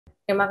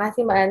Terima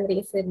kasih Mbak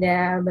Andri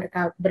sudah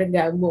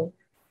bergabung.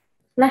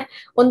 Nah,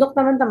 untuk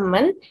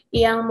teman-teman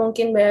yang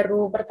mungkin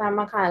baru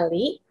pertama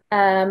kali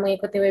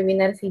mengikuti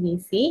webinar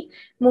CDC,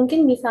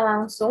 mungkin bisa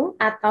langsung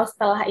atau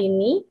setelah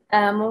ini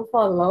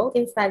memfollow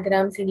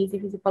Instagram CDC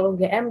Visipol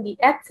UGM di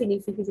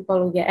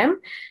 @cdcvisipolugm.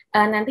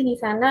 Nanti di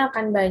sana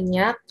akan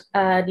banyak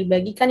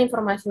dibagikan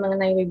informasi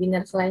mengenai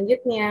webinar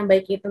selanjutnya,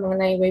 baik itu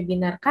mengenai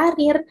webinar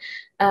karir,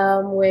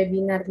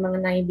 webinar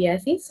mengenai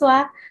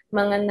beasiswa,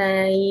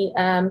 mengenai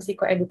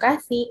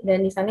psikoedukasi,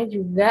 dan di sana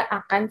juga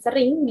akan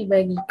sering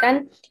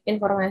dibagikan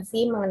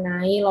informasi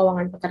mengenai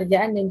lowongan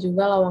pekerjaan dan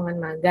juga lowongan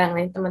magang.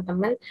 Nah,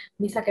 teman-teman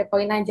bisa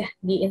kepoin aja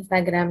di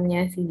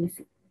Instagramnya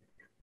CDC.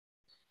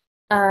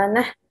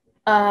 Nah,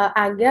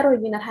 agar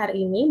webinar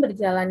hari ini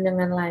berjalan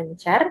dengan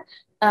lancar,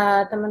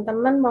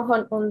 teman-teman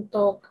mohon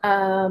untuk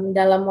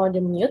dalam mode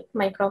mute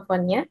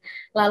mikrofonnya,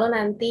 lalu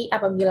nanti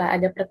apabila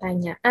ada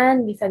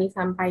pertanyaan bisa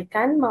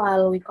disampaikan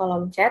melalui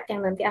kolom chat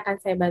yang nanti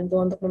akan saya bantu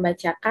untuk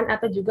membacakan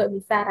atau juga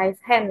bisa raise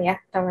hand ya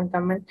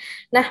teman-teman.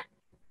 Nah,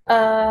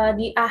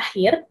 di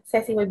akhir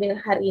sesi webinar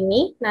hari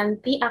ini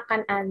nanti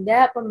akan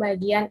ada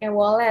pembagian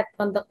e-wallet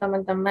untuk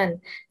teman-teman.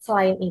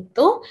 Selain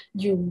itu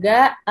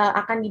juga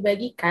akan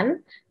dibagikan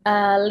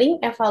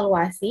link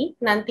evaluasi.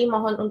 Nanti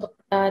mohon untuk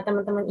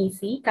teman-teman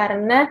isi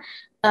karena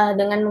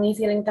dengan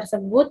mengisi link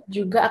tersebut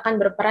juga akan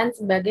berperan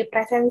sebagai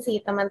presensi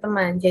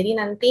teman-teman. Jadi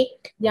nanti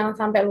jangan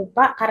sampai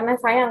lupa karena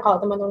sayang kalau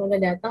teman-teman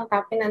udah datang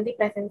tapi nanti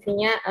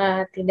presensinya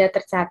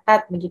tidak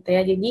tercatat begitu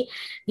ya. Jadi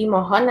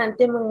dimohon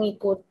nanti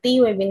mengikuti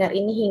webinar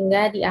ini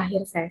hingga di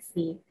akhir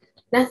sesi.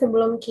 Nah,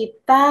 sebelum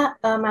kita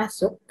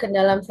masuk ke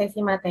dalam sesi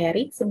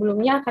materi,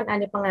 sebelumnya akan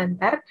ada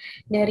pengantar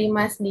dari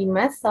Mas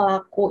Dimas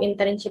selaku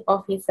Internship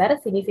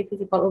Officer CDC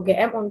Visipol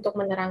UGM untuk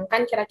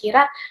menerangkan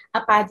kira-kira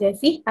apa aja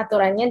sih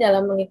aturannya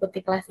dalam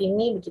mengikuti kelas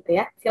ini,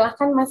 begitu ya.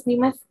 Silahkan Mas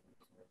Dimas.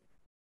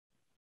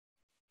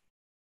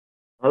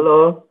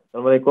 Halo,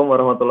 Assalamualaikum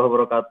warahmatullahi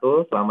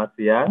wabarakatuh. Selamat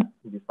siang,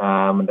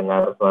 bisa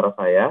mendengar suara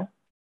saya?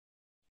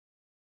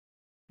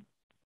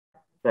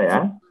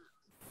 Saya?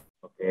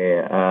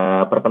 Oke,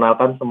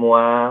 perkenalkan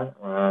semua,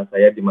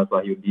 saya Dimas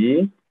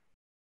Wahyudi,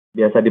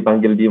 biasa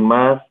dipanggil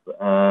Dimas.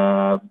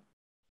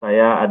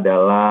 Saya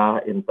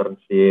adalah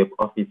Internship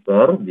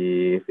Officer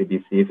di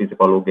CDC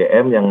Visipol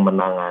UGM yang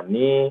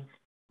menangani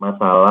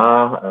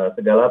masalah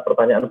segala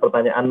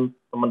pertanyaan-pertanyaan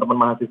teman-teman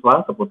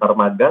mahasiswa seputar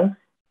magang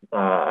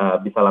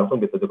bisa langsung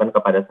ditujukan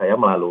kepada saya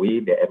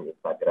melalui DM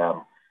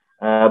Instagram.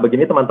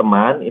 Begini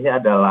teman-teman, ini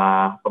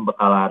adalah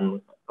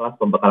kelas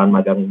pembekalan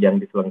magang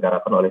yang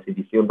diselenggarakan oleh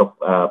CDC untuk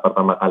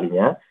pertama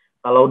kalinya.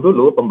 Kalau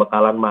dulu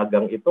pembekalan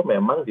magang itu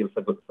memang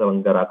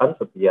diselenggarakan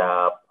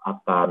setiap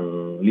akan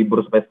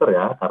libur semester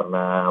ya,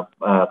 karena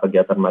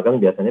kegiatan magang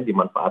biasanya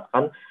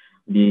dimanfaatkan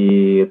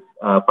di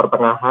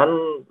pertengahan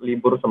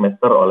libur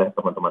semester oleh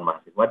teman-teman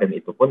mahasiswa dan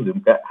itu pun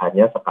juga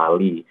hanya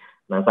sekali.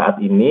 Nah, saat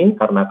ini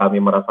karena kami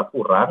merasa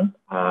kurang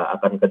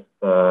akan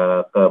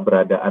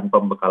keberadaan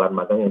pembekalan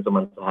magang yang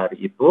cuma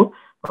sehari itu,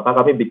 maka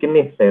kami bikin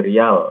nih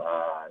serial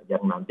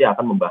yang nanti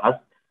akan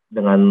membahas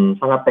dengan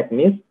sangat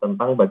teknis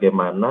tentang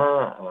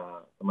bagaimana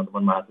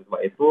teman-teman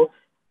mahasiswa itu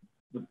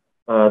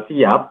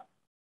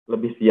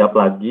lebih siap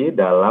lagi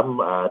dalam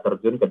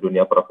terjun ke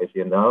dunia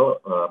profesional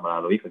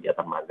melalui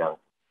kegiatan magang.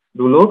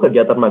 Dulu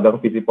kegiatan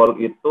magang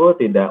Visipol itu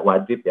tidak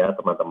wajib ya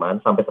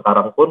teman-teman, sampai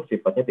sekarang pun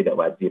sifatnya tidak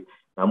wajib.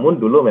 Namun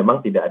dulu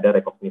memang tidak ada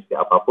rekognisi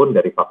apapun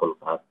dari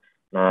fakultas.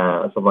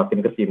 Nah, semakin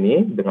ke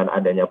sini dengan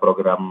adanya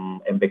program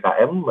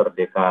MBKM,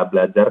 Merdeka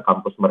Belajar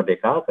Kampus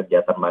Merdeka,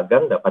 kegiatan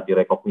magang dapat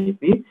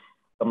direkognisi,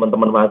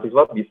 teman-teman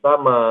mahasiswa bisa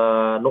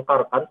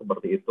menukarkan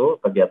seperti itu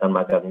kegiatan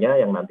magangnya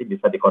yang nanti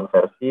bisa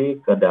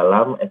dikonversi ke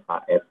dalam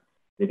SKS.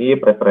 Jadi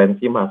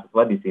preferensi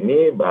mahasiswa di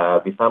sini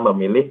bisa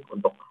memilih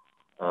untuk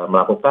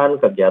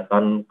melakukan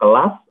kegiatan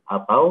kelas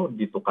atau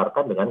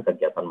ditukarkan dengan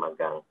kegiatan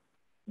magang.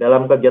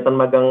 Dalam kegiatan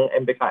magang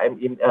MBKM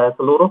ini,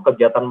 seluruh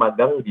kegiatan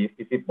magang di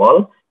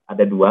Visipol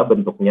ada dua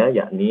bentuknya,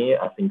 yakni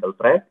single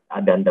track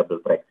dan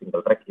double track. Single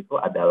track itu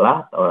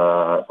adalah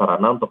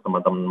sarana untuk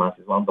teman-teman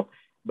mahasiswa untuk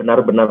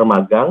benar-benar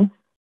magang.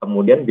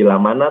 Kemudian bila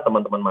mana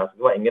teman-teman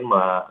mahasiswa ingin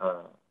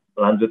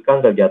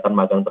melanjutkan kegiatan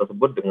magang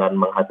tersebut dengan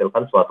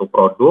menghasilkan suatu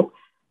produk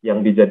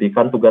yang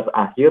dijadikan tugas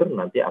akhir,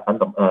 nanti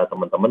akan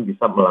teman-teman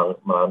bisa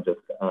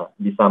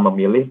bisa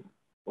memilih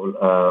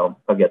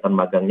kegiatan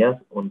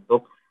magangnya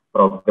untuk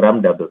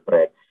program double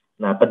track.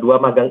 Nah, kedua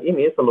magang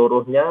ini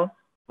seluruhnya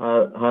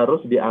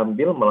harus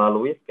diambil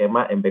melalui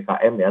skema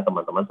MBKM ya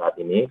teman-teman saat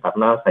ini,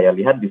 karena saya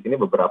lihat di sini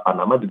beberapa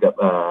nama juga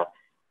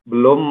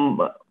belum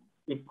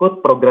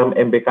ikut program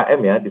MBKM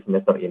ya di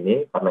semester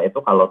ini. Karena itu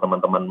kalau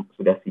teman-teman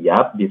sudah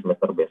siap di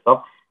semester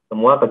besok,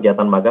 semua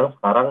kegiatan magang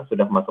sekarang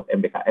sudah masuk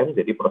MBKM,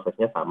 jadi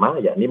prosesnya sama,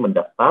 yakni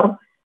mendaftar.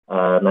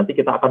 Nanti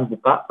kita akan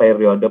buka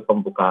periode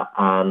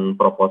pembukaan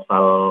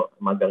proposal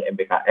magang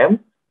MBKM,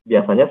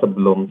 biasanya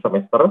sebelum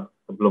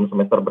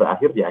semester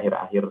berakhir, di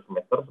akhir-akhir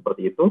semester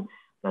seperti itu.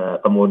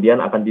 Nah,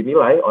 kemudian akan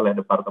dinilai oleh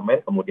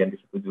departemen, kemudian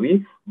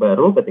disetujui,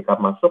 baru ketika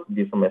masuk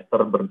di semester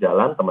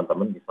berjalan,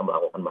 teman-teman bisa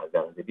melakukan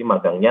magang. Jadi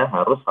magangnya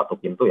harus satu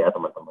pintu ya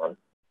teman-teman.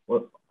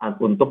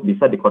 untuk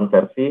bisa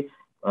dikonversi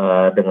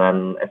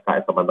dengan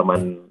SKS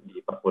teman-teman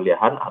di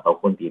perkuliahan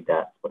ataupun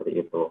tidak,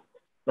 seperti itu.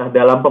 Nah,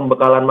 dalam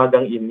pembekalan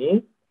magang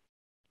ini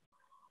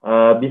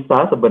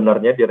bisa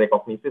sebenarnya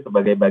direkognisi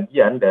sebagai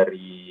bagian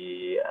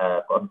dari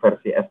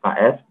konversi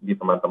SKS di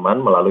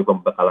teman-teman melalui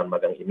pembekalan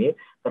magang ini,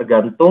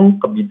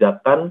 tergantung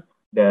kebijakan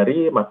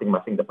dari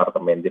masing-masing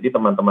departemen. Jadi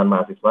teman-teman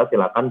mahasiswa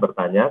silakan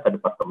bertanya ke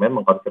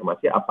departemen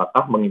mengkonfirmasi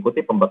apakah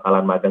mengikuti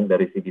pembekalan magang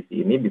dari CDC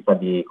ini bisa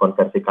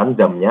dikonversikan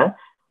jamnya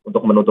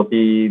untuk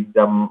menutupi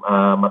jam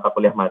mata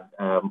kuliah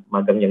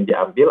magang yang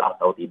diambil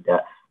atau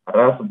tidak.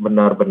 Karena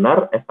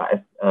benar-benar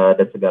SKS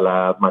dan segala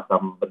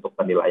macam bentuk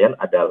penilaian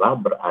adalah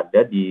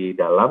berada di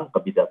dalam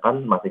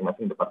kebijakan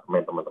masing-masing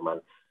departemen, teman-teman.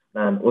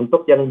 Nah,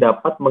 untuk yang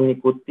dapat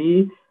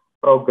mengikuti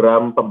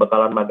program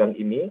pembekalan magang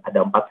ini,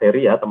 ada 4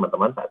 seri ya,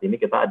 teman-teman. Saat ini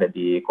kita ada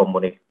di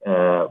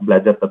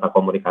belajar tentang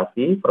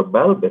komunikasi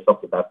verbal,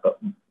 besok kita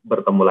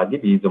bertemu lagi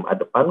di Jumat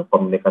depan,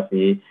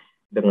 komunikasi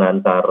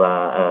dengan cara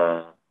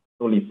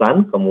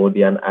tulisan,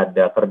 kemudian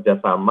ada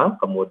kerjasama,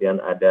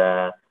 kemudian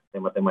ada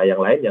tema-tema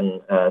yang lain yang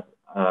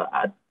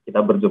kita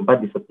berjumpa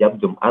di setiap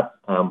Jumat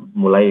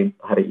mulai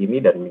hari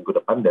ini dan minggu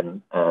depan dan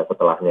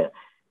setelahnya.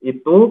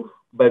 Itu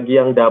bagi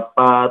yang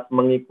dapat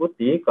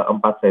mengikuti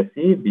keempat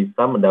sesi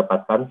bisa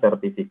mendapatkan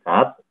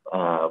sertifikat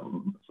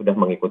sudah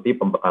mengikuti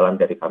pembekalan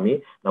dari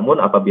kami.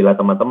 Namun apabila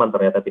teman-teman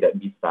ternyata tidak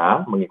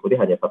bisa mengikuti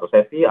hanya satu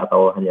sesi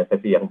atau hanya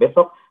sesi yang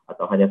besok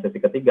atau hanya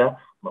sesi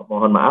ketiga,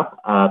 mohon maaf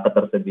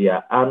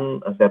ketersediaan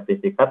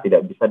sertifikat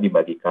tidak bisa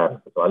dibagikan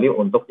kecuali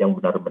untuk yang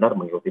benar-benar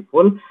mengikuti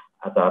full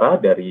acara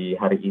dari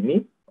hari ini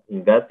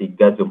hingga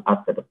 3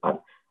 Jumat ke depan.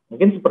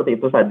 Mungkin seperti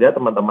itu saja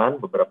teman-teman,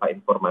 beberapa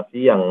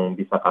informasi yang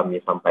bisa kami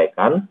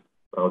sampaikan.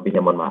 Kurang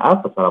lebihnya mohon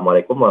maaf.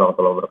 Assalamualaikum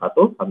warahmatullahi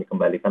wabarakatuh. Kami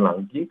kembalikan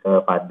lagi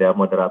kepada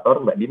moderator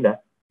Mbak Dinda.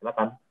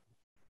 Silakan.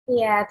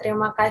 Iya,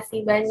 terima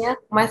kasih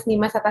banyak Mas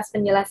Dimas atas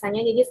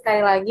penjelasannya. Jadi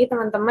sekali lagi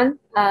teman-teman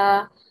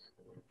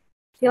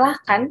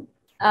silahkan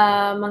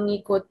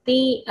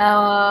mengikuti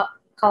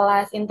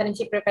kelas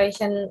Internship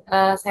Preparation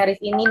Series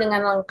ini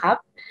dengan lengkap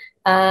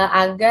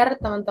agar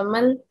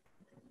teman-teman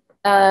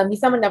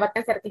bisa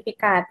mendapatkan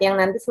sertifikat yang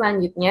nanti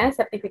selanjutnya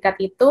sertifikat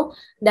itu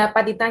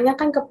dapat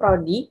ditanyakan ke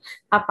prodi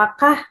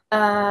apakah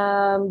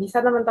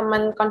bisa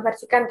teman-teman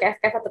konversikan ke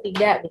SKS atau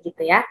tidak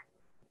begitu ya.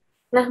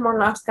 Nah,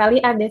 mohon maaf sekali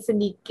ada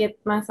sedikit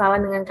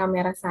masalah dengan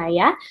kamera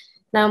saya.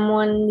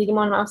 Namun, jadi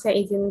mohon maaf saya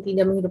izin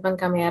tidak menghidupkan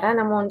kamera,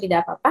 namun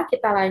tidak apa-apa,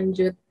 kita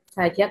lanjut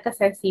saja ke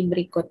sesi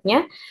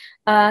berikutnya.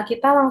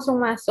 Kita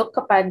langsung masuk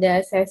kepada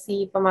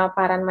sesi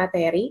pemaparan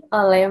materi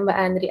oleh Mbak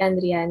Andri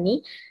Andriani.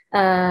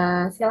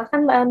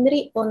 Silakan Mbak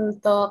Andri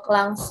untuk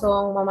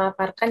langsung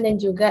memaparkan dan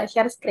juga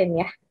share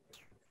screen ya.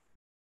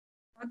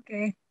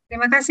 Oke,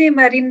 terima kasih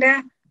Mbak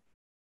Rinda.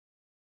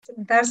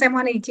 Sebentar saya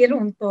mohon izin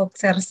untuk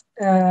share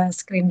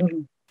screen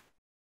dulu.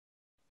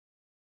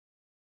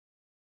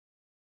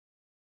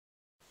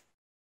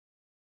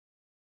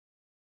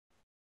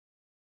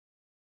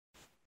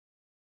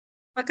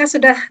 Apakah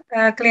sudah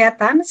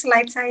kelihatan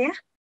slide saya?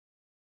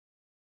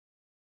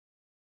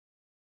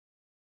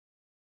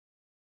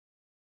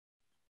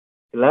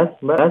 Jelas,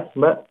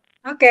 Mbak.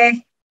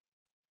 Oke.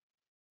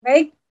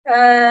 Baik,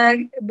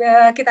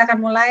 kita akan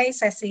mulai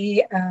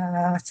sesi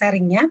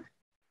sharingnya.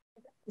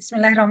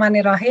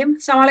 Bismillahirrahmanirrahim.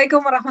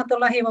 Assalamualaikum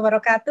warahmatullahi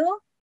wabarakatuh.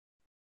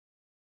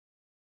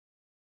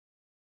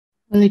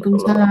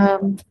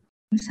 Waalaikumsalam.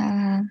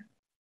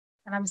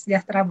 Salam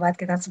sejahtera buat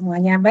kita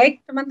semuanya.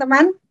 Baik,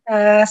 teman-teman,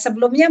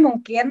 sebelumnya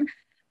mungkin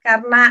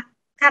karena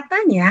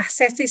katanya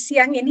sesi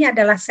siang ini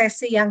adalah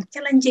sesi yang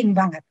challenging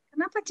banget.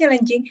 Kenapa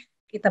challenging?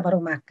 Kita baru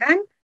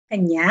makan,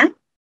 kenyang,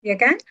 ya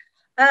kan?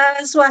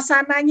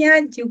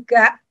 Suasananya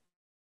juga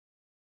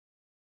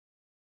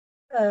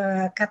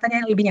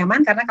katanya lebih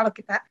nyaman karena kalau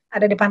kita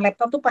ada depan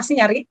laptop tuh pasti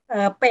nyari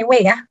PW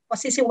ya,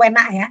 posisi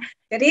wena ya.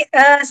 Jadi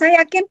saya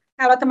yakin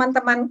kalau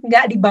teman-teman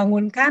nggak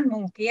dibangunkan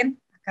mungkin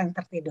akan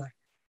tertidur.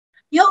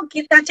 Yuk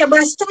kita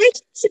coba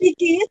stretch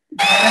sedikit.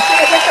 Saya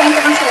ajak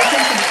teman-teman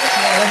stretching sedikit,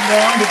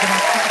 bolong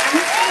digerakkan.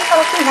 Karena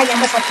kalau tuh hanya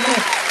 1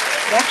 menit,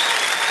 ya.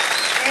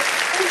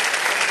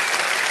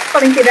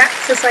 Paling tidak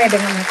sesuai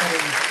dengan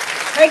materinya.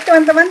 Baik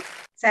teman-teman,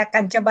 saya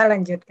akan coba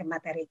lanjut ke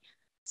materi.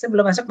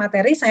 Sebelum masuk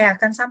materi, saya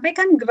akan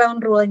sampaikan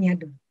ground rule-nya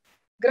dulu.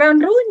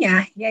 Ground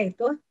rule-nya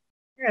yaitu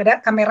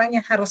ada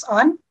kameranya harus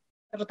on,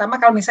 terutama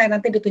kalau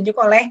misalnya nanti ditunjuk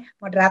oleh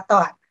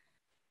moderator.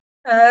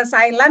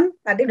 Silent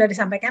tadi sudah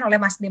disampaikan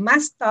oleh Mas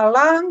Dimas,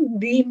 tolong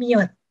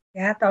di-mute.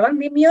 Ya, tolong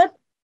di-mute.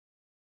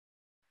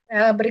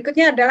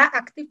 Berikutnya adalah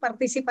aktif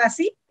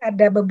partisipasi.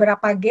 Ada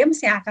beberapa games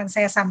yang akan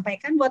saya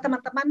sampaikan buat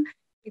teman-teman.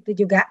 Itu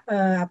juga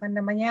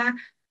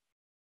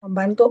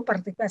membantu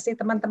partisipasi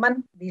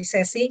teman-teman di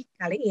sesi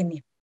kali ini.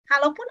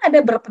 Kalaupun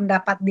ada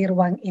berpendapat di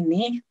ruang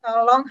ini,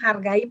 tolong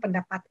hargai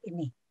pendapat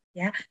ini.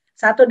 Ya,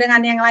 satu dengan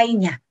yang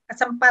lainnya.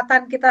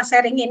 Kesempatan kita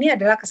sharing ini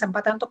adalah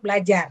kesempatan untuk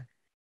belajar.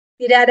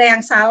 Tidak ada yang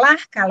salah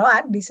kalau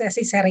di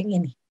sesi sharing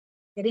ini.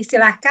 Jadi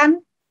silahkan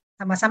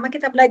sama-sama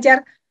kita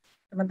belajar.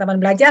 Teman-teman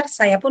belajar,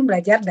 saya pun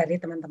belajar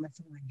dari teman-teman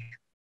semuanya.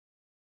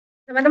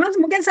 Teman-teman,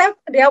 mungkin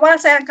di awal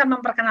saya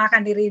akan memperkenalkan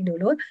diri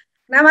dulu.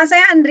 Nama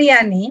saya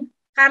Andriani,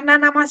 karena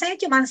nama saya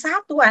cuma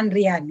satu,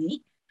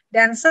 Andriani,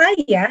 dan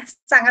saya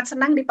sangat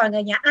senang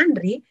dipanggilnya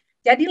Andri,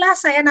 jadilah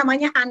saya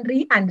namanya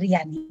Andri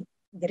Andriani.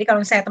 Jadi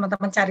kalau saya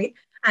teman-teman cari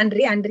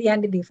Andri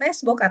Andriani di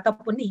Facebook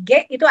ataupun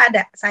IG, itu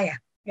ada saya.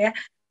 Ya.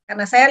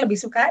 Karena saya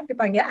lebih suka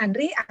dipanggil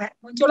Andri,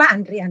 muncullah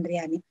Andri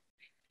Andriani.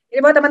 Jadi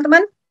buat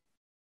teman-teman,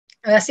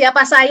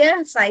 siapa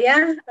saya?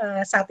 Saya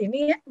saat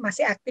ini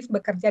masih aktif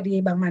bekerja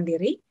di Bank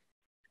Mandiri.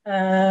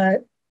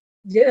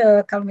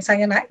 Kalau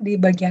misalnya di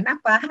bagian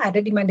apa, ada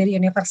di Mandiri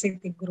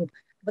University Group.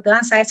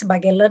 Kebetulan saya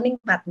sebagai learning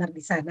partner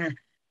di sana.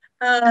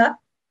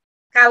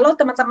 Kalau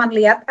teman-teman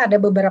lihat ada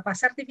beberapa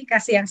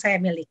sertifikasi yang saya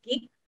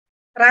miliki,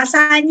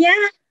 rasanya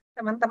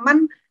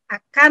teman-teman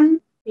akan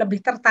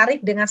lebih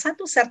tertarik dengan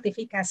satu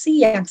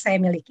sertifikasi yang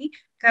saya miliki,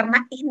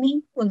 karena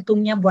ini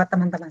untungnya buat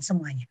teman-teman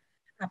semuanya.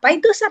 Apa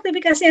itu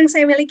sertifikasi yang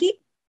saya miliki?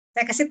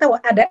 Saya kasih tahu,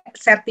 ada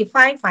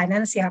Certified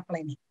Financial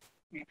Planning.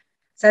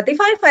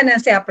 Certified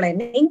Financial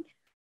Planning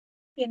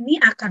ini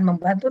akan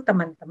membantu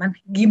teman-teman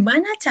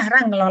gimana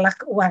cara ngelola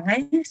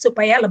keuangannya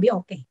supaya lebih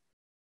oke.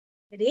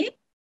 Jadi,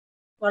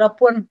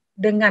 walaupun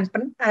dengan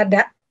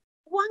ada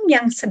uang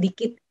yang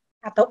sedikit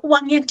atau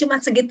uang yang cuma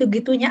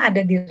segitu-gitunya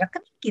ada di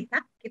rekening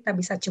kita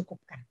bisa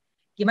cukupkan.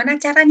 Gimana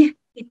caranya?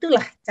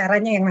 Itulah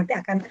caranya yang nanti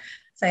akan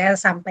saya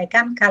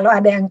sampaikan. Kalau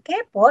ada yang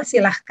kepo,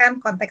 silahkan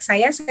kontak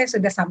saya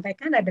sudah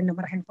sampaikan, ada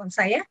nomor handphone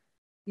saya,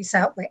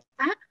 bisa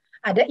WA,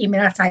 ada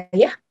email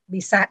saya,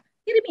 bisa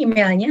kirim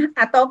emailnya,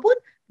 ataupun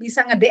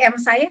bisa nge-DM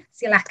saya,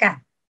 silahkan.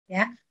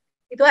 Ya,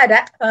 itu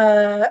ada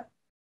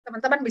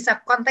teman-teman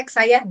bisa kontak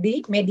saya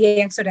di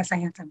media yang sudah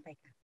saya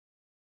sampaikan.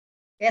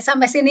 Ya,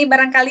 sampai sini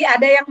barangkali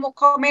ada yang mau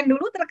komen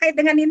dulu terkait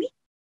dengan ini.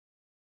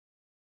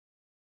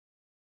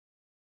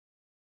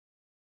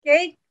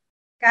 Oke,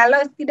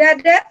 kalau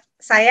tidak ada,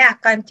 saya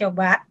akan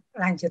coba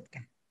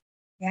lanjutkan.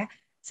 Ya,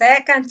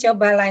 saya akan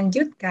coba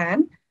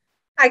lanjutkan.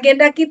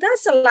 Agenda kita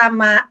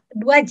selama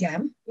 2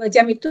 jam. 2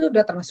 jam itu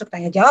sudah termasuk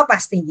tanya jawab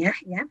pastinya.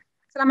 Ya,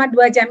 selama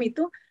 2 jam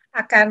itu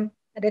akan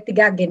ada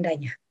 3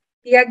 agendanya.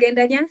 3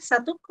 agendanya,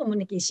 1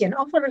 communication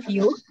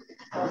overview,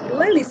 2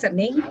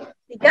 listening,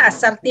 3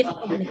 assertive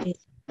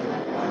communication.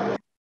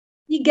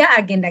 3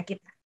 agenda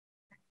kita.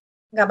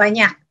 Nggak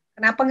banyak.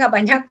 Kenapa nggak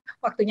banyak?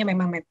 Waktunya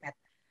memang mepet.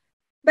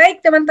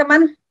 Baik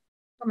teman-teman,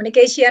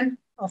 communication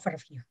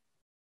overview.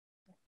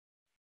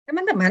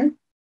 Teman-teman,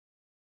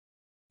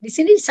 di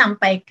sini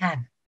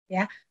disampaikan,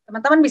 ya,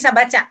 teman-teman bisa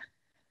baca.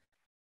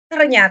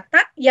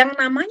 Ternyata yang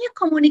namanya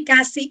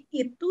komunikasi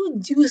itu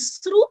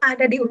justru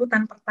ada di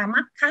urutan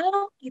pertama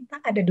kalau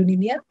kita ada di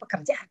dunia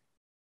pekerjaan.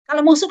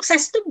 Kalau mau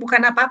sukses itu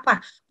bukan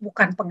apa-apa,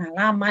 bukan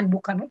pengalaman,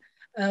 bukan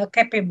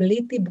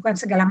capability, bukan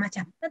segala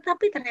macam,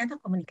 tetapi ternyata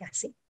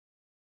komunikasi.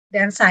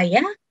 Dan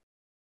saya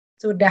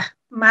sudah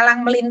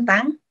malang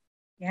melintang,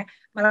 ya,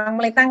 malang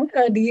melintang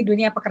di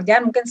dunia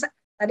pekerjaan. Mungkin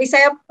tadi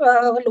saya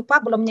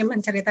lupa belum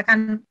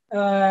menceritakan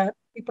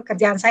di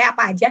pekerjaan saya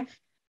apa aja.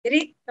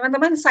 Jadi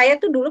teman-teman, saya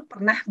tuh dulu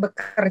pernah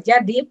bekerja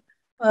di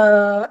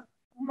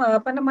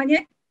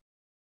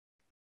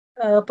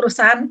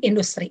perusahaan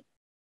industri.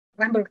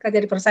 Pernah bekerja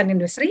di perusahaan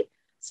industri.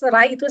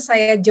 Setelah itu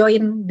saya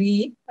join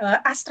di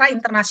Astra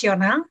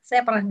Internasional.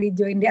 Saya pernah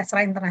join di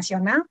Astra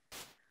Internasional.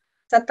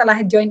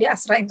 Setelah join di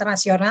Astra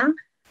Internasional,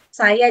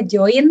 saya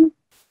join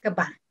ke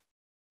bank.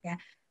 Ya,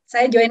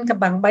 saya join ke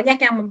bank.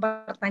 Banyak yang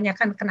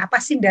mempertanyakan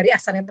kenapa sih dari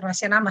Astra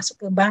Internasional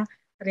masuk ke bank.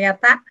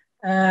 Ternyata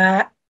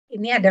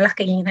ini adalah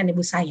keinginan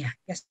ibu saya.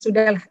 Ya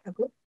sudahlah,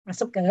 aku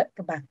masuk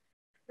ke bank.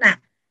 Nah,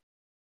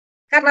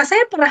 karena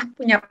saya pernah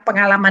punya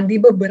pengalaman di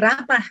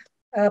beberapa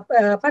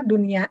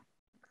dunia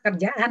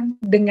pekerjaan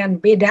dengan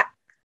beda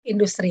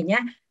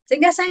industrinya,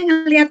 sehingga saya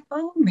ngelihat,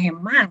 oh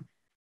memang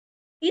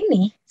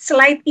ini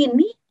slide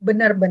ini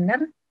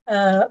benar-benar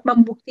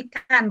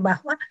membuktikan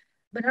bahwa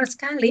benar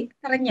sekali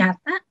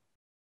ternyata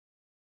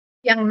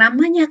yang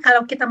namanya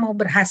kalau kita mau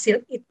berhasil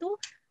itu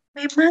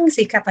memang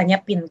sih katanya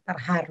pintar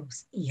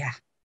harus, iya.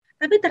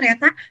 Tapi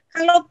ternyata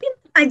kalau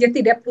pintar aja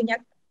tidak punya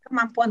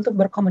kemampuan untuk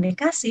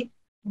berkomunikasi,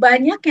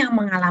 banyak yang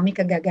mengalami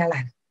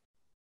kegagalan.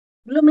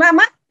 Belum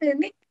lama,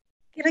 ini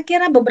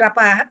kira-kira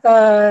beberapa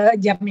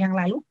jam yang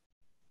lalu,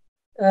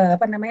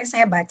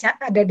 saya baca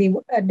ada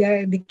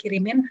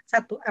dikirimin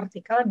satu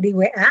artikel di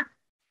WA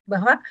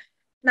bahwa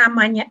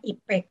namanya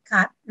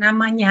IPK,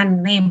 namanya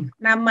NEM,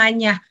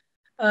 namanya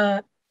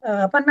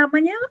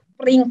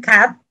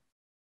peringkat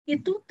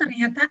itu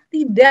ternyata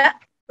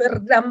tidak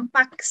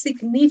berdampak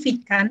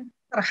signifikan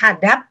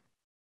terhadap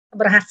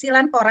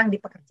keberhasilan orang di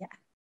pekerjaan.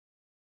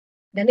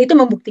 Dan itu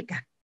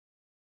membuktikan.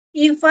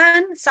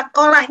 Even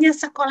sekolahnya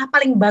sekolah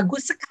paling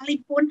bagus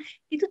sekalipun,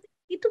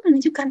 itu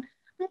menunjukkan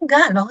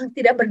enggak loh,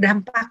 tidak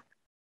berdampak.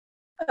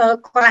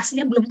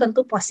 Korelasinya belum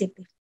tentu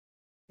positif.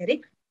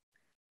 Jadi,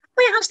 apa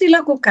yang harus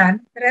dilakukan?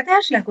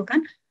 Ternyata harus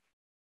dilakukan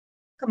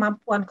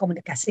kemampuan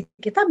komunikasi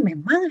kita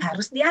memang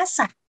harus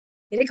diasah.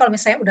 Jadi kalau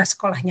misalnya udah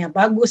sekolahnya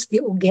bagus di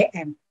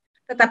UGM,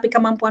 tetapi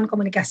kemampuan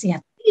komunikasinya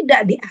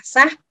tidak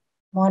diasah,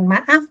 mohon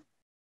maaf,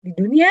 di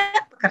dunia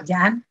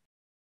pekerjaan,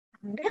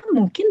 Anda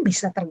mungkin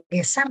bisa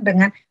tergeser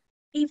dengan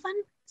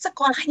even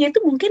sekolahnya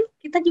itu mungkin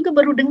kita juga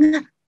baru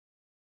dengar.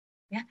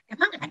 Ya,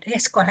 emang ada ya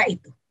sekolah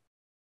itu?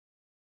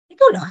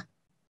 Itu loh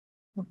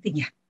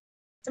buktinya.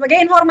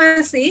 Sebagai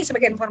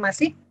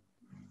informasi,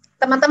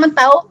 teman-teman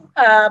tahu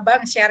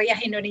Bank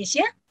Syariah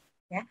Indonesia?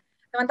 Ya,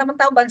 teman-teman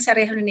tahu Bank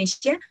Syariah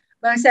Indonesia?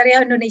 Bank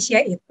Syariah Indonesia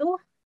itu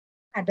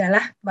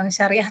adalah bank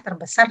syariah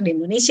terbesar di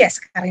Indonesia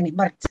sekarang ini,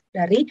 merge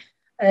dari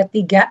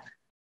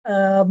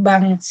 3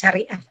 bank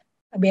syariah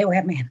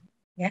BUMN.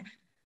 Ya.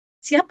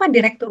 Siapa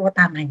direktur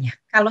utamanya?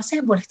 Kalau saya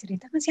boleh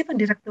ceritakan siapa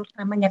direktur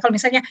utamanya? Kalau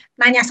misalnya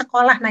nanya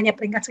sekolah, nanya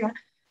peringkat sekolah,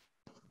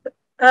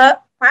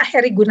 Pak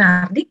Heri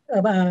Gunardi,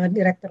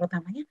 direktur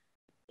utamanya.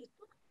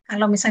 Itu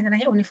kalau misalnya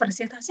nanya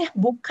universitasnya,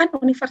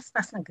 bukan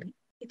universitas negeri.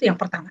 Itu yang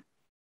pertama.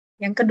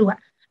 Yang kedua,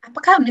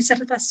 apakah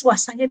universitas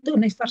swastanya itu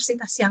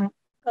universitas yang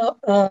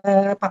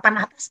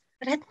papan atas?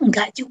 Ternyata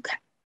enggak juga.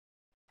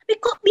 Tapi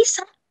kok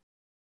bisa?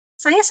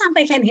 Saya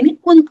sampaikan ini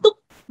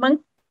untuk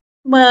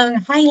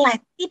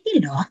meng-highlight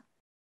ini loh.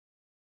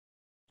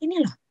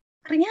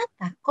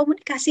 Ternyata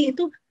komunikasi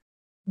itu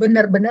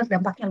benar-benar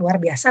dampaknya luar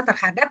biasa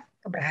terhadap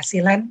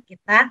keberhasilan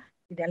kita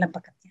di dalam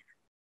pekerjaan.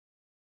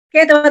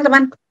 Oke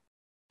teman-teman,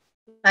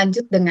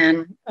 lanjut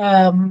dengan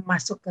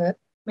masuk ke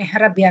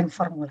Mehrabian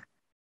formula.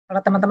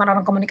 Kalau teman-teman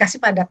orang komunikasi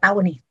pada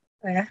tahu nih,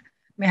 ya,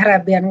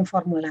 Mehrabian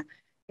formula.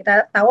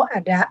 Kita tahu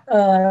ada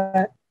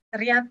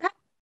ternyata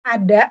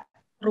ada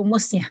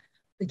rumusnya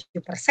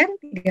 7%,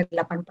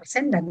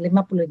 38%, dan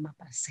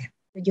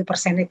 55%.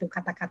 7% itu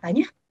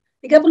kata-katanya,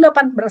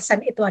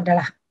 38% itu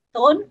adalah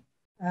tone,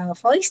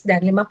 voice,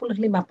 dan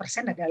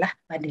 55% adalah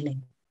body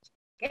language.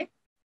 Oke,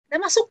 kita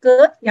masuk ke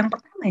yang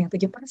pertama, yang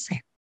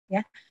 7%.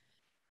 Ya.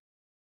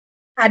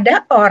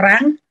 Ada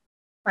orang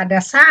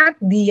pada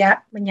saat dia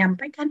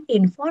menyampaikan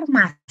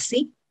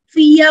informasi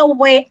via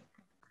WA,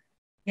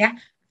 ya,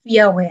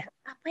 via WA,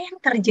 apa yang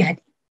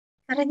terjadi?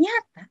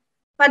 Ternyata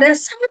pada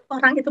saat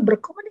orang itu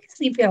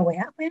berkomunikasi via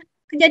WA,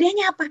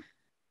 kejadiannya apa?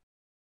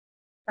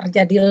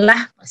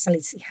 Terjadilah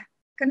perselisihan.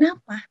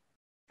 Kenapa?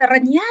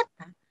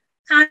 Ternyata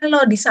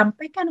kalau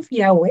disampaikan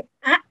via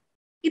WA,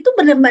 itu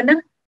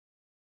benar-benar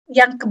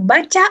yang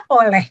kebaca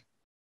oleh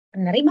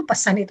penerima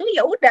pesan itu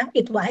ya udah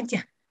itu aja.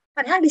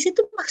 Padahal di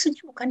situ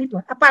maksudnya bukan itu.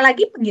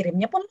 Apalagi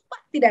pengirimnya pun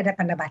lupa, tidak ada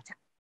tanda baca.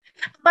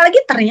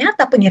 Apalagi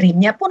ternyata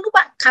pengirimnya pun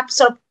lupa,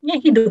 kapsulnya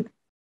hidup.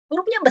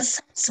 Hurufnya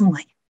besar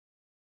semuanya.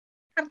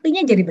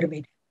 Artinya jadi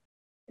berbeda.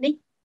 Ini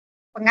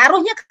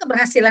pengaruhnya ke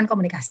keberhasilan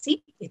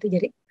komunikasi itu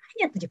jadi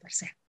hanya 7%.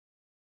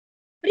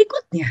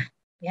 Berikutnya,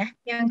 ya,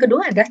 yang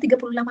kedua adalah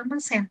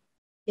 38%.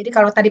 Jadi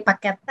kalau tadi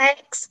pakai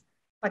teks,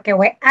 pakai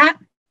WA,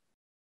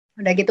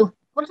 udah gitu,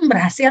 kurang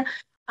berhasil.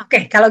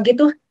 Oke, kalau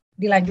gitu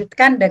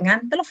dilanjutkan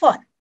dengan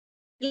telepon.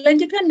 Dengan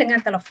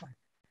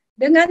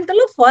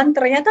telepon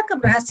ternyata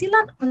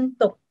keberhasilan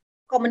untuk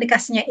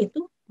komunikasinya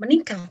itu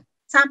meningkat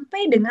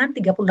sampai dengan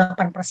 38%.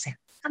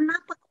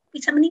 Kenapa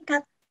bisa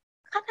meningkat?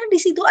 Karena di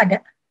situ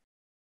ada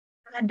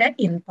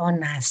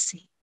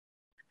intonasi,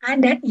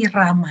 ada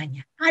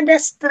iramanya, ada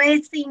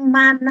stressing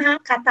mana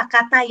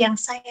kata-kata yang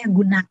saya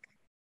gunakan.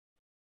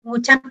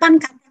 Mengucapkan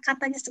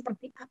kata-katanya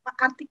seperti apa,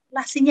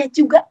 artikulasinya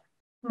juga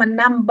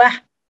menambah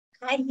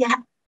kaya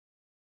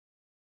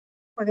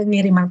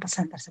pengiriman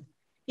pesan tersebut.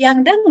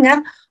 Yang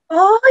dengar,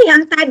 oh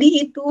yang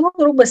tadi itu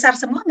huruf besar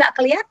semua nggak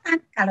kelihatan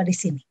kalau di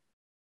sini.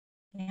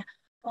 Ya.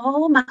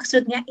 Oh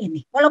maksudnya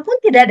ini. Walaupun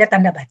tidak ada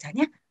tanda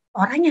bacanya,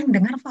 orang yang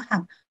dengar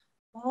paham.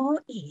 Oh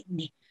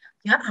ini.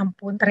 Ya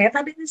ampun,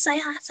 ternyata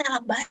saya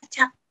salah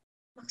baca.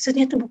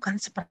 Maksudnya itu bukan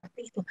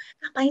seperti itu.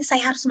 Ngapain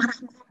saya harus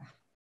marah-marah?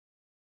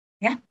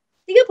 Ya,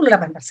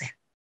 38%.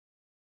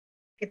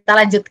 Kita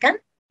lanjutkan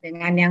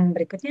dengan yang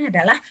berikutnya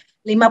adalah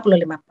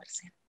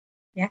 55%.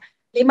 Ya.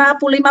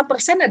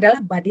 55% adalah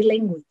body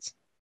language.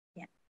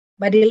 Ya.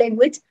 Body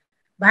language,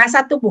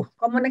 bahasa tubuh,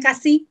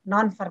 komunikasi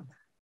non-verbal.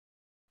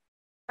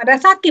 Pada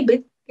saat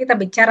kita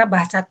bicara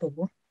bahasa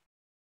tubuh,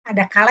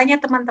 ada kalanya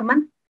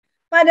teman-teman,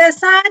 pada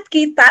saat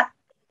kita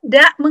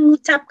tidak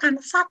mengucapkan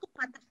satu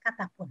patah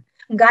kata pun,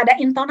 nggak ada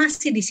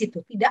intonasi di situ,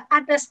 tidak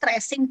ada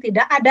stressing,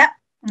 tidak ada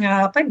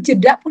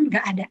jeda pun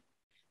nggak ada.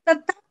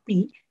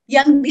 Tetapi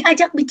yang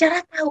diajak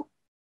bicara tahu,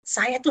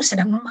 saya tuh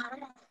sedang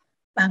marah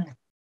banget.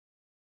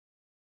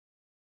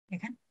 Ya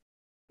kan?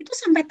 Itu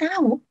sampai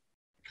tahu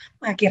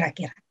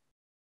kira-kira.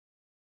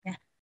 Ya.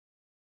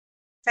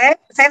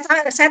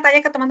 Saya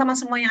tanya ke teman-teman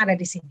semua yang ada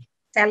di sini.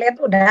 Saya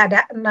lihat udah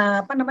ada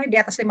di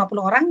atas 50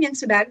 orang yang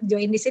sudah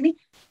join di sini.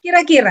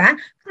 Kira-kira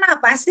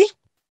kenapa sih?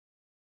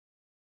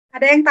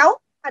 Ada yang tahu?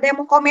 Ada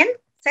yang mau komen?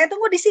 Saya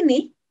tunggu di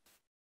sini.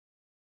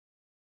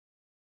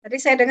 Tadi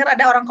saya dengar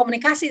ada orang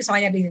komunikasi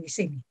soalnya di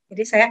sini.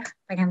 Jadi saya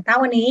pengen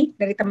tahu nih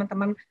dari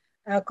teman-teman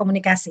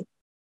komunikasi.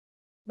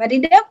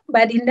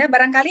 Mbak Dinda,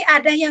 barangkali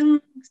ada yang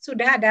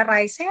sudah ada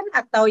raise hand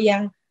atau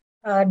yang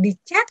di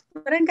chat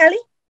barangkali?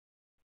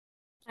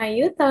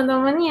 Ayo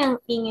teman-teman yang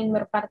ingin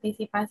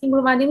berpartisipasi,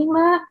 belum ada nih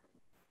Mbak.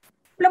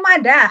 Belum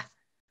ada?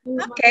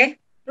 Oke.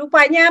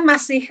 Rupanya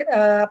masih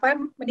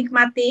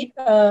menikmati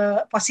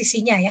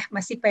posisinya ya,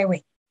 masih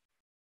PW.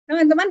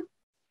 Teman-teman,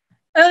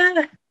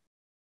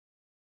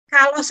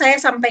 kalau saya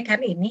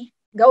sampaikan ini,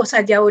 nggak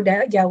usah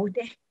jauh-jauh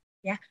deh,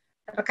 ya,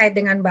 terkait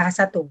dengan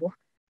bahasa tubuh.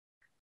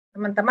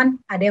 Teman-teman,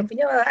 ada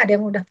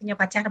yang udah punya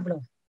pacar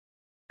belum?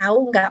 Tahu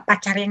nggak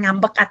pacarnya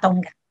ngambek atau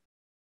enggak?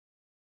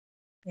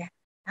 Ya,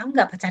 tahu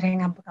nggak pacarnya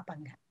ngambek apa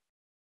enggak?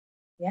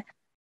 Ya,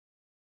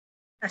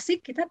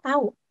 pasti kita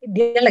tahu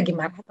dia lagi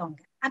marah atau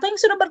enggak. Atau yang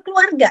sudah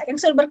berkeluarga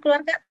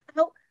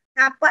tahu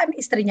kapan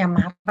istrinya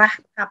marah,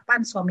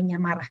 kapan suaminya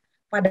marah.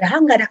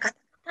 Padahal nggak ada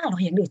kata-kata loh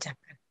yang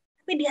diucapkan.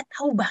 Tapi dia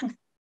tahu banget.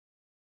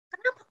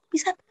 Kenapa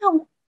bisa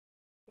tahu?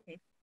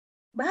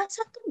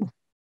 Bahasa tubuh,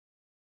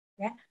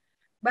 ya,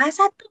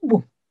 bahasa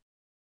tubuh.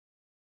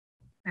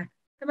 Nah,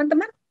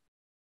 teman-teman,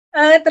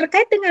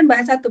 terkait dengan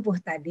bahasa tubuh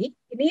tadi,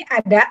 ini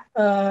ada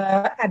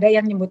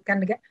yang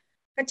menyebutkan juga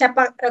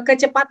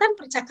kecepatan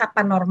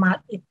percakapan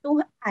normal itu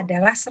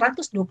adalah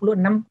 126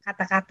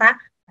 kata-kata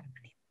per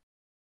menit.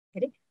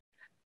 Jadi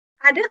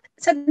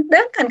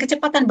sedangkan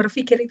kecepatan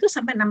berpikir itu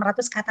sampai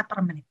 600 kata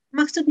per menit.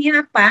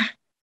 Maksudnya apa?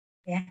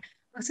 Ya,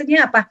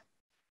 maksudnya apa?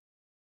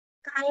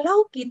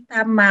 Kalau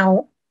kita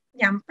mau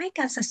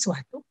menyampaikan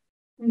sesuatu,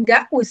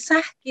 nggak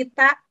usah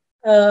kita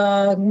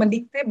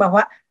mendikte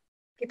bahwa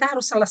kita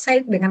harus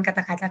selesai dengan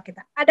kata-kata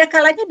kita. Ada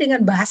kalanya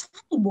dengan bahasa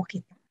tubuh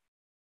kita.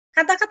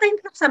 Kata-kata yang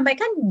kita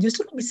sampaikan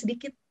justru lebih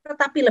sedikit,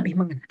 tetapi lebih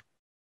mengena.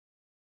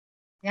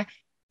 Ya,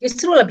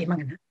 justru lebih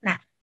mengena. Nah,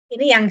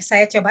 ini yang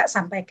saya coba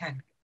sampaikan.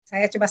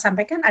 Saya coba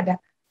sampaikan ada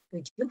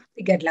 7,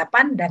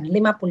 38, dan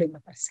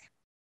 55%.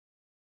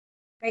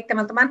 Baik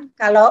teman-teman,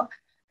 kalau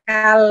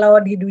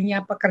di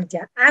dunia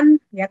pekerjaan,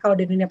 ya kalau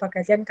di dunia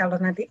pekerjaan,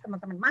 kalau nanti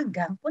teman-teman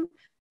magang pun,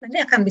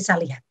 nanti akan bisa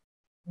lihat.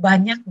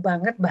 Banyak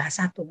banget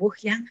bahasa tubuh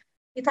yang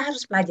kita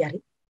harus pelajari.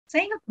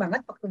 Saya ingat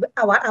banget waktu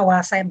awal-awal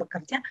saya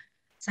bekerja,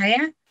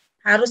 saya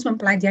harus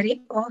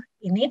mempelajari, oh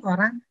ini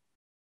orang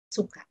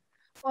suka,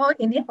 oh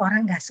ini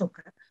orang nggak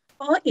suka,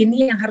 oh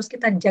ini yang harus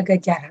kita jaga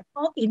jarak,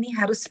 oh ini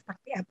harus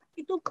seperti apa.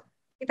 Itu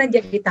kita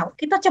jadi tahu.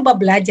 Kita coba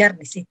belajar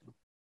di situ.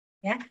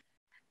 Ya.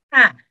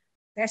 Nah,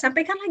 saya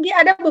sampaikan lagi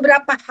ada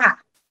beberapa hal.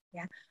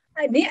 Ya.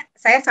 Ini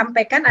saya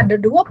sampaikan ada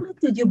 27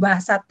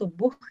 bahasa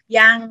tubuh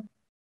yang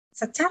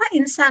secara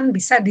insan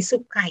bisa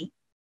disukai.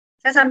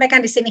 Saya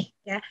sampaikan di sini.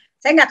 Ya.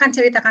 Saya nggak akan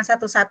ceritakan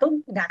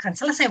satu-satu, nggak akan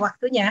selesai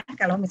waktunya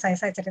kalau misalnya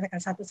saya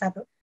ceritakan satu-satu.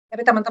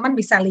 Tapi teman-teman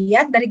bisa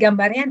lihat dari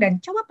gambarnya dan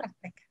coba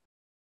praktek.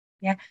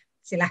 Ya,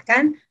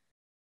 silahkan.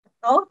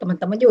 Atau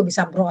teman-teman juga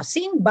bisa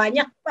browsing,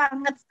 banyak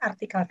banget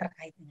artikel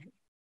terkait dengan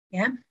ini.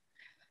 Ya.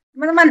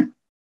 Teman-teman,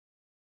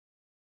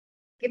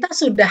 kita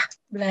sudah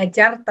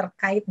belajar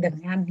terkait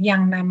dengan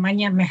yang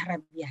namanya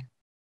mehrabian.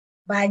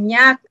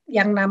 Banyak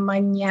yang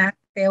namanya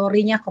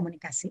teorinya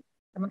komunikasi.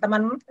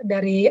 Teman-teman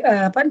dari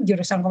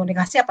jurusan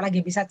komunikasi apalagi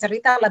bisa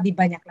cerita lebih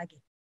banyak lagi.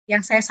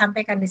 Yang saya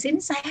sampaikan di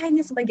sini saya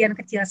hanya sebagian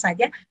kecil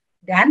saja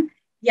dan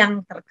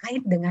yang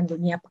terkait dengan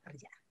dunia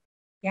pekerjaan.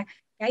 Ya,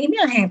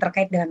 inilah yang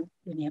terkait dengan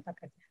dunia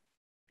pekerjaan.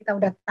 Kita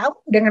sudah tahu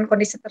dengan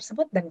kondisi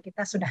tersebut dan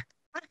kita sudah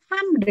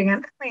paham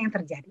dengan apa yang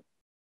terjadi.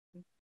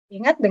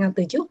 Ingat dengan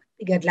 7,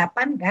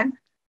 38, dan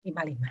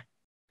 55.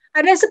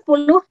 Ada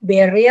 10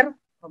 barrier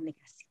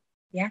komunikasi.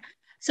 Ya.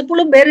 10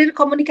 barrier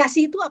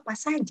komunikasi itu apa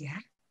saja?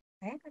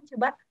 Saya akan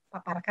coba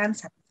paparkan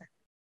satu-satu.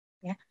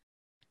 Ya.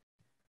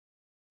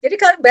 Jadi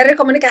kalau barrier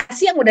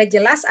komunikasi yang udah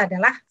jelas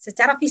adalah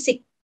secara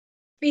fisik.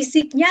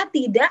 Fisiknya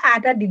tidak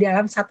ada di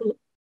dalam satu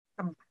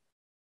tempat.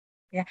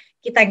 Ya.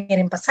 Kita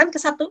ngirim pesan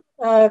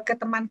ke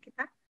teman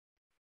kita,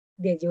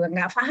 dia juga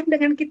nggak paham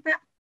dengan kita.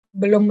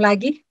 Belum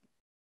lagi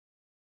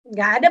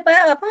nggak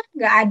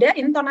ada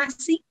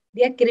intonasi,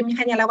 dia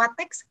kirimnya hanya lewat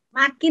teks,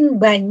 makin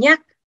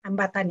banyak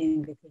hambatan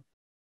yang gitu.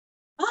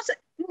 Oh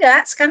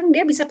enggak, sekarang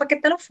dia bisa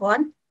pakai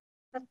telepon,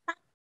 tetap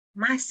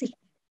masih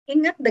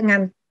ingat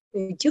dengan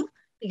 7,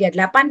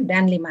 38,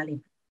 dan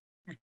 55.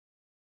 Nah,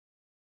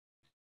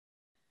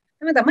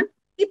 teman-teman,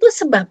 itu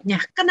sebabnya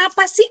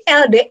kenapa sih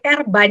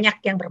LDR banyak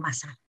yang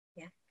bermasalah.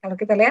 Ya, kalau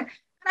kita lihat,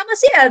 kenapa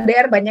sih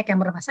LDR banyak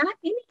yang bermasalah?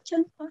 Ini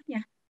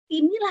contohnya.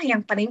 Inilah yang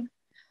paling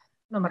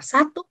nomor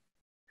 1,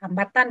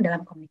 hambatan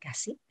dalam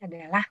komunikasi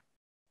adalah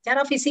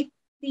secara fisik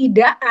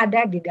tidak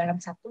ada di dalam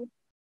satu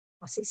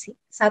posisi,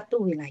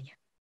 satu wilayah.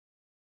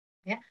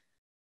 Ya.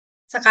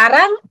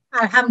 Sekarang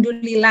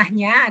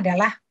alhamdulillahnya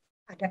adalah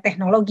ada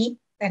teknologi.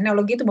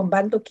 Teknologi itu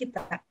membantu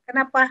kita.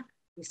 Kenapa?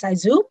 Bisa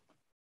Zoom,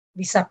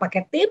 bisa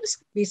pakai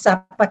Teams,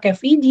 bisa pakai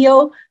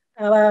video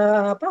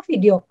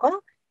call,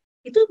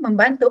 itu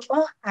membantu.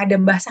 Oh, ada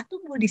bahasa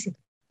tubuh di situ.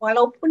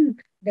 Walaupun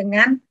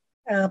dengan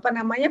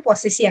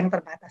posisi yang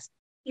terbatas.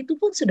 Itu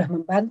pun sudah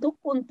membantu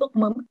untuk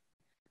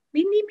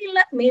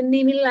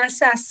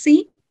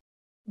minimalisasi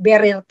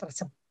barrier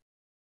tersebut.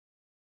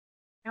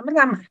 Yang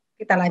pertama,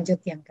 kita lanjut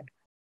yang kedua.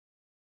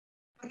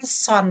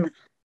 Persona.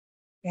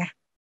 Ya.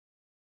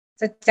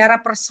 Secara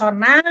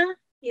personal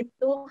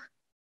itu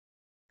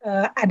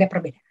ada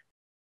perbedaan.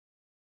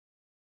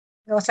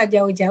 Nggak usah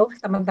jauh-jauh,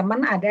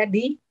 teman-teman ada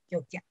di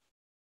Jogja.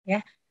 Ya.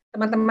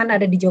 Teman-teman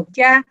ada di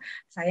Jogja,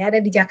 saya ada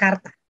di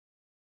Jakarta.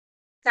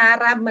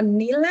 Cara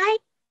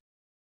menilai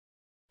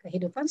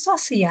kehidupan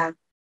sosial,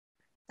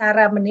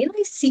 cara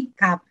menilai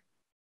sikap,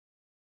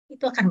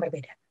 itu akan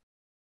berbeda.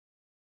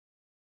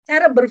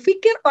 cara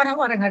berpikir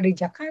orang-orang yang ada di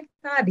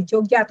Jakarta, di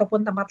Jogja,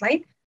 ataupun tempat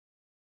lain,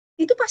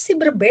 itu pasti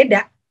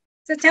berbeda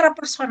secara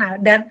personal.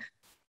 Dan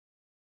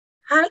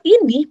hal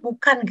ini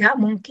bukan nggak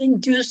mungkin,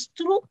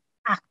 justru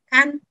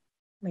akan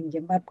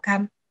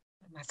menyebabkan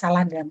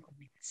masalah dalam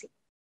komunikasi.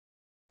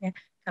 Ya,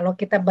 kalau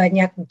kita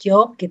banyak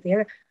joke gitu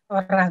ya,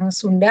 orang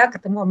Sunda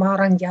ketemu sama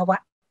orang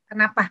Jawa,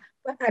 kenapa?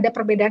 Ada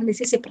perbedaan di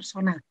sisi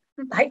personal.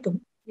 Entah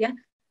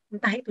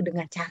itu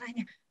dengan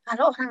caranya.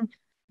 Kalau orang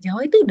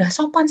Jawa itu udah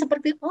sopan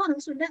seperti orang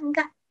Sunda,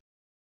 enggak,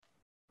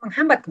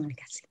 menghambat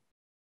komunikasi.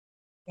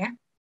 Ya,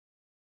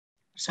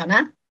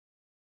 personal,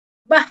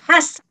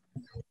 bahasa.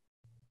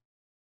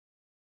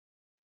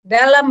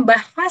 Dalam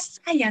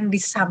bahasa yang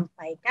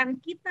disampaikan,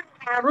 kita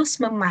harus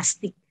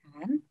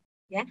memastikan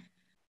ya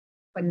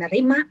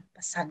penerima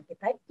pesan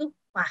kita itu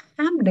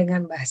paham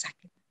dengan bahasa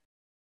kita.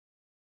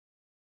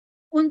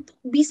 Untuk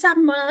bisa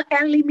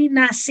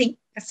mengeliminasi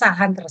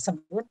kesalahan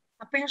tersebut,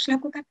 apa yang harus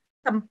dilakukan?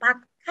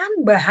 Tempatkan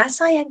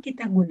bahasa yang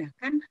kita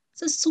gunakan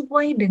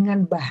sesuai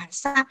dengan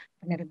bahasa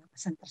penerima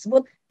pesan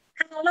tersebut.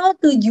 Kalau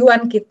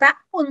tujuan kita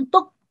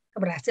untuk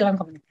keberhasilan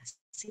komunikasi.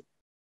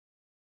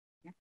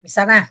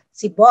 Misalnya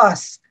si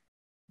bos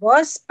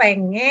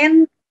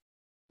pengen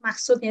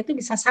maksudnya itu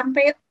bisa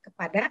sampai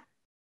kepada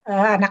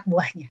anak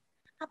buahnya.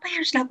 Apa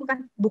yang harus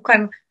dilakukan?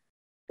 Bukan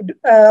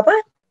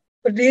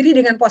berdiri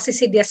dengan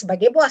posisi dia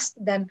sebagai bos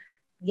dan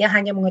dia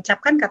hanya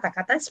mengucapkan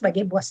kata-kata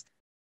sebagai bos.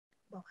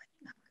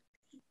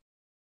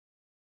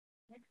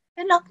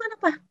 Dan lakukan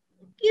apa?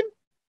 Mungkin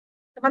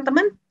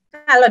teman-teman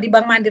kalau di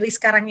Bank Mandiri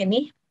sekarang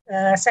ini,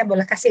 saya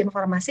boleh kasih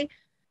informasi,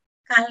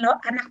 kalau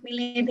anak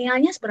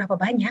milenialnya seberapa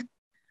banyak?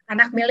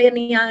 Anak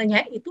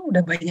milenialnya itu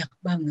udah banyak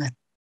banget.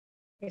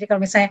 Jadi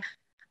kalau misalnya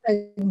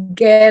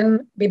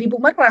gen baby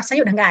boomer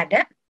rasanya udah nggak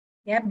ada,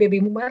 ya baby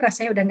boomer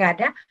rasanya udah nggak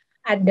ada.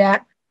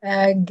 Ada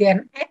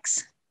gen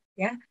X,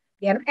 ya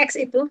gen X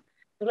itu,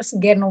 terus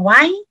gen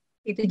Y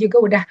itu juga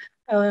udah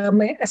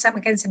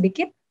semakin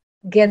sedikit,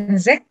 gen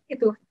Z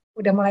itu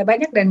udah mulai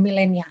banyak dan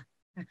milenial.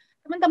 Nah,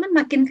 teman-teman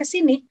makin ke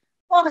sini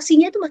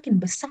porsinya itu makin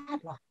besar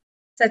loh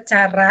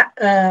secara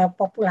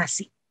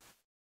populasi.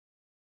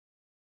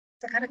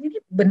 Sekarang ini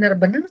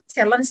benar-benar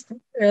challenge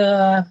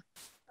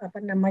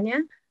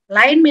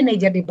line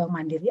manager di Bank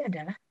Mandiri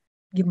adalah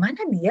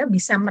gimana dia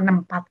bisa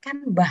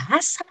menempatkan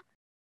bahasa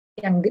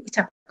yang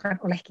diucapkan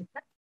oleh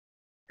kita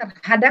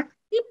terhadap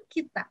tim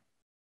kita,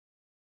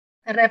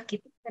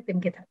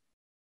 tim kita.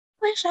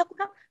 Apa yang saya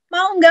lakukan?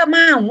 Mau nggak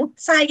mau,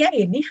 saya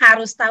ini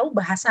harus tahu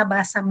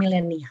bahasa-bahasa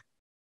milenial.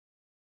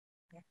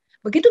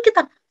 Begitu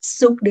kita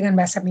masuk dengan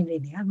bahasa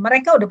milenial,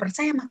 mereka udah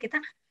percaya sama kita,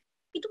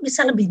 itu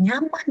bisa lebih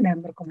nyaman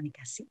dalam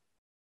berkomunikasi.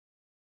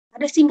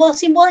 Ada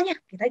simbol-simbolnya,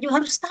 kita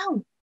juga harus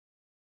tahu.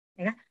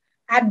 Ya,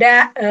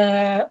 ada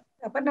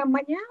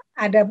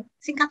ada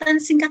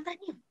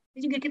singkatan-singkatannya, itu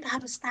juga kita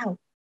harus tahu.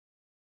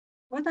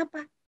 Buat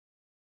apa?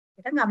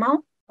 Kita nggak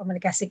mau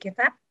komunikasi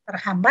kita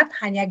terhambat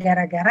hanya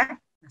gara-gara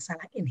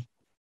masalah ini.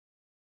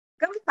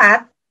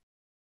 Keempat,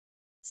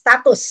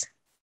 status.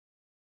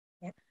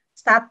 Ya,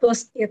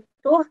 status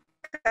itu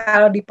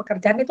kalau di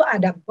pekerjaan itu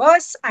ada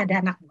bos,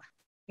 ada anak buah.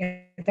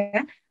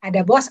 Ya,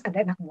 ada bos,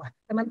 ada anak buah.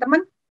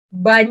 Teman-teman,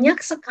 banyak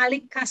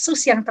sekali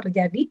kasus yang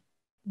terjadi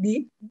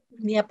di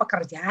dunia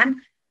pekerjaan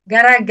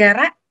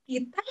gara-gara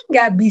kita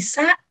nggak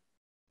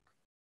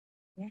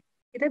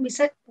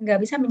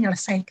bisa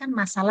menyelesaikan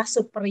masalah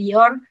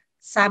superior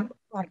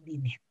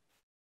subordinate.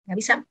 Nggak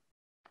bisa.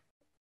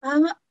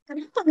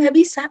 Kenapa nggak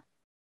bisa?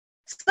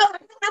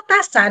 Seorang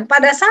atasan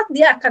pada saat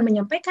dia akan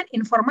menyampaikan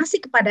informasi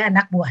kepada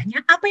anak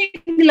buahnya, apa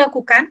yang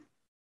dilakukan?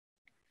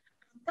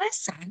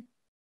 Atasan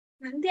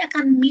nanti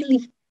akan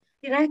milih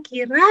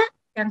kira-kira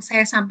yang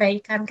saya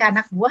sampaikan ke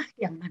anak buah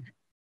yang mana.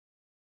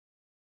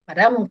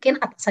 Padahal mungkin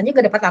atasannya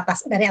juga dapat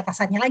dari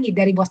atasannya lagi,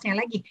 dari bosnya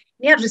lagi.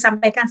 Ini harus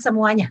disampaikan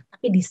semuanya,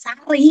 tapi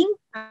disaring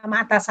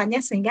sama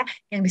atasannya sehingga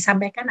yang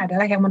disampaikan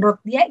adalah yang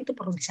menurut dia itu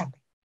perlu disampaikan.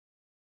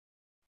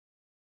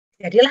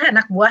 Jadilah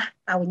anak buah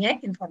taunya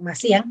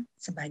informasi yang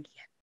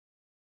sebagian.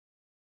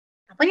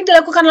 Apa yang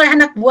dilakukan oleh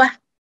anak buah?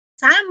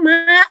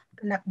 Sama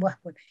anak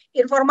buah pun.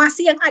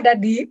 Informasi yang ada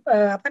di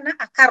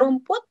akar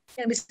rumput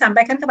yang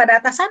disampaikan kepada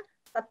atasan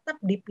tetap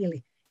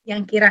dipilih.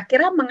 Yang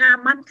kira-kira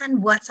mengamankan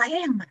buat saya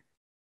yang mana?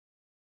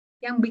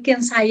 Yang bikin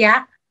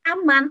saya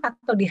aman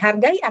atau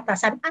dihargai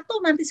atasan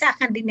atau nanti saya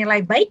akan dinilai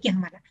baik yang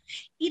mana?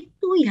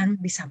 Itu yang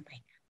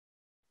disampaikan.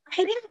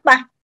 Akhirnya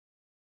apa?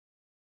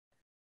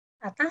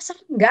 Atasan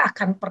nggak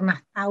akan pernah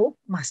tahu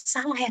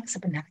masalah yang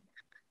sebenarnya.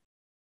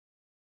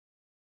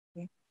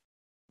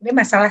 Ini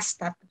masalah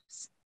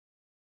status.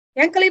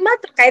 Yang kelima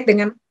terkait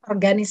dengan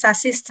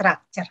organisasi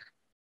structure.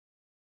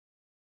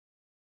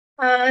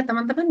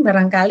 Teman-teman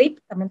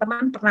barangkali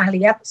teman-teman pernah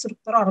lihat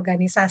struktur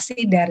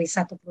organisasi dari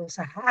satu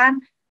perusahaan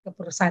ke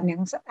perusahaan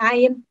yang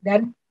lain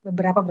dan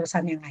beberapa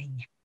perusahaan yang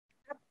lainnya.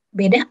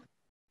 Beda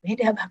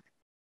banget.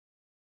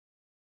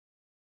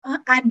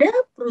 Ada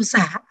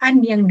perusahaan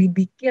yang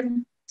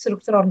dibikin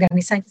struktur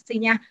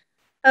organisasinya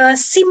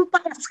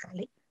simpel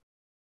sekali.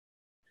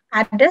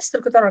 Ada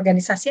struktur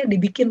organisasi yang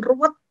dibikin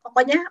ruwet,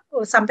 pokoknya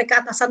sampai ke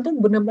atasan tuh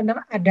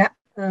benar-benar ada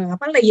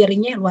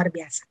layeringnya luar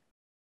biasa.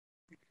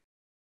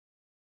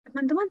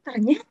 Teman-teman,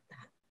 ternyata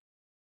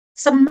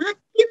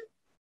semakin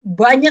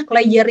banyak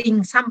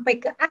layering sampai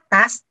ke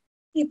atas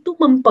itu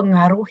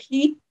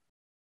mempengaruhi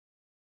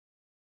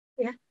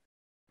ya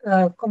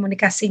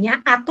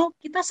komunikasinya, atau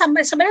kita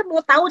sampai sebenarnya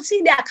mau tahu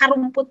sih di akar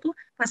rumput tuh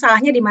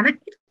masalahnya di mana,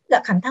 itu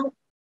nggak akan tahu,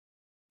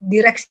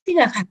 direksi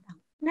nggak akan tahu.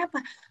 Kenapa?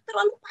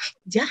 Terlalu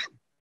panjang.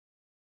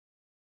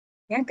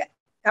 Ya,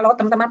 kalau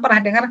teman-teman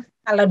pernah dengar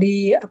kalau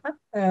di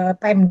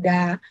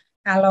Pemda,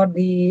 kalau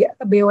di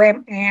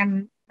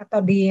BUMN atau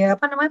di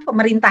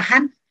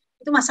pemerintahan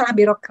itu masalah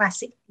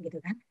birokrasi gitu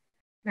kan.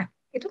 Nah,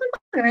 itu kan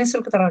mengenai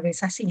struktur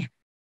organisasinya.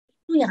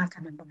 Itu yang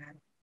akan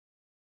mempengaruhi.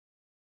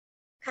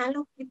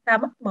 Kalau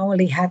kita mau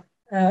lihat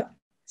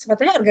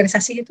sebetulnya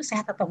organisasi itu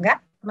sehat atau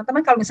enggak,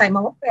 teman-teman kalau misalnya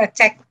mau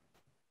cek,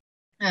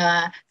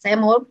 saya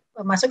mau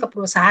masuk ke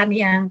perusahaan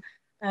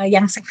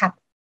yang sehat.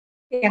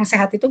 Yang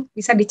sehat itu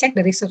bisa dicek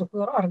dari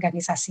struktur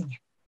organisasinya.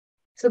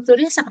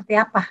 Strukturnya seperti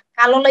apa?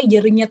 Kalau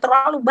layeringnya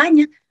terlalu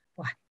banyak,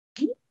 wah,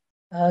 ini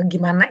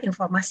gimana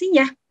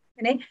informasinya?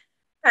 Ini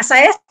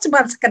saya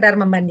cuma sekedar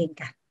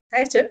membandingkan.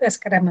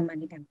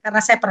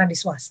 Karena saya pernah di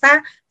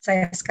swasta,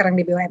 saya sekarang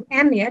di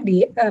BUMN ya,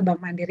 di Bank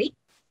Mandiri.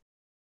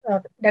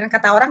 Dan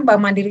kata orang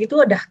Bank Mandiri itu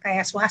udah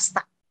kayak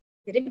swasta.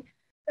 Jadi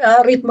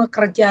ritme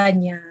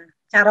kerjanya,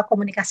 cara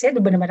komunikasinya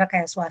itu benar-benar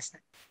kayak swasta.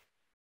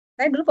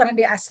 Saya dulu pernah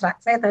di Astra,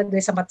 saya tadi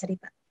sempat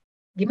cerita.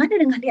 Gimana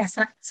dengan di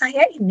Astra?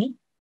 Saya ini,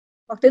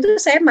 waktu itu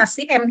saya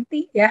masih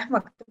MT ya,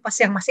 waktu pas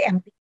yang masih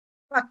MT.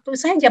 Waktu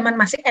saya zaman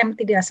masih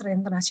MT di Astra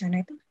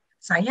Internasional itu,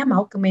 saya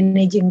mau ke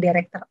managing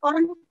director,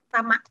 orang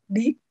pertama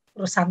di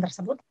perusahaan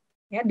tersebut,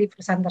 ya di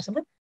perusahaan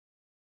tersebut,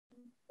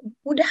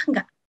 udah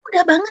enggak,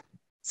 udah banget.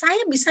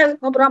 Saya bisa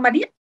ngobrol sama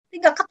dia,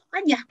 tinggal ketuk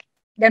aja.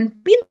 Dan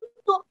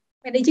pintu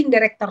managing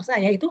director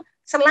saya itu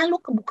selalu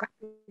kebuka.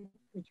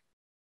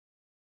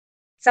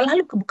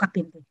 Selalu kebuka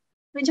pintu.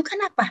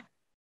 Menunjukkan apa?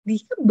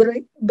 Dia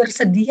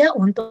bersedia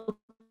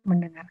untuk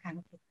mendengarkan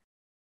kita.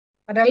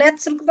 Pada lihat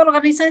struktur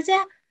organisasi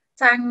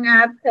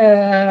sangat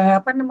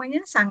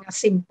sangat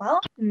simpel,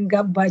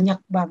 nggak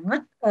banyak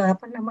banget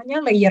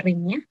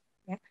layeringnya,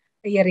 ya,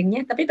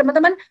 layeringnya. Tapi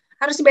teman-teman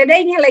harus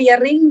bedain ya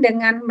layering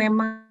dengan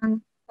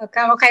memang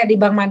kalau kayak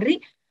di Bank Mandiri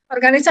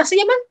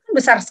organisasinya kan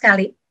besar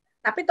sekali.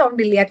 Tapi tolong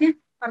dilihatnya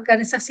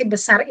organisasi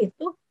besar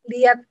itu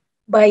lihat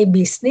by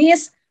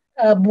business,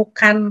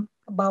 bukan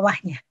ke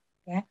bawahnya,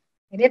 ya.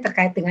 Ini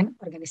terkait dengan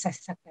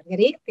organisasi sektor.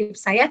 Jadi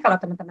tips saya kalau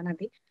teman-teman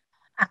nanti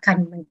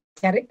akan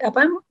mencari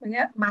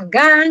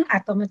magang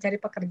atau mencari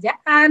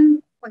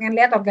pekerjaan, pengen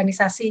lihat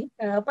organisasi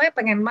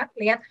pengen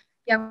lihat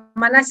yang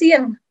mana sih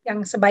yang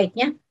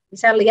sebaiknya,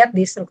 bisa lihat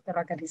di struktur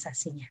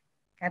organisasinya.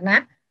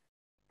 Karena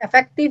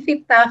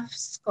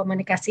efektivitas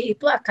komunikasi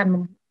itu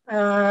akan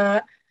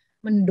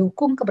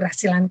mendukung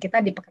keberhasilan kita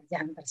di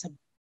pekerjaan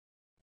tersebut.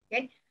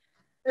 Okay?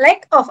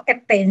 Lack of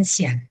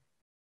attention.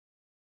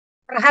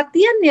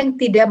 Perhatian yang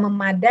tidak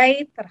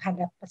memadai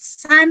terhadap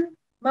pesan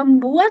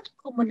membuat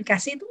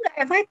komunikasi itu nggak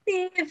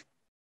efektif,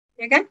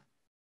 ya kan?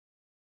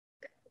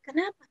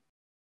 Kenapa?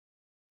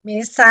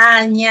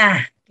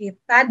 Misalnya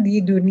kita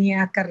di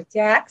dunia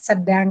kerja,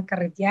 sedang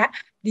kerja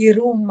di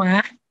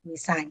rumah,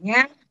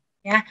 misalnya,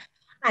 ya,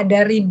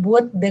 ada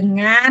ribut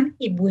dengan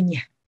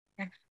ibunya,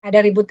 ya,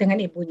 ada ribut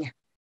dengan ibunya.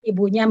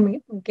 Ibunya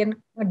mungkin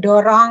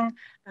ngedorong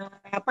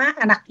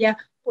anaknya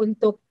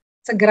untuk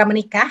segera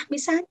menikah,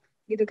 misalnya,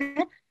 gitu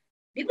kan?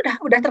 Dia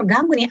udah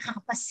terganggu nih,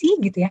 apa sih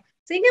gitu ya?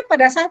 Sehingga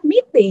pada saat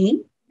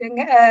meeting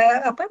dengan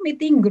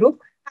meeting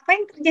grup, apa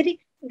yang terjadi?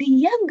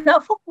 Dia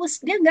nggak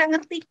fokus, dia nggak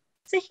ngerti.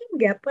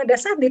 Sehingga pada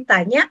saat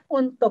ditanya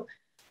untuk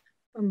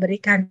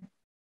memberikan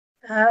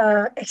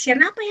action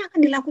apa yang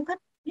akan dilakukan,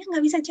 dia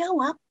nggak bisa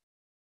jawab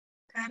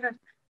karena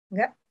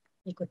nggak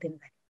ikutin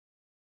tadi.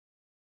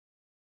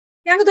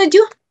 Yang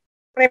ketujuh,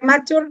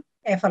 premature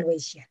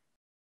evaluation.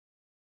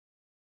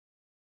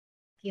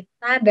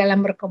 Kita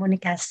dalam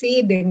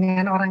berkomunikasi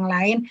dengan orang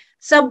lain,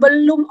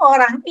 sebelum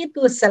orang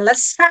itu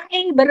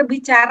selesai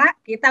berbicara,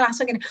 kita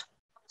langsung ini,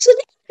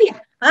 maksudnya ini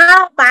ya?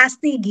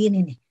 Pasti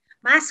gini nih.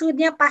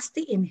 Maksudnya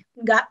pasti ini.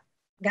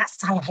 Nggak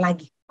salah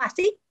lagi.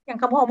 Pasti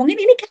yang kamu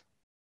omongin ini kan.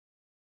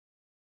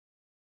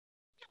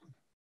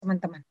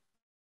 Teman-teman,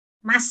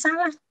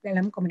 masalah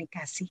dalam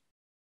komunikasi.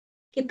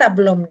 Kita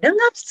belum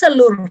dengar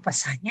seluruh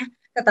pesannya,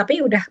 tetapi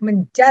udah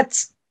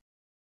menjudge.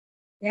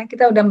 Ya,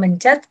 kita udah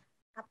menjudge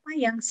apa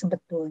yang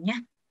sebetulnya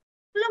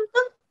belum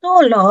tentu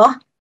loh.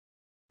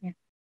 Ya,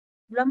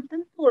 belum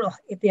tentu loh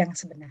itu yang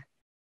sebenarnya.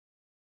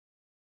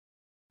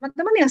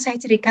 Teman-teman, yang saya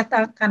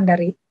ceritakan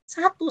dari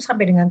 1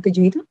 sampai dengan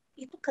 7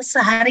 itu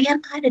keseharian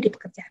ada di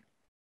pekerjaan.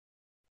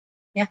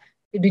 Ya,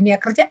 di dunia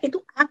kerja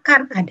itu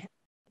akan ada.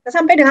 Kita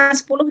sampai dengan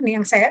 10 nih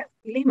yang saya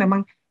pilih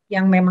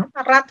yang memang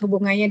erat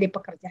hubungannya di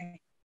pekerjaan.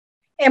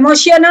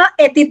 Emotional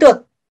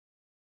attitude.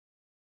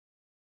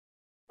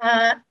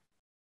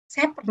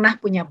 Saya pernah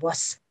punya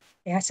bos.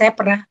 Ya, saya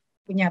pernah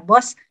punya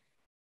bos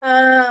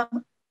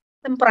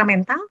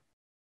temperamental.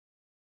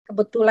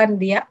 Kebetulan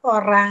dia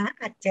orang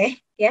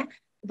Aceh, ya.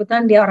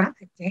 Kebetulan dia orang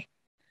Aceh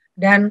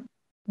dan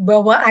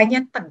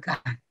bawaannya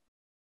tegang.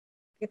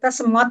 kita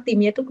semua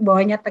timnya itu ke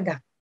bawahnya tegak.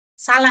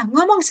 Salah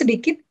ngomong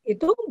sedikit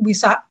itu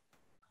bisa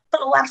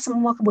keluar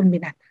semua kebun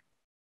binatang.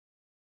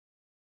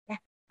 Ya,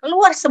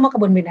 keluar semua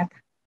kebun binatang.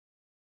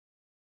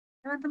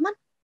 Teman-teman,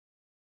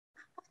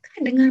 apakah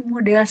dengan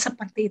model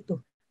seperti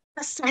itu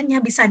pesannya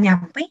bisa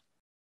nyampe?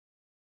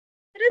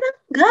 Ternyata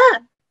enggak.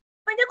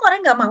 Banyak orang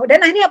nggak mau.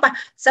 Dan akhirnya apa?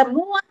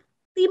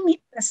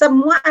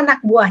 Semua anak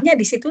buahnya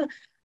di situ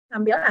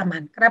ambil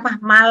aman. Kenapa?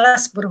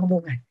 Malas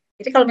berhubungan.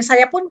 Jadi kalau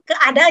misalnya pun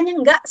keadaannya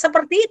nggak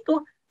seperti itu,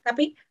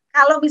 tapi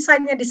kalau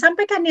misalnya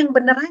disampaikan yang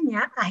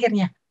benerannya,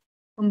 akhirnya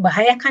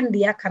membahayakan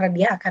dia karena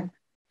dia akan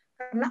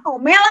kena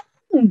omelan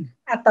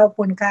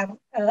ataupun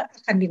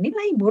akan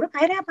dinilai buruk.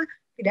 Akhirnya apa?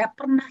 Tidak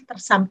pernah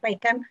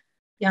tersampaikan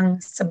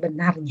yang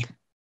sebenarnya.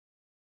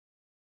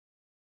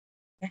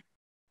 Ya.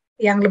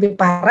 Yang lebih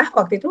parah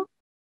waktu itu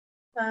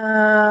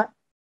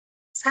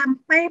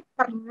sampai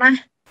pernah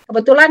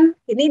kebetulan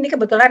ini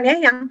kebetulan ya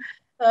yang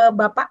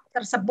bapak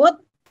tersebut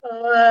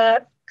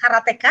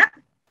karateka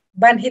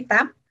ban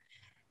hitam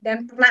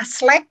dan pernah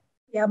slack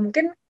ya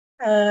mungkin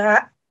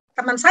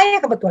teman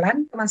saya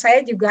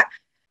juga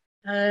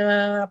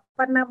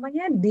apa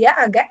namanya dia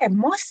agak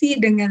emosi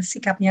dengan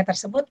sikapnya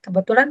tersebut.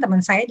 Kebetulan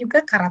teman saya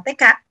juga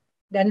karateka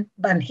dan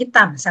ban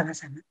hitam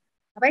sama-sama.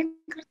 Apa yang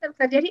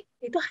terjadi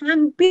itu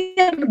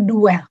hampir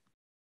duel.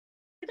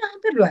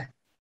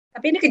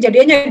 Tapi ini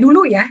kejadiannya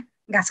dulu ya,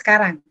 nggak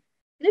sekarang.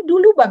 Ini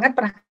dulu banget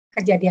pernah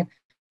kejadian.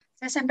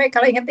 Saya sampai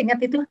kalau ingat-ingat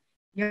itu,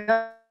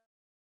 ya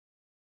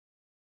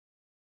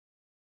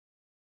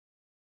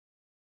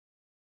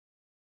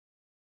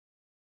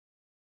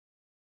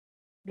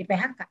di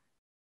PHK.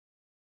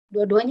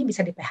 Dua-duanya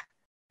bisa di PHK.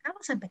 Kalau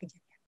sampai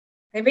kejadian.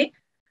 Tapi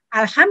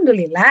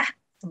alhamdulillah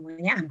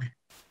semuanya aman.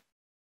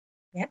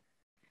 Ya.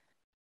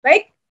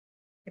 Baik,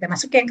 kita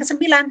masuk ke yang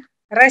ke-9.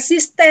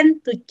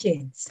 Resistant to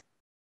change.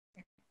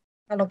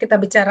 Kalau kita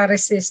bicara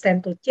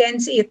resistant to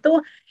change itu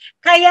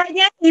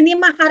kayaknya ini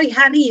mah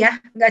hari-hari ya,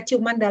 nggak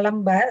cuma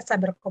dalam bahasa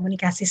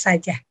berkomunikasi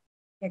saja,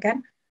 ya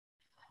kan?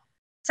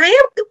 Saya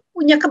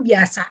punya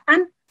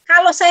kebiasaan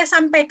kalau saya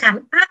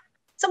sampaikan A,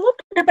 semua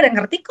udah pada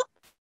ngerti kok,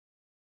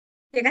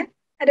 ya kan?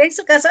 Ada yang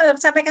suka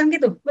sampaikan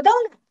gitu, betul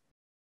nggak?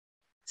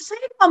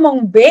 Saya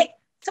ngomong B,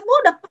 semua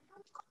udah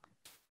paham kok.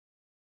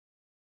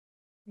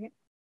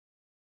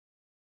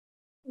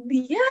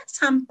 Dia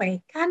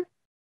sampaikan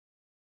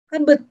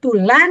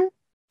kebetulan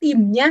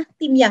timnya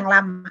tim yang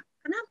lama.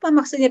 Kenapa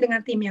maksudnya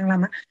dengan tim yang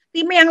lama?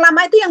 Tim yang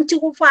lama itu yang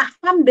cukup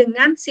paham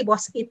dengan si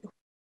bos itu.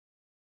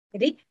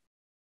 Jadi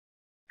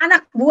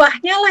anak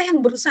buahnya lah yang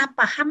berusaha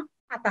paham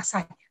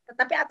atasannya.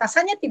 Tetapi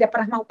atasannya tidak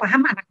pernah mau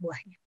paham anak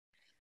buahnya.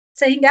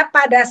 Sehingga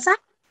pada saat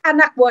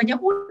anak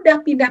buahnya udah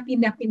pindah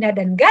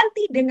dan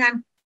ganti dengan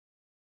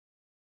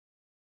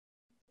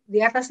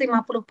di atas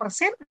 50%,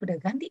 udah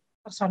ganti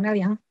personel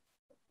yang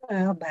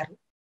baru.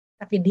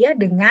 Tapi dia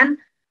dengan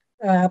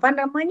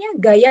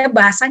gaya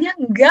bahasanya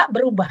enggak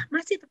berubah,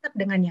 masih tetap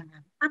dengan yang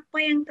lama. Apa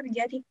yang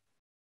terjadi?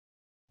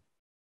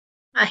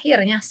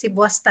 Akhirnya si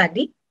bos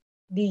tadi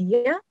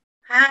dia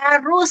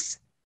harus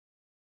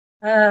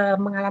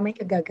mengalami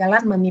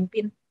kegagalan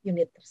memimpin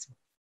unit tersebut.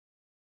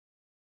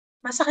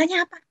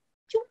 Masalahnya apa?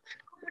 Cuma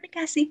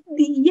komunikasi.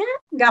 Dia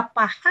nggak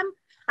paham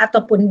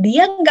ataupun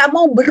dia nggak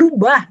mau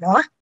berubah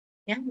loh.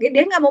 Ya,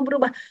 dia nggak mau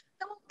berubah.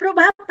 Nggak mau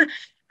berubah apa?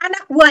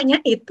 Anak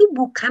buahnya itu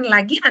bukan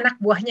lagi anak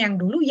buahnya yang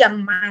dulu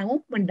yang mau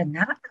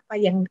mendengar apa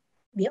yang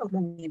dia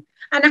omongin.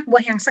 Anak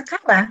buah yang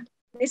sekarang,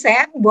 ini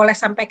saya boleh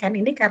sampaikan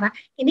ini karena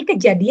ini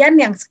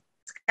kejadian yang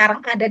sekarang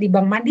ada di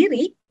Bank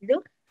Mandiri, itu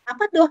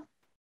apa tuh?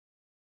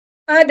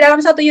 Dalam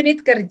satu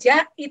unit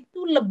kerja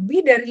itu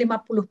lebih dari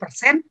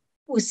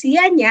 50%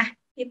 usianya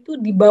itu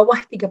di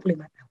bawah 35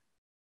 tahun.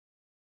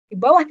 Di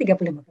bawah 35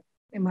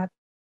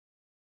 tahun.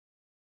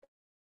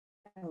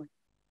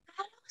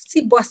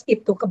 Si bos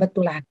itu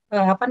kebetulan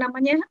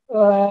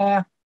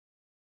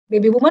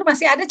baby boomer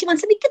masih ada cuman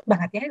sedikit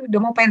banget ya, udah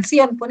mau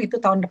pensiun pun itu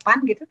tahun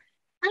depan gitu.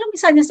 Kalau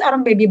misalnya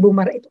seorang baby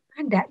boomer itu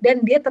ada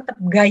dan dia tetap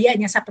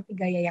gayanya seperti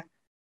gaya yang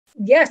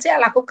dia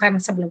saya lakukan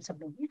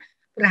sebelum-sebelumnya,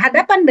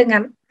 berhadapan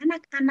dengan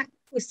anak-anak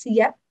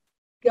usia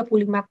 35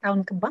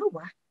 tahun ke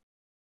bawah,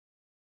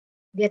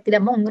 dia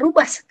tidak mau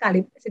merubah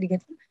sekali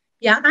sedikit.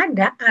 Yang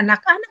ada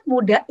anak-anak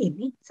muda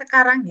ini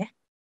sekarang ya,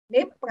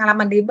 ini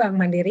pengalaman di Bank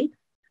Mandiri,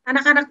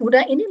 anak-anak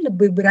muda ini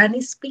lebih berani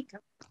speak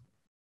up.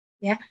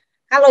 Ya,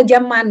 kalau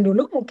zaman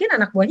dulu mungkin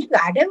anak buahnya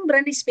nggak ada yang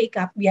berani speak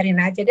up,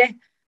 biarin aja deh.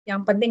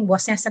 Yang penting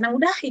bosnya senang,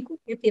 udah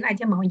ikutin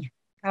aja maunya.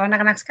 Kalau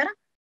anak-anak sekarang,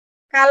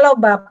 kalau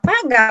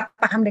bapak nggak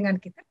paham dengan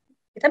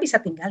kita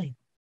bisa tinggalin.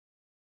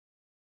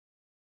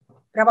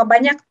 Berapa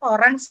banyak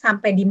orang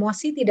sampai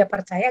demosi tidak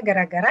percaya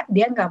gara-gara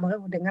dia nggak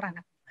mau dengar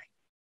anak buahnya.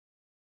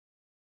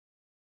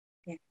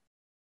 Ya.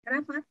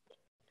 Kenapa?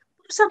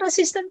 Urusan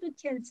resistant to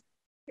change.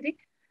 Jadi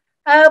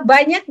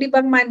banyak di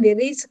Bank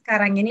Mandiri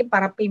sekarang ini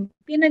para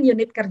pimpinan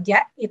unit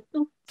kerja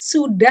itu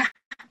sudah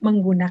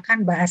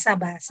menggunakan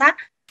bahasa-bahasa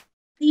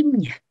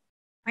timnya.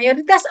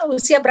 Mayoritas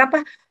usia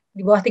berapa?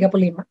 Di bawah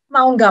 35.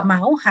 Mau nggak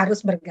mau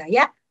harus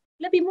bergaya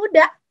lebih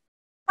muda.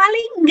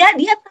 Paling nggak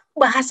dia tahu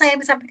bahasa yang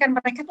disampaikan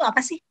mereka itu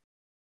apa sih?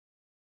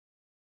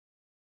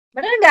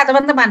 Benar nggak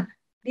teman-teman?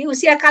 Di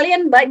usia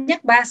kalian banyak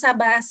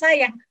bahasa-bahasa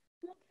yang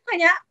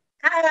hanya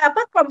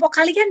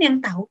kelompok kalian yang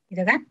tahu,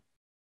 gitu kan?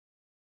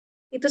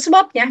 Itu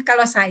sebabnya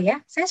kalau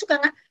saya suka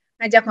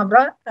ngajak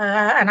ngobrol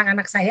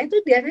anak-anak saya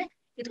itu dia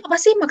itu apa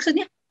sih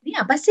maksudnya?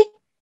 Ini apa sih?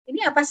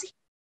 Ini apa sih?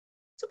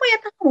 Supaya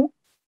tahu,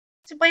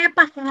 supaya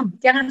paham.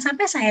 Jangan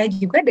sampai saya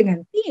juga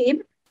dengan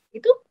tim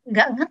itu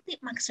nggak ngerti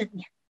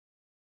maksudnya.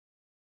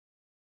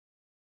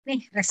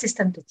 Nih,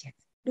 resistant to change.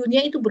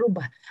 Dunia itu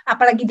berubah.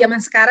 Apalagi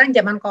zaman sekarang,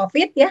 zaman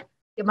COVID ya.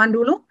 Zaman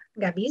dulu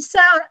nggak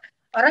bisa.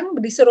 Orang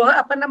disuruh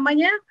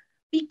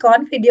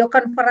Vicon, video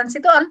conference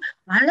itu orang,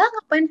 malah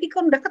ngapain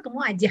Vicon, udah ketemu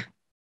aja.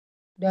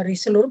 Dari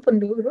seluruh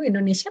penduduk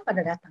Indonesia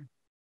pada datang.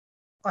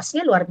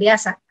 Kosnya luar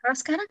biasa. Kalau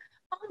sekarang,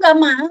 mau nggak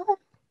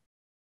mau.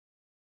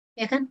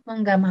 Ya kan, mau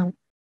nggak mau.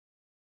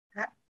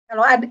 Nah,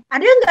 kalau ada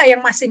nggak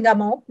yang masih nggak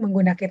mau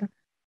menggunakan itu?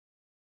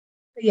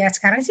 Ya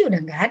sekarang sih udah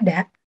nggak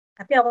ada.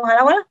 Tapi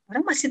awal-awal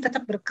orang masih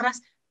tetap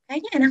berkeras.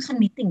 Kayaknya enakan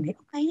meeting deh.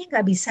 Kayaknya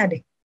nggak bisa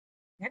deh.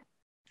 Ya.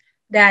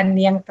 Dan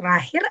yang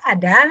terakhir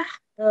adalah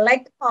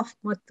lack of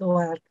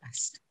mutual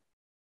trust.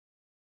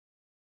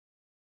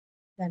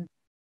 Dan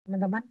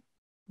teman-teman,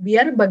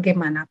 biar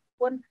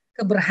bagaimanapun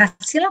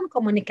keberhasilan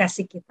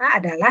komunikasi kita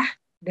adalah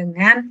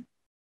dengan,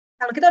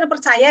 kalau kita udah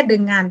percaya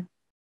dengan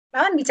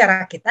lawan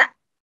bicara kita,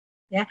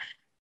 ya,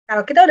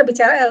 kalau kita udah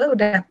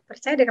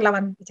percaya dengan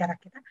lawan bicara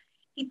kita,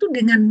 itu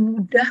dengan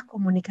mudah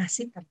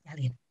komunikasi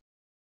terjalin.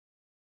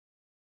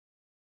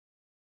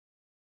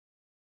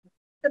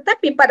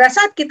 Tetapi pada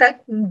saat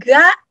kita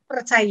nggak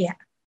percaya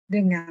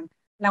dengan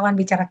lawan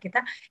bicara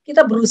kita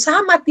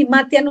berusaha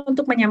mati-matian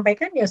untuk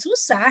menyampaikan, ya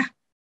susah.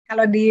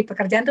 Kalau di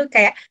pekerjaan tuh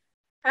kayak,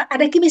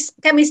 ada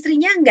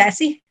chemistry-nya nggak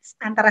sih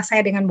antara saya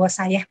dengan bos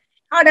saya?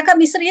 Kalau ada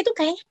chemistry itu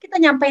kayaknya kita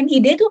nyampein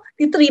ide tuh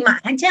diterima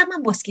aja sama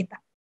bos kita.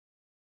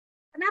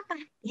 Kenapa?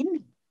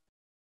 Ini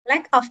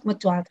lack of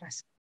mutual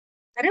trust.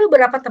 Ada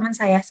beberapa teman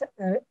saya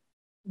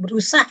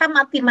berusaha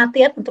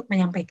mati-matian untuk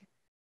menyampaikan.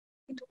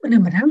 Itu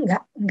benar-benar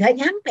nggak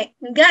nyampe,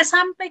 nggak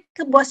sampai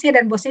ke bosnya,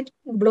 dan bosnya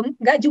belum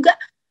nggak juga.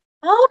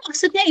 Oh,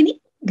 maksudnya ini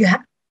nggak.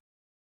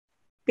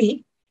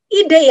 Tapi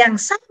ide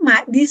yang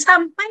sama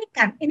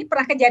disampaikan, ini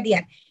pernah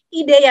kejadian.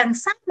 Ide yang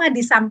sama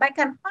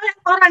disampaikan oleh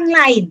orang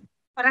lain.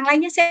 Orang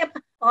lainnya siapa?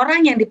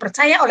 Orang yang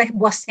dipercaya oleh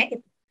bosnya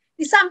itu.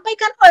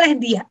 Disampaikan oleh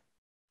dia.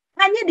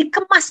 Hanya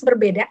dikemas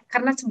berbeda,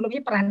 karena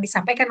sebelumnya pernah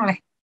disampaikan oleh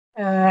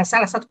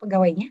salah satu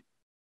pegawainya.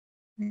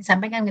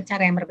 Disampaikan dengan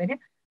cara yang berbeda.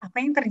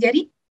 Apa yang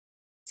terjadi?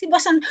 Si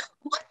bosan,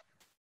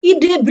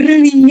 ide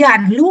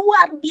brilian,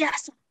 luar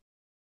biasa.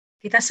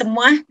 Kita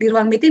semua di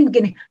ruang meeting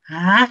begini,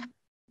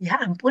 ya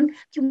ampun,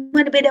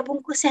 cuma beda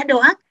bungkusnya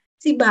doang.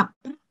 Si bapak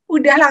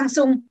udah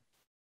langsung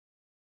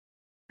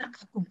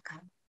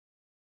terkagum-kagum.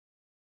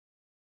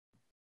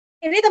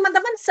 Ini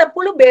teman-teman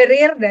 10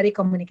 barrier dari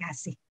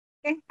komunikasi.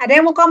 Oke, ada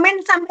yang mau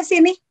komen sampai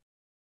sini?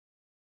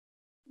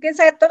 Mungkin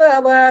saya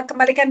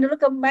kembalikan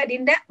dulu ke Mbak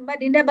Dinda. Mbak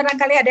Dinda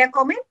barangkali ada yang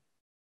komen?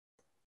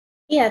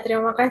 Iya,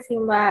 terima kasih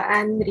Mbak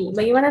Andri.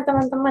 Bagaimana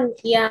teman-teman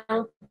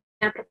yang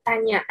punya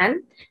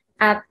pertanyaan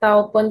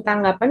ataupun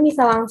tanggapan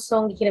bisa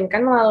langsung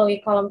dikirimkan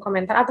melalui kolom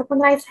komentar ataupun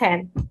raise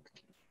hand.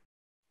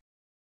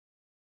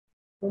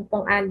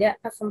 Mumpung ada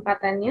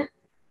kesempatannya.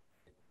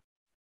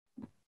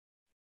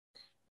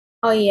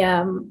 Oh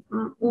iya,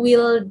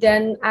 Will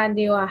dan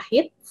Ade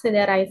Wahid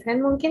sudah raise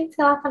hand. Mungkin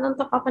silakan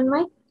untuk open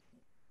mic.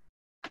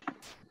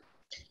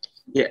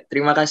 Ya,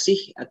 terima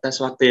kasih atas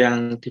waktu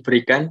yang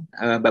diberikan,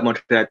 Mbak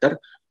Moderator.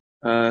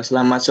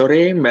 Selamat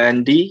sore, Mbak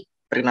Andi.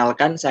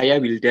 Perkenalkan, saya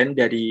Wildan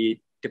dari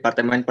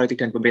Departemen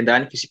Politik dan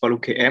Pemerintahan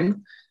Visipol UGM.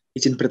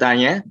 Izin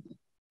bertanya,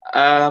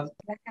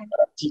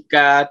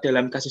 jika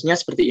dalam kasusnya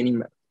seperti ini,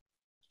 Mbak,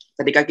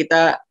 ketika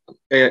kita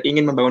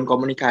ingin membangun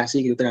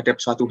komunikasi gitu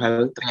terhadap suatu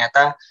hal,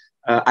 ternyata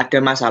ada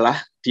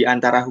masalah di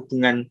antara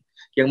hubungan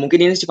yang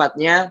mungkin ini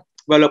sifatnya,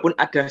 walaupun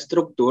ada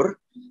struktur,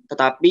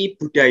 tetapi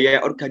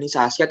budaya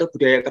organisasi atau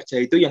budaya kerja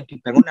itu yang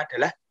dibangun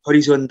adalah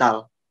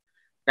horizontal.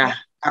 Nah,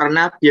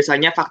 karena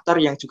biasanya faktor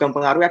yang juga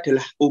mempengaruhi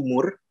adalah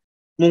umur,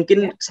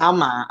 mungkin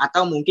sama,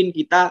 atau mungkin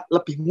kita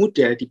lebih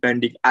muda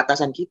dibanding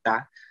atasan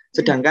kita,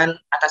 sedangkan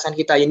atasan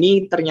kita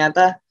ini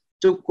ternyata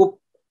cukup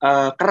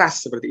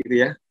keras seperti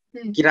itu ya.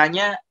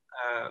 Kiranya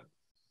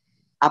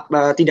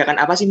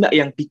tindakan apa sih Mbak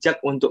yang bijak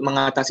untuk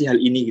mengatasi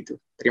hal ini gitu?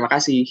 Terima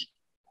kasih.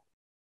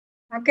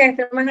 Oke,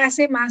 terima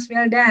kasih Mas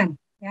Wildan.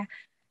 Ya,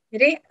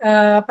 jadi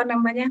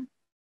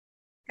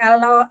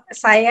kalau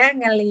saya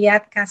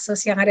ngelihat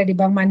kasus yang ada di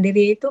Bank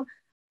Mandiri itu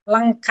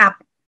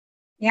lengkap,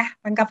 ya.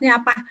 Lengkapnya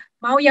apa?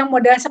 Mau yang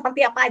modal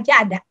seperti apa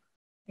aja ada,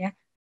 ya.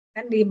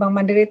 Kan di Bank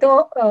Mandiri itu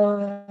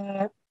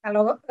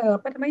kalau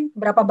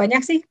berapa banyak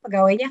sih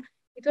pegawainya?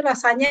 Itu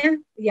rasanya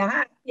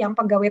yang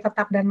pegawai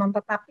tetap dan non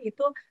tetap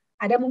itu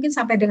ada mungkin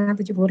sampai dengan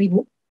 70.000,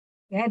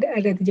 ya,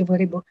 ada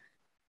 70.000.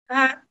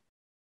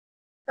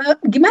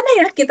 Gimana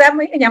ya kita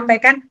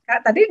menyampaikan?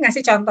 Tadi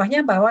ngasih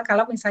contohnya bahwa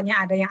kalau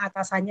misalnya ada yang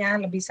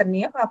atasannya lebih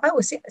senior,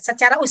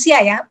 secara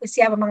usia ya,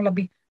 usia memang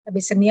lebih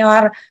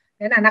senior,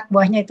 dan anak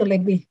buahnya itu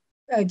lebih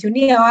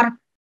junior,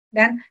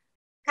 dan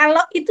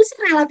kalau itu sih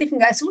relatif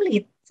nggak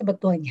sulit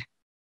sebetulnya.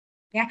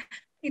 Ya,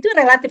 itu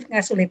relatif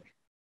nggak sulit.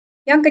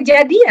 Yang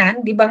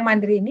kejadian di Bank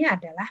Mandiri ini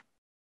adalah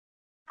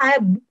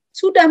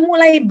sudah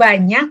mulai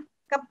banyak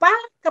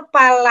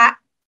kepala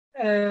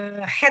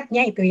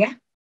head-nya itu ya,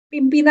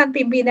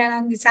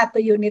 pimpinan-pimpinan di satu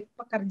unit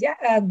pekerja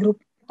grup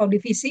atau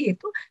divisi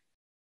itu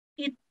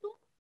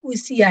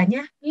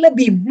usianya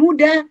lebih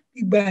muda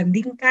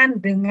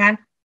dibandingkan dengan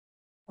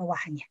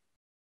bawahnya.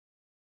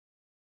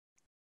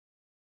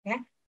 Ya,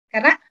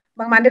 karena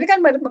Bank Mandiri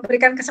kan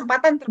memberikan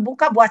kesempatan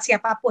terbuka buat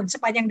siapapun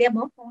sepanjang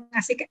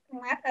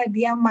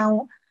dia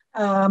mau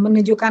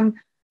menunjukkan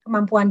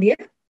kemampuan dia,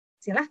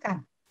 silahkan.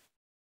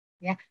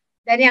 Ya.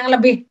 Dan yang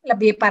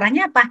lebih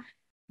parahnya apa?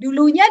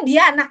 Dulunya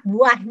dia anak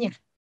buahnya.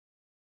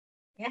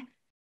 Ya.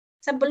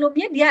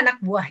 Sebelumnya dia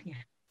anak buahnya.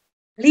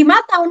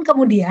 5 tahun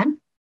kemudian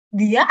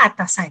dia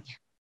atasannya.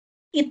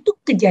 Itu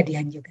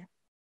kejadian juga.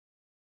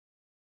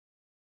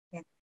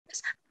 Ya.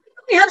 Terus,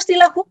 apa yang harus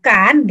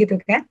dilakukan gitu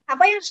kan?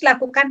 Apa yang harus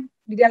dilakukan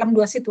di dalam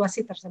dua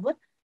situasi tersebut?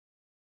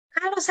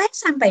 Kalau saya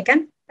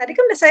sampaikan, tadi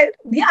kan saya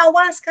di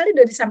awal sekali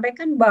sudah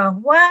disampaikan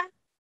bahwa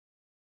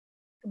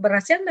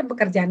keberhasilan dan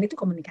pekerjaan itu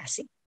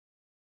komunikasi.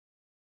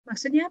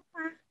 Maksudnya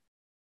apa?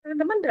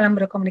 Teman-teman dalam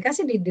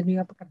berkomunikasi di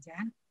dunia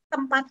pekerjaan,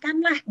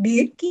 tempatkanlah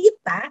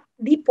kita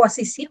di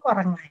posisi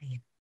orang lain.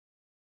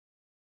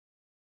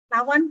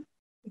 Lawan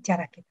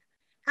bicara kita.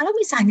 Kalau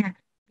misalnya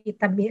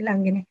kita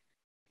bilang gini,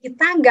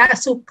 kita nggak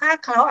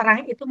suka kalau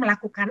orang itu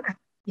melakukan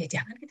apa, ya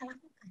jangan kita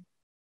lakukan.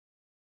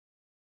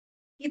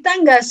 Kita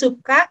nggak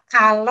suka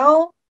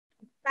kalau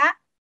kita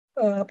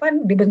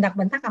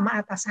dibentak-bentak sama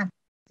atasan.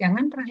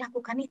 Jangan pernah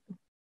lakukan itu.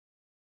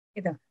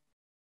 Gitu.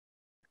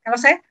 Kalau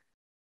saya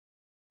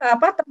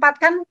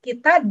tempatkan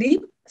kita di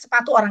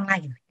sepatu orang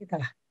lain,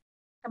 gitulah.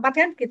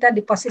 Tempatkan kita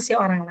di posisi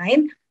orang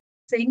lain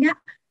sehingga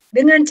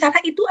dengan cara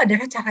itu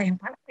adalah cara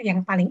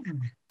yang paling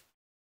aman.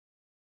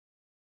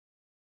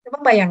 Coba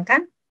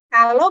bayangkan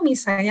kalau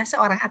misalnya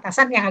seorang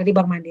atasan yang ada di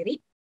Bank Mandiri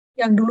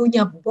yang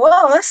dulunya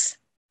bos,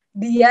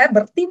 dia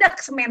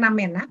bertindak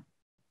semena-mena,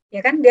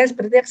 ya kan? Dia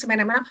bertindak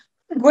semena-mena,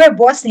 gue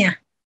bosnya,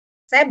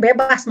 saya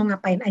bebas mau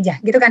ngapain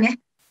aja, gitu kan ya?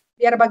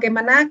 Biar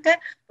bagaimana ke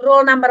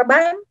rule number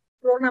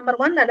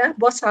one adalah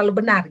bos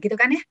selalu benar, gitu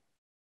kan ya?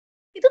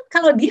 Itu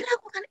kalau dia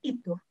lakukan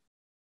itu,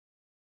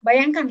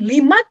 bayangkan 5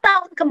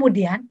 tahun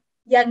kemudian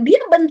yang dia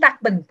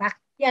bentak-bentak,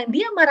 yang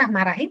dia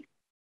marah-marahin,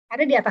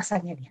 ada di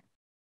atasannya dia.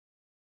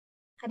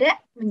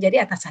 Ada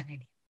menjadi atasannya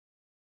dia.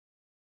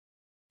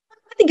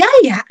 Berarti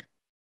gaya.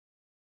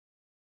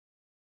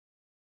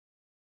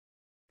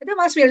 Itu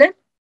Mas Wildan.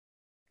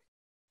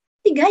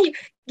 Gaya.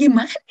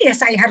 Gimana ya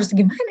saya harus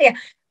gimana ya?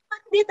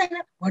 Dia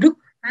tanya, waduh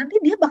nanti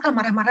dia bakal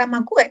marah-marah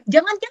sama gue.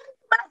 Jangan-jangan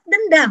balas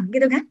dendam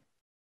gitu kan.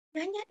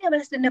 Jangan dia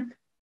balas dendam.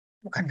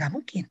 Bukan gak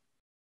mungkin.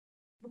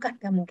 Bukan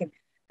gak mungkin.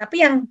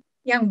 Tapi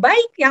yang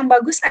baik, yang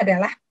bagus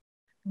adalah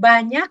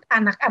banyak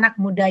anak-anak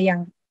muda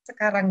yang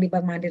sekarang di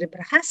Bank Mandiri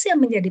berhasil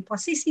menjadi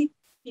posisi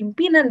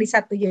pimpinan di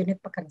satu unit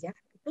pekerjaan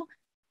itu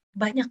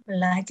banyak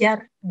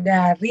belajar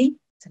dari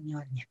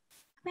seniornya.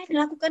 Apa yang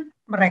dilakukan?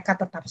 Mereka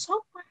tetap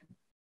sopan.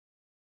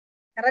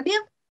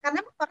 Karena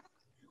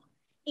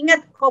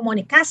ingat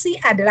komunikasi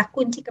adalah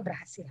kunci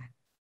keberhasilan.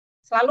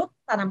 Selalu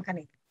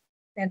tanamkan itu.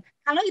 Dan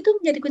kalau itu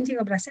menjadi kunci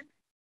keberhasilan,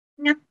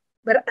 ingat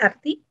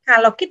berarti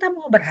kalau kita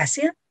mau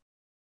berhasil,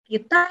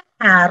 kita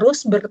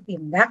harus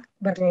bertindak,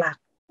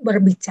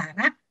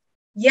 berbicara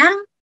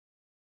yang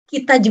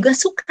kita juga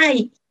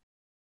sukai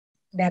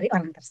dari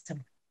orang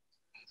tersebut.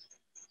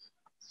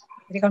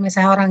 Jadi kalau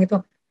misalnya orang itu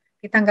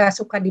kita nggak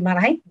suka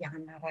dimarahin, jangan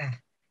marah.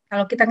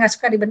 Kalau kita nggak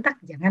suka dibentak,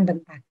 jangan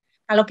bentak.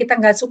 Kalau kita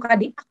nggak suka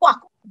di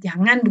aku,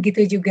 jangan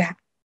begitu juga.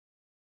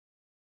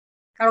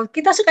 Kalau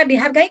kita suka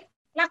dihargai,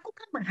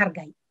 lakukan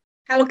menghargai.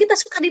 Kalau kita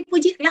suka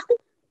dipuji,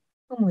 lakukan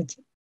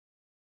memuji.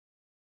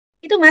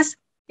 Itu Mas,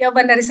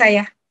 jawaban dari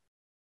saya.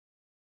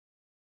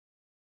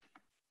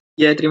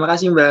 Ya, terima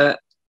kasih Mbak.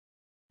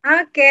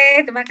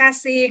 Oke, terima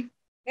kasih.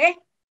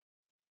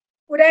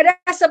 Udah ada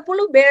 10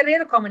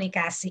 barrier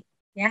komunikasi.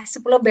 Ya,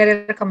 10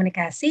 barrier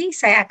komunikasi.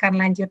 Saya akan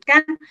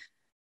lanjutkan.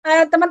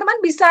 Teman-teman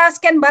bisa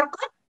scan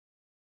barcode?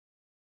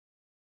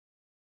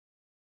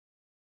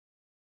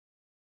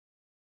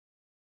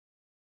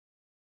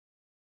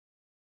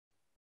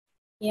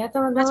 Ya,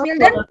 teman-teman.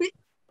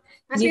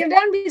 Mas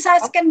Wildan bisa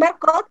scan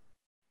barcode?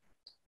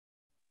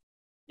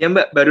 Ya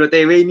Mbak, baru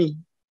TW ini.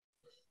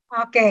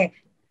 Oke.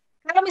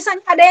 Kalau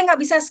misalnya ada yang nggak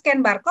bisa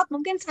scan barcode,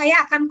 mungkin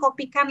saya akan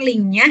kopikan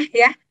linknya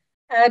ya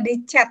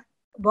di chat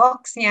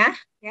box-nya,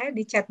 ya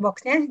di chat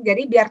box-nya.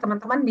 Jadi biar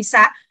teman-teman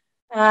bisa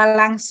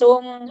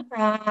langsung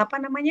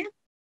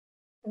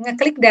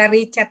ngeklik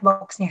dari chat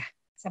box-nya.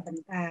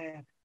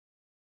 Sebentar.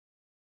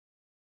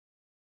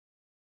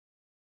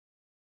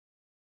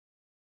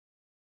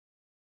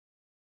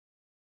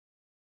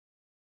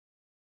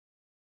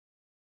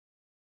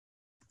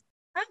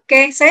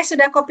 Oke, saya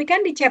sudah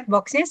kopikan di chat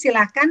box-nya.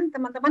 Silakan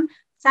teman-teman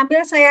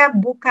sambil saya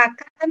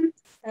bukakan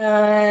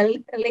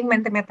link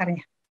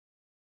Mentimeternya.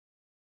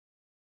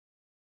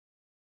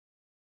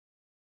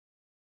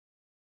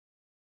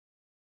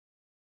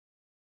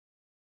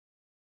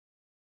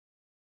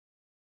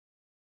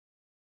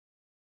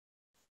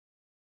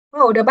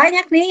 Oh, udah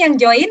banyak nih yang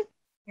join.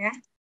 Ya,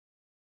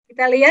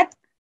 kita lihat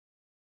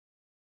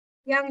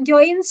yang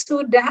join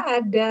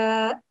sudah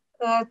ada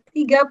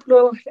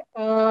 30,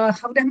 udah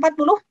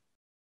 40.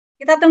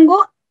 Kita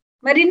tunggu.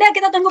 Mbak Dinda,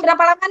 kita tunggu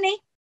berapa lama nih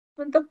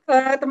untuk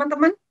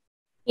teman-teman?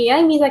 Iya,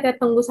 bisa kita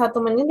tunggu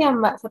 1 menit ya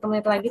Mbak. 1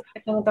 menit lagi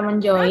kita tunggu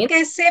teman join.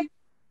 Oke, sip.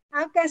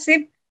 Oke,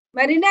 sip.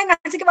 Mbak Dinda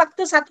ngasih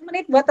waktu 1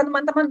 menit buat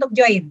teman-teman untuk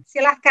join.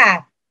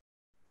 Silahkan.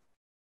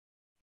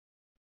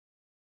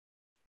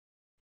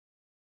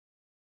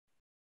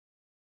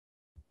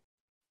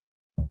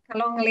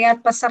 Kalau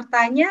ngelihat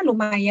pesertanya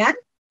lumayan,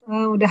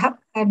 udah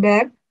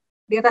ada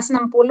di atas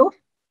 60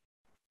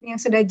 yang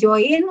sudah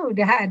join,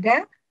 udah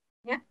ada.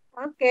 Ya,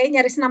 oke,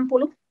 nyaris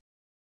 60.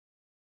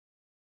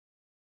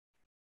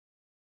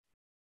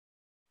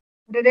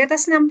 Udah di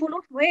atas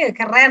 60. Wih,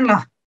 keren loh.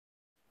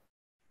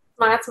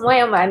 Semangat semua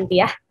ya Mbak Anti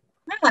ya.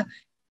 Nah,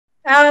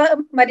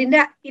 Mbak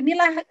Dinda,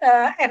 inilah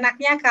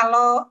enaknya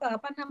kalau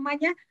apa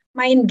namanya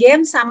main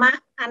game sama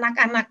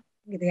anak-anak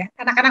gitu ya,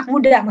 anak-anak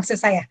muda maksud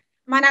saya.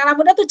 Sama anak-anak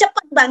muda tuh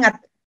cepet banget.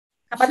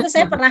 Kapan tuh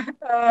saya pernah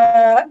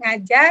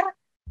ngajar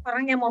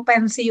orang yang mau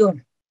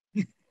pensiun.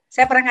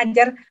 Saya pernah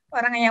ngajar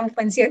orang yang mau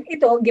pensiun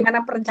itu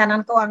gimana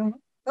perencanaan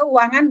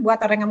keuangan buat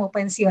orang yang mau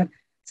pensiun.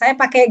 Saya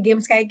pakai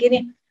games kayak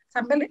gini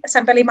sampai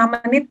sampai 5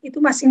 menit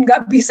itu masih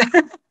nggak bisa.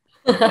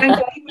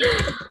 Yang join.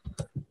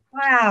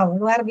 Wow,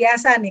 luar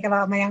biasa nih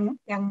kalau sama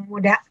yang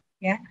muda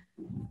ya.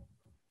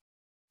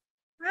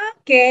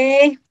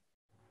 Oke,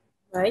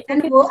 Baik,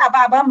 dan mungkin Bu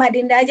apa-apa Mbak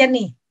Dinda aja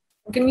nih.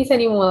 mungkin bisa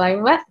dimulai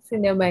Mbak.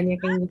 Sudah banyak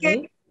yang Oke,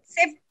 join.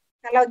 sip.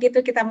 Kalau gitu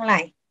kita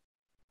mulai.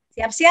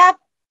 Siap-siap.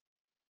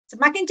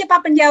 Semakin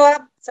cepat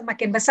menjawab,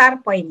 semakin besar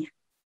poinnya.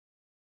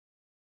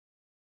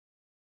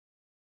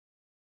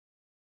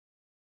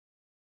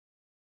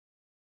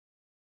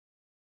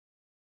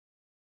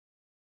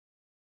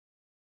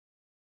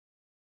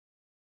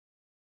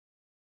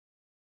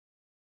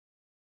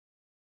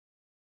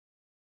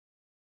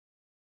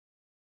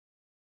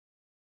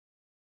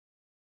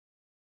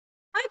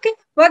 Oke,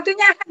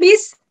 waktunya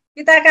habis.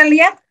 Kita akan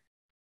lihat.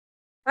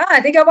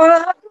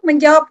 30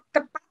 menjawab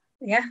tepat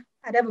ya.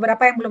 Ada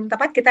beberapa yang belum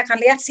tepat. Kita akan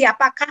lihat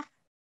siapakah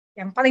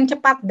yang paling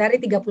cepat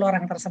dari 30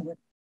 orang tersebut.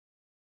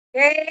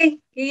 Oke,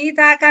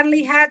 kita akan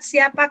lihat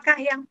siapakah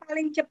yang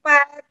paling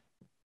cepat.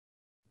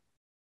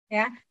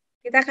 Ya,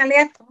 kita akan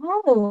lihat.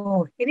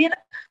 Oh, ini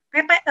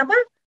apa?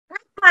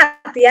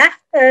 Rapat ya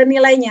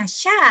nilainya.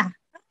 Syah.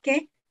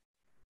 Oke.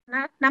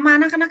 Nah,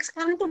 nama anak-anak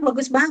sekarang tuh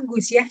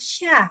bagus-bagus ya.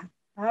 Syah.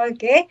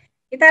 Oke.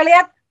 Kita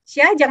lihat.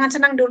 Syah, jangan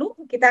senang dulu.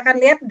 Kita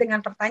akan lihat dengan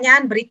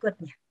pertanyaan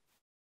berikutnya.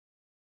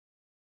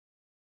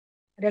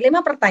 Ada 5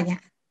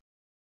 pertanyaan.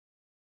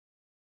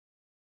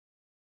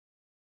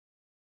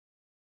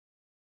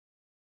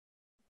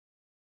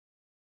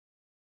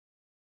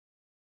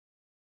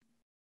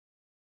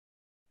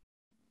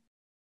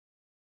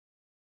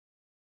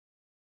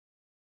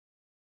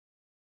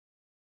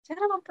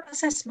 Cara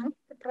memproses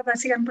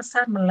menginterpretasikan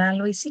pesan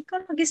melalui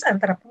psikologis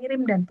antara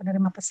pengirim dan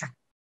penerima pesan.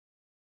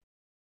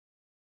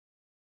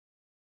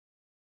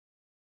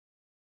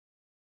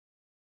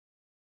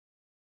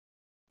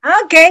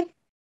 Oke.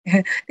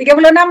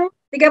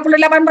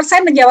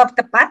 38% menjawab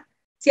tepat.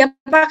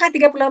 Siapakah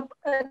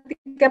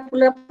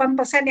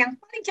 38% yang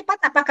paling cepat?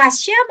 Apakah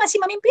Syah masih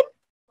memimpin?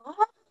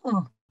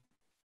 Oh,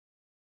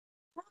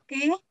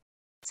 oke.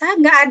 Saya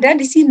nggak ada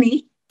di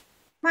sini.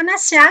 Mana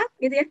Syah?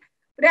 Gitu ya.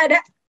 Udah ada.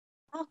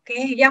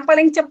 Oke, yang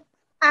paling cepat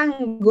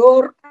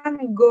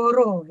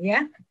Anggoro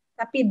ya.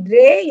 Tapi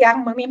Dre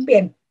yang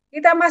memimpin.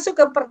 Kita masuk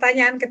ke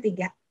pertanyaan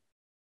ketiga.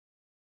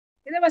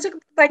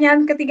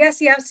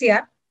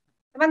 Siap-siap.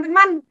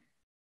 Teman-teman,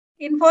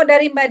 info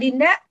dari Mbak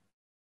Dinda,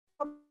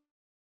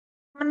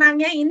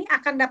 menangnya ini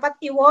akan dapat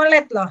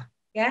e-wallet loh.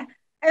 Ya,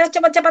 ayo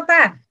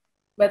cepet-cepetan.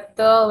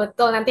 Betul,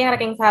 betul. Nanti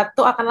ranking 1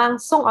 akan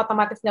langsung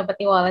otomatis dapat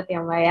e-wallet ya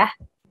Mbak ya.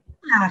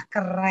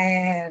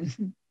 Keren.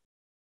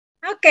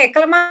 Oke,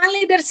 kelemahan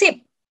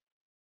leadership.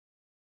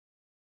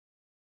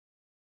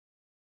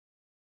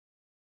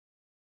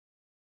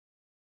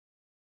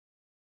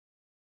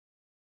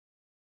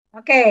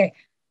 Oke,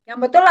 yang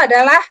betul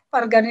adalah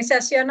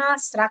organizational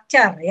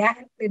structure ya,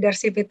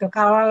 leadership itu.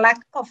 Kalau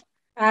lack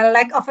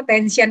of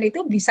attention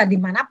itu bisa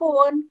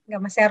dimanapun,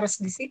 nggak mesti harus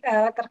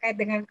terkait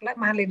dengan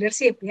kelemahan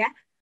leadership ya.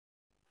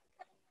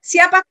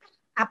 Siapa?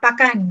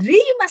 Apakah Dri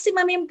masih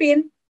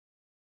memimpin?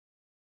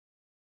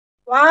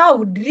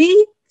 Wow,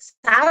 Dri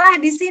salah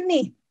di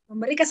sini.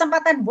 Memberi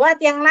kesempatan buat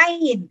yang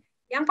lain.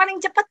 Yang paling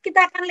cepat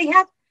kita akan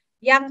lihat.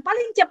 Yang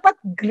paling cepat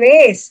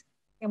Grace.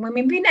 Yang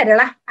memimpin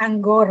adalah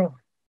Anggoro.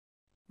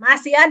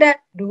 Masih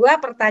ada 2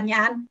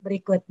 pertanyaan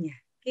berikutnya.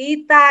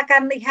 Kita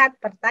akan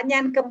lihat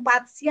pertanyaan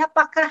keempat.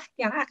 Siapakah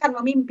yang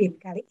akan memimpin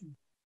kali ini?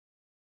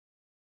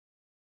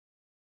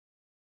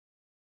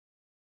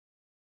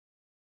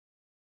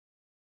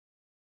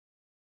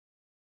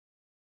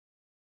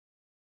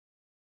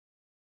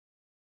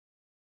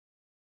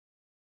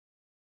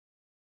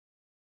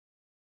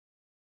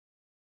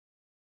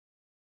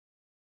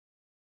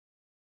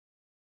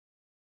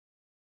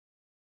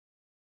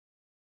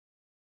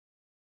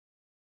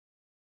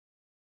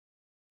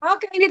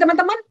 Oke, ini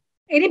teman-teman,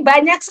 ini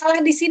banyak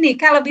salah di sini.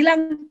 Kalau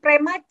bilang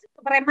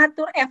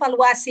prematur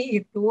evaluasi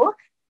itu,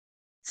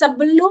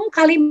 sebelum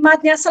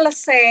kalimatnya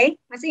selesai,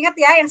 masih ingat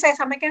ya yang saya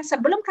sampaikan,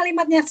 sebelum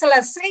kalimatnya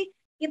selesai,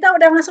 kita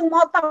udah langsung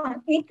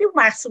motong. Itu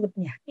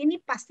maksudnya,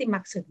 ini pasti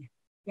maksudnya.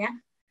 Ya.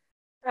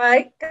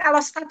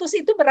 Kalau status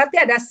itu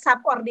berarti ada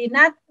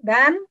subordinat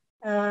dan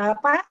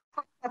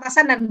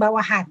atasan dan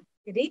bawahan.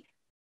 Jadi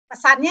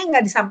pesannya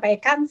nggak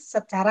disampaikan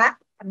secara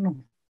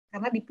penuh,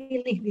 karena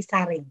dipilih,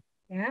 disaring.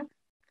 Ya.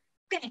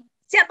 Oke,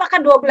 siapakah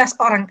 12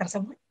 orang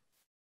tersebut?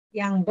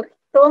 Yang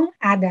beruntung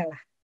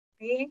adalah,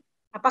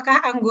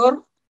 apakah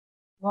Anggoro?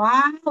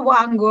 Wah,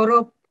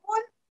 Anggoro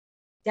pun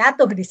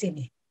jatuh di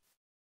sini.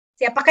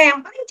 Siapakah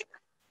yang paling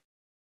cepat?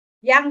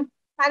 Yang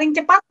paling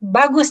cepat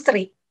Bagus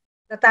Tri,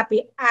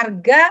 tetapi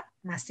Arga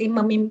masih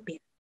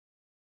memimpin.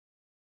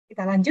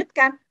 Kita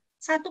lanjutkan,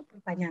 satu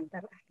pertanyaan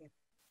terakhir.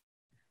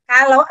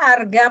 Kalau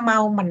Arga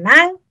mau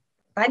menang,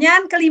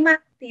 pertanyaan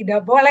kelima tidak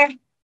boleh.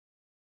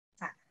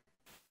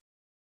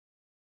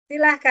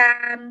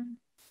 Silakan.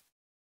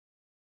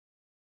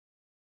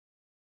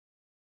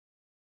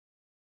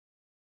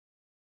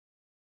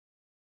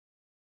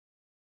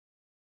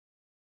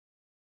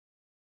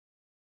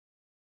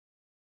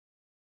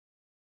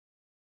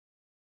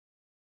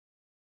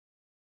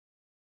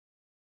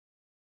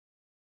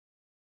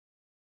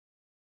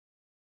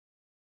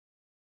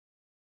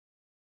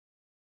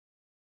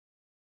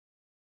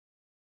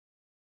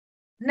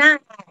 Nah,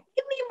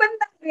 ini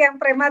bentar yang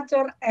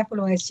premature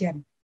evaluation.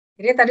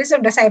 Jadi tadi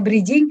sudah saya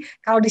bridging,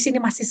 kalau di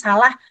sini masih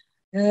salah,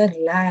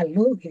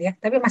 lalu gitu ya.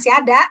 Tapi masih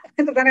ada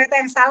ternyata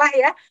yang salah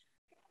ya.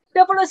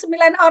 29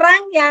 orang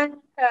yang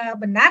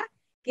benar,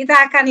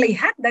 kita akan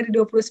lihat dari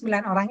 29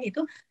 orang itu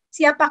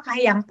siapakah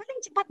yang paling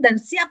cepat dan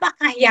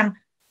siapakah yang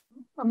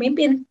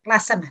memimpin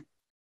klasemen.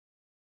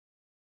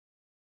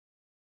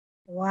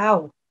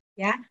 Wow,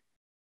 ya.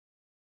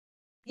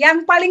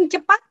 Yang paling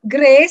cepat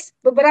Grace,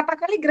 beberapa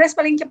kali Grace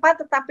paling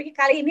cepat, tetapi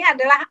kali ini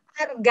adalah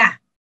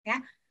Arga. Ya.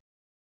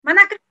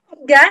 Manakah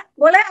Arga?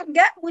 Boleh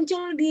Arga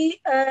muncul di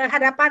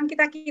hadapan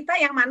kita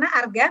yang mana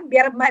Arga?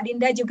 Biar Mbak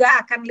Dinda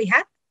juga akan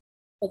lihat.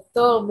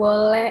 Betul,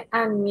 boleh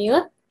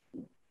unmute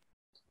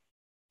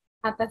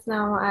atas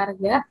nama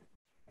Arga.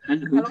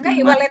 Kalau enggak,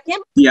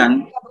 e-walletnya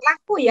nggak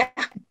berlaku ya.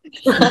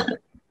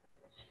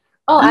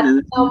 Oh,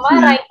 atas nama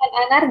Raihan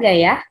Anarga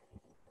ya?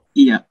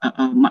 Iya,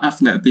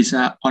 maaf nggak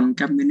bisa on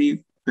cam, ini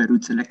baru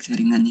jelek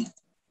jaringannya.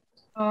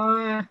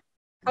 Oh,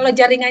 kalau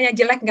jaringannya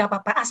jelek nggak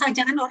apa-apa, asal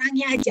jangan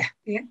orangnya aja.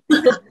 Ya.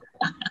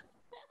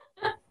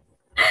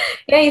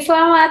 Ya,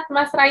 selamat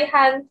Mas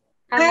Raihan.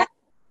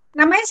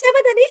 Namanya siapa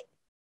tadi?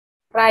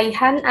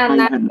 Raihan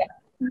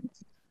Anarga.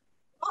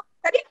 Oh,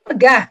 tadi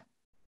Arga.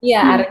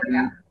 Iya,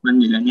 Arga.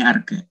 Panggilannya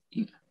Arga.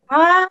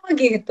 Oh,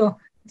 gitu.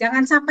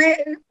 Jangan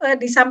sampai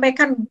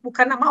disampaikan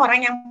bukan nama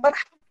orang yang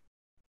berhak.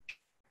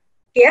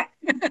 Ya.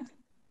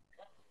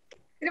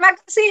 Terima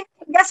kasih.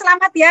 Arga,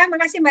 selamat ya.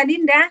 Makasih Mbak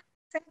Dinda.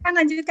 Saya akan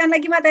lanjutkan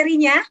lagi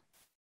materinya.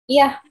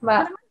 Iya,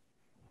 Mbak.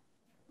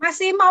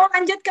 Masih mau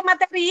lanjut ke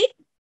materi?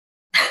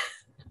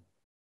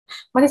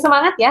 Masih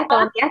semangat ya,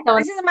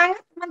 teman-teman? Masih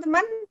semangat,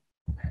 teman-teman?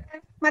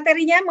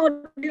 Materinya mau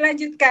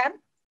dilanjutkan?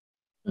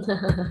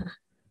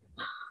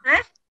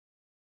 Hah?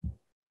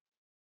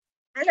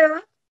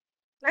 Halo?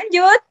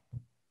 Lanjut?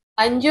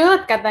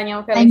 Lanjut,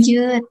 katanya Felix.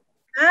 Lanjut.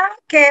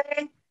 Oke.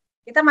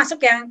 Kita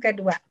masuk yang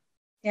kedua.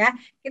 Ya,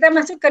 kita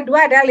masuk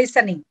kedua adalah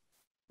listening.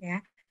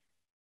 Ya.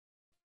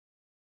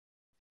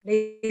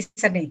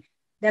 Listening.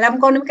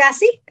 Dalam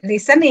komunikasi,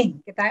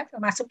 listening. Kita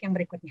masuk yang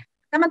berikutnya.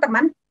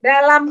 Teman-teman,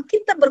 dalam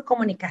kita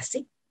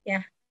berkomunikasi, ya,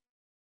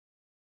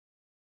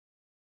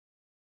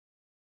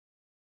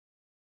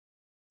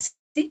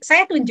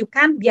 saya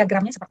tunjukkan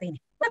diagramnya seperti ini.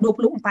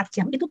 24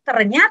 jam itu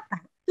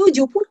ternyata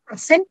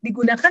 70%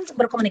 digunakan untuk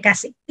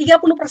berkomunikasi.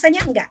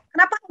 30%-nya enggak.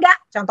 Kenapa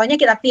enggak? Contohnya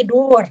kita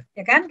tidur,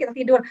 ya kan? Kita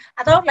tidur.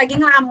 Atau lagi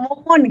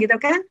ngelamun gitu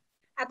kan?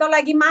 Atau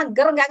lagi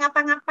mager, enggak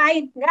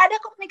ngapa-ngapain. Enggak ada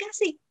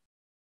komunikasi.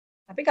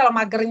 Tapi kalau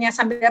magernya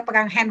sambil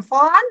pegang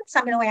handphone,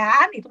 sambil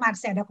WA-an, itu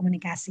masih ada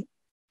komunikasi.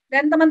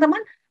 Dan teman-teman,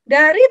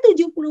 dari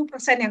 70%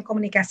 yang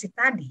komunikasi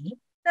tadi,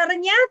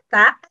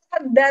 ternyata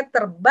ada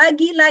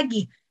terbagi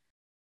lagi.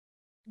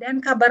 Dan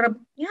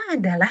kabarnya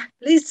adalah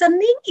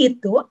listening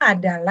itu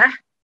adalah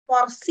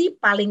porsi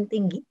paling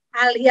tinggi,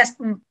 alias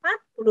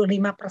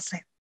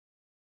 45%.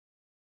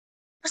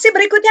 Porsi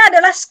berikutnya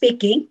adalah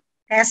speaking,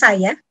 kayak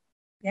saya.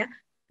 Ya.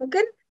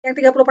 Mungkin yang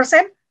 30%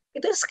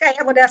 itu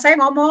kayak modal saya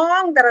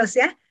ngomong terus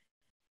ya.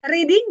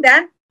 Reading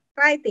dan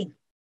writing.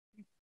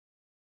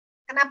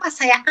 Kenapa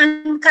saya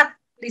angkat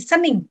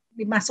listening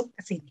dimasuk ke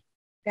sini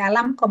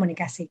dalam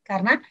komunikasi?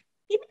 Karena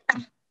ini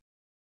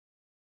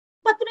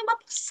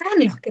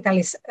 45% loh kita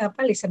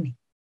listening.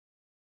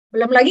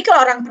 Belum lagi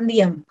kalau orang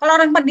pendiam. Kalau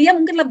orang pendiam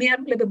mungkin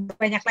lebih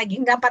banyak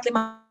lagi, enggak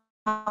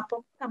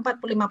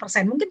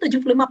 45%, mungkin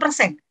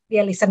 75%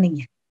 dia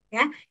listeningnya.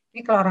 Ya,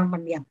 ini kalau orang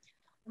pendiam.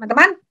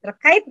 Teman-teman,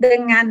 terkait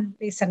dengan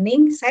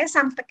listening, saya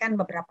sampaikan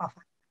beberapa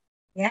fakta.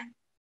 Ya,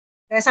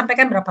 saya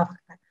sampaikan beberapa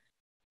fakta.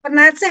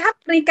 Penasehat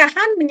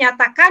pernikahan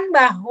menyatakan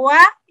bahwa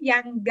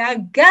yang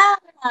gagal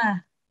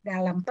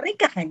dalam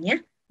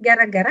pernikahannya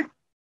gara-gara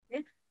ya,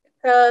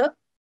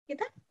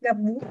 kita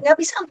nggak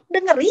bisa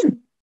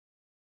dengerin.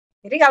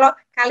 Jadi kalau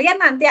kalian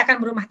nanti akan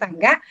berumah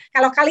tangga,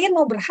 kalau kalian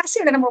mau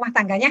berhasil dalam rumah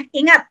tangganya,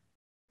 ingat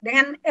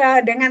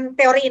dengan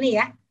teori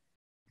ini ya,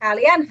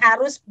 kalian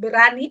harus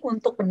berani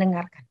untuk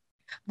mendengarkan.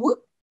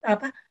 Bu,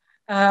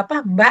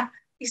 Mbak,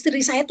 istri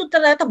saya tuh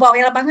ternyata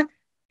bawel banget.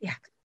 Ya,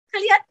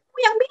 kalian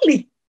yang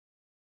milih.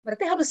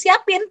 Berarti harus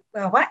siapin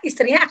bahwa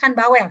istrinya akan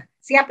bawel.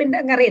 Siapin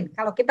dengerin.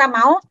 Kalau kita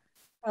mau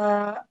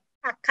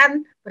akan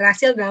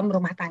berhasil dalam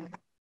rumah tangga.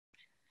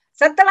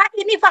 Setelah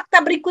ini fakta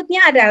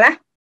berikutnya adalah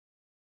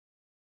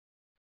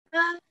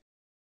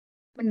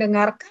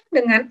mendengarkan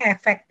dengan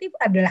efektif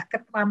adalah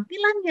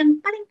keterampilan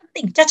yang paling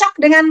penting. Cocok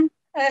dengan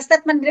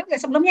statement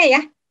sebelumnya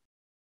ya,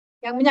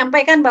 yang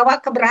menyampaikan bahwa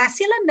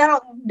keberhasilan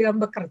dalam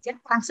bekerja,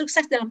 orang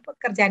sukses dalam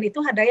pekerjaan itu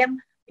ada yang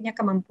punya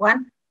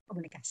kemampuan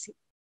komunikasi.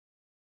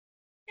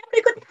 Yang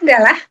berikutnya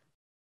adalah,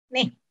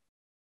 nih,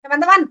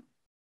 teman-teman,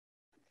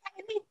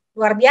 ini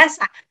luar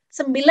biasa.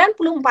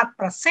 94%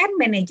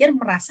 manajer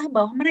merasa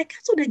bahwa mereka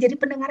sudah jadi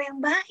pendengar yang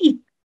baik.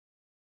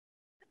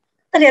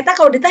 Ternyata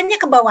kalau ditanya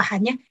ke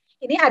bawahannya,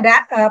 ini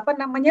ada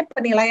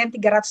penilaian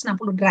 360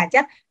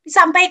 derajat,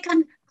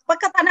 disampaikan. Apa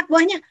kata anak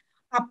buahnya?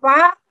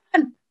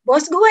 Apaan?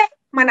 Bos gue,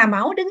 mana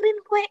mau dengerin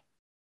gue?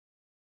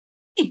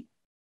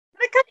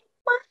 Mereka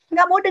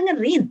nggak mau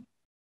dengerin.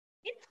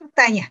 Ini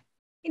faktanya.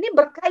 Ini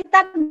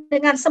berkaitan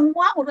dengan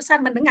semua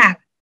urusan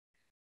mendengar.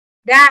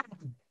 Dan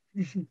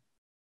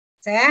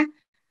saya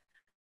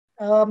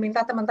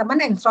minta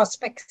teman-teman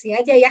introspeksi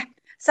aja ya.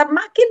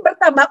 Semakin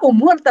bertambah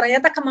umur,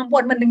 ternyata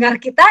kemampuan mendengar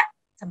kita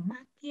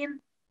semakin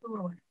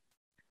turun.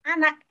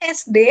 Anak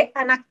SD,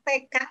 anak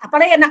TK,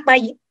 apalagi anak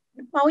bayi,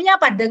 maunya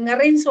apa?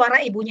 Dengerin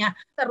suara ibunya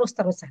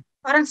terus-terusan.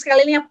 Orang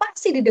sekalinya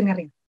pasti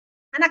didengerin.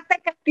 Anak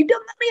TK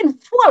didengerin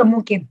full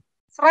mungkin.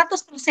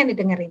 100%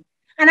 didengerin.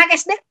 Anak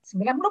SD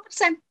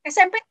 90%.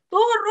 SMP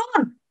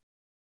turun.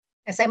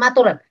 SMA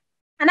turun.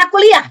 Anak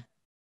kuliah.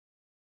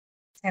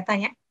 Saya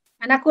tanya,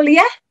 anak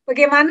kuliah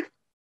bagaimana?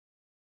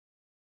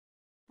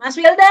 Mas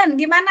Wildan,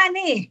 gimana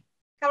nih?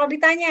 Kalau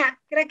ditanya,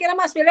 kira-kira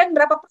Mas Wildan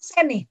berapa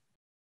persen nih?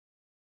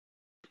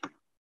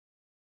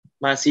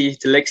 Masih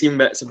jelek sih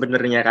Mbak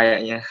sebenarnya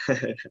kayaknya.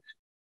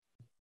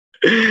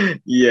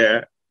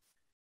 Iya.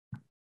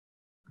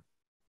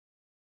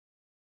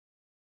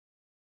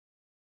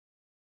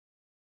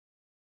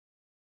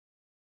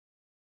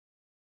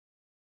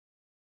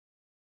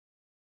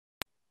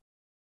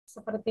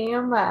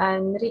 Sepertinya Mbak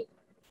Andri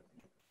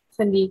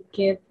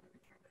sedikit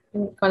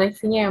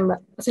koneksinya ya Mbak.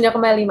 Sudah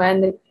kembali Mbak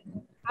Andri.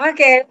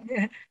 Oke.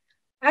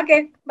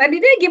 Mbak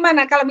Dinda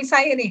gimana kalau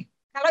misalnya ini?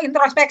 Kalau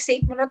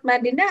introspeksi, menurut Mbak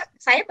Dinda,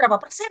 saya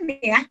berapa persen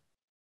nih ya?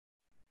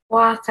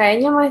 Wah,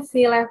 kayaknya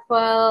masih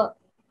level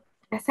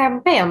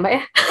SMP ya Mbak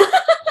ya?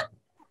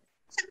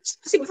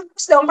 Masih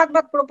bagus dong,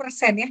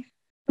 40% ya.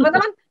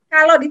 Teman-teman,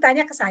 kalau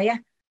ditanya ke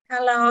saya,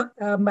 kalau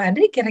Mbak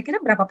Andri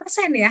kira-kira berapa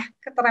persen ya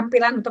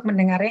keterampilan untuk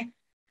mendengarnya?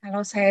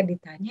 Kalau saya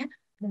ditanya,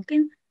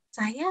 mungkin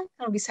saya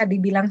kalau bisa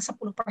dibilang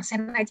 10%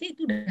 aja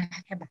itu udah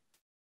hebat.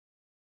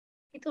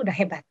 Itu udah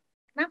hebat.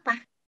 Kenapa?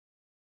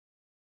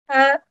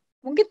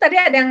 Mungkin tadi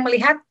ada yang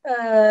melihat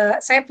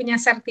saya punya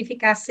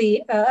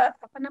sertifikasi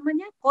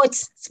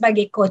coach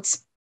sebagai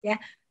coach ya.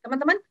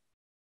 Teman-teman,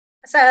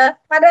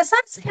 pada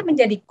saat saya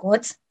menjadi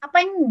coach,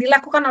 apa yang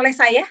dilakukan oleh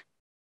saya?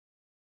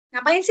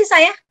 Ngapain sih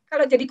saya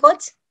kalau jadi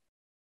coach?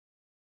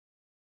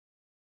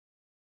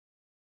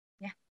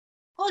 Ya.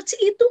 Coach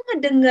itu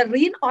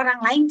ngedengerin orang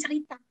lain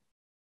cerita.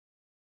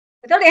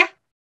 Betul ya?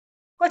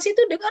 Coach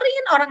itu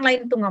dengerin orang lain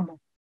itu ngomong.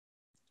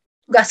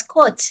 Tugas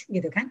coach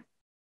gitu kan.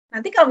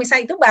 Nanti kalau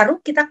misalnya itu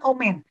baru kita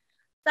komen.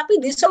 Tapi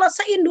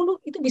diselesaikan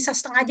dulu, itu bisa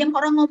setengah jam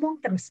orang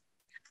ngomong terus.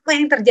 Apa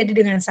yang terjadi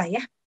dengan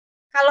saya?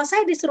 Kalau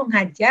saya disuruh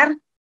ngajar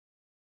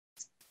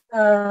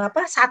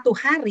satu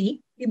hari,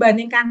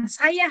 dibandingkan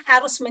saya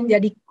harus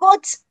menjadi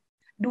coach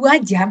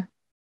 2 jam.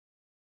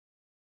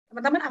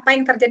 Teman-teman, apa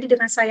yang terjadi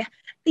dengan saya?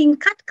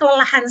 Tingkat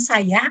kelelahan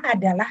saya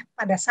adalah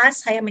pada saat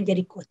saya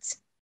menjadi coach.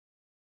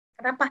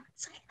 Kenapa?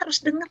 Saya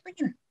harus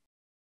dengerin.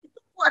 Itu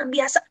luar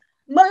biasa.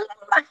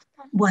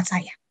 Melelahkan buat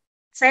saya.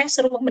 Saya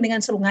mendingan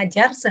suruh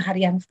ngajar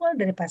seharian full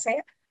daripada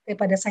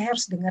saya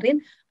harus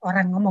dengerin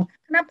orang ngomong.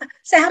 Kenapa?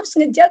 Saya harus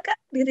ngejaga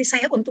diri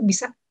saya untuk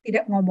bisa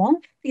tidak ngomong,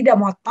 tidak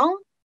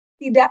motong,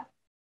 tidak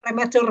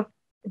premature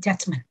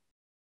judgment.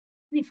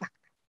 Ini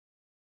fakta.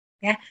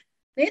 Ya.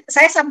 Ini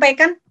saya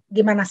sampaikan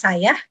gimana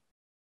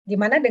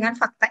dengan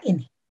fakta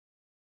ini.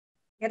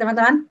 Ya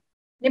teman-teman,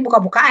 ini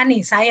buka-bukaan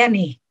nih saya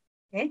nih.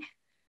 Oke.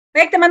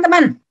 Baik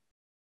teman-teman,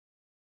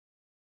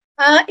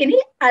 ini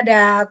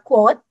ada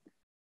quote.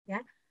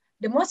 Ya.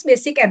 The most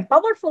basic and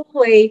powerful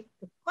way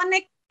to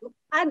connect to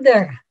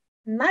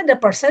another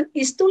person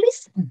is to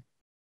listen.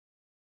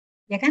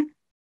 Ya kan?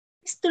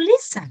 Is to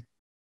listen.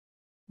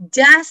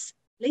 Just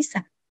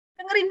listen.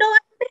 Dengerin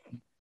doang deh.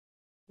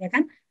 Ya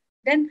kan?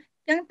 Dan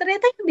yang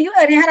ternyata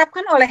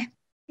diharapkan oleh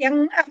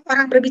yang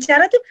orang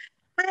berbicara tuh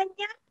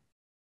hanya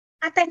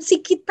atensi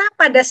kita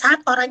pada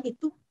saat orang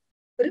itu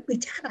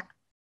berbicara?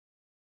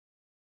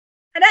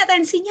 Ada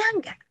atensinya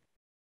enggak?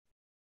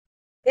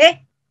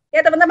 Oke,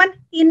 ya teman-teman,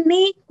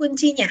 ini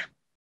kuncinya.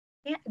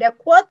 Ya, ada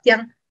quote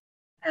yang,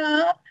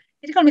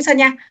 jadi kalau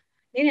misalnya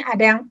ini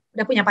ada yang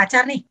udah punya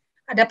pacar nih,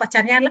 ada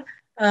pacarnya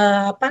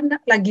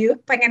lagi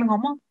pengen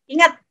ngomong,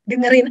 ingat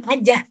dengerin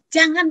aja,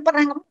 jangan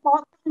pernah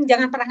ngomong,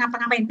 jangan pernah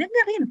ngapa-ngapain,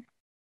 dengerin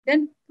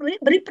dan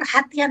beri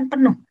perhatian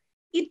penuh.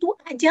 Itu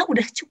aja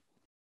udah cukup.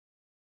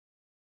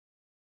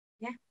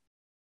 Ya,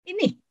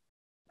 ini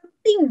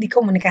penting di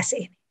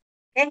komunikasi ini.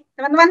 Oke,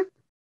 teman-teman.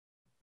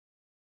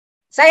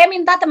 Saya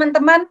minta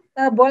teman-teman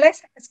boleh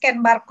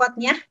scan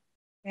barcode-nya,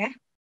 ya,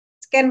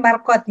 scan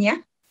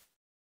barcode-nya.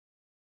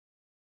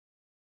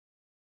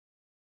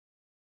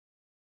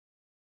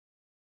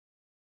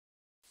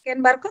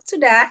 Scan barcode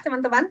sudah,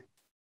 teman-teman?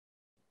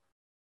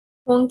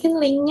 Mungkin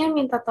linknya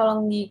minta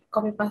tolong di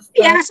copy paste.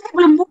 Ya, saya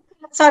belum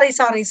buka. Sorry.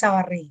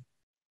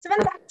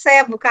 Sebentar,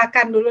 saya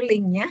bukakan dulu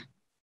linknya.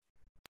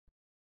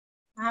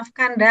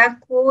 Maafkan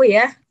daku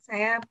ya,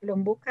 saya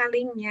belum buka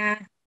linknya.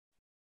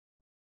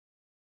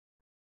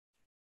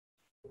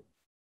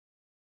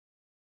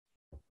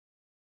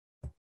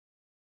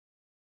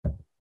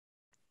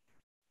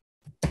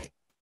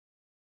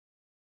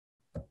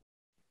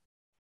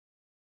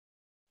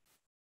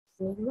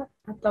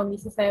 Atau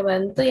bisa saya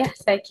bantu ya,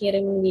 saya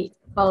kirim di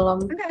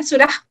kolom. Enggak,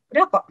 sudah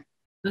kok.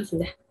 Oh,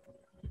 sudah.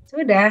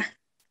 Sudah,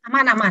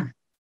 aman.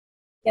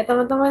 Ya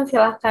teman-teman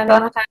silahkan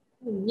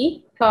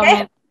lagi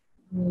komen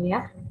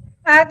ya.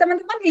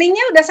 Teman-teman,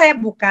 linknya udah saya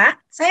buka.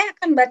 Saya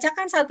akan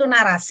bacakan satu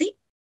narasi,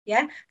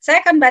 ya.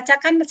 Saya akan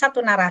bacakan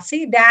satu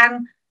narasi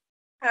dan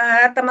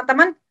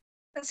teman-teman,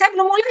 saya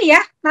belum mulai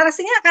ya.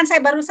 Narasinya akan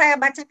baru saya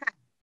bacakan,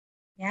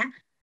 ya.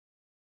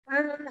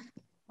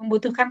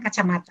 Membutuhkan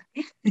kacamata,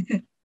 ya.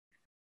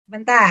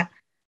 Bentar.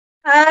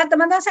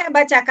 Teman-teman, saya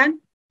bacakan.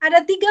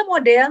 Ada 3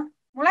 model.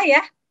 Mulai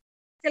ya.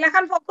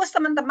 Silakan fokus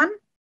teman-teman.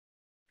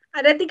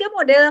 Ada 3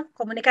 model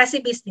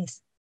komunikasi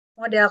bisnis.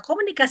 Model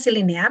komunikasi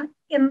linear,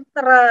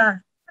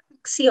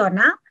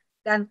 interaksional,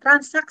 dan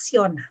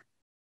transaksional.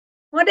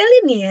 Model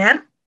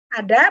linear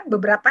ada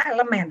beberapa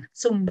elemen,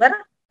 sumber,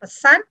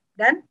 pesan,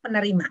 dan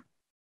penerima.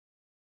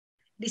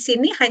 Di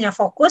sini hanya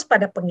fokus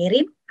pada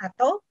pengirim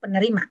atau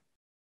penerima.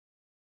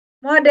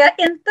 Model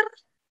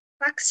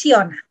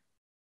interaksional.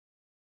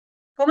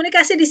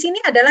 Komunikasi di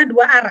sini adalah 2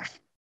 arah.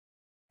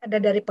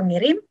 Ada dari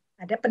pengirim,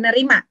 ada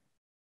penerima.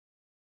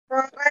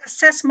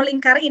 Proses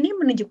melingkar ini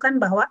menunjukkan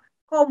bahwa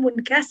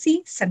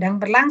komunikasi sedang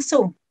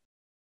berlangsung.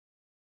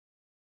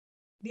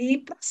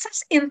 Di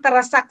proses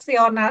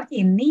intersaksional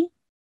ini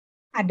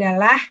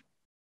adalah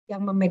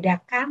yang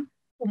membedakan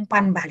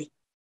umpan balik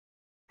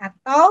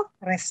atau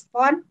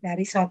respon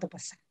dari suatu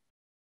pesan.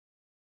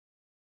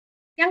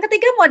 Yang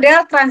ketiga,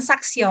 model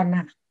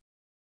transaksional.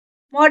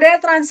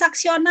 Model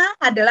transaksional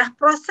adalah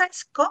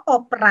proses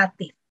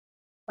kooperatif.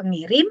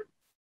 Pengirim,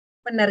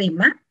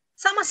 penerima,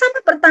 sama-sama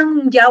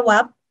bertanggung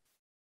jawab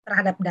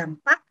terhadap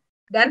dampak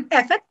dan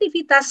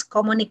efektivitas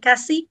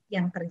komunikasi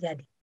yang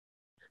terjadi.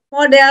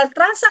 Model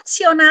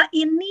transaksional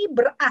ini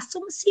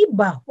berasumsi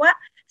bahwa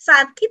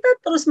saat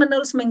kita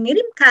terus-menerus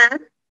mengirimkan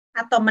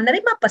atau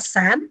menerima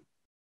pesan,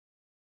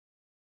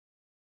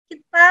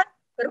 kita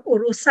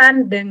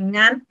berurusan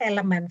dengan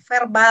elemen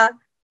verbal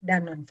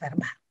dan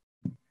non-verbal.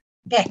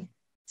 Oke,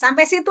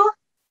 sampai situ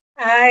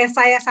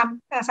saya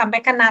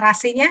sampaikan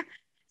narasinya.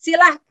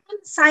 Silahkan,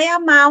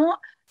 saya mau,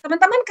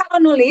 teman-teman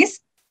kalau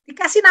nulis,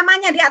 dikasih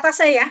namanya di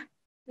atas saya.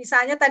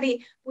 Misalnya tadi,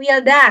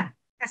 Wildan,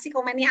 kasih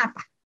komennya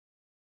apa?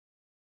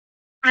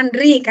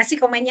 Andri,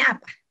 kasih komennya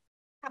apa?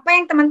 Apa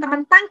yang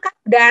teman-teman tangkap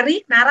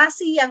dari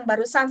narasi yang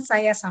barusan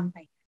saya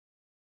sampaikan?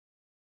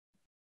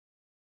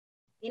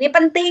 Ini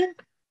penting.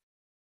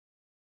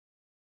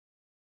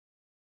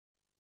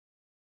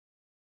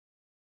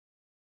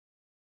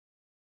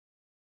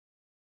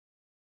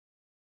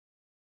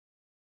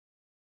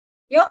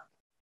 Yuk,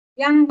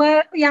 yang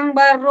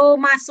baru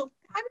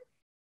masukkan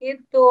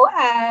itu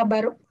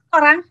baru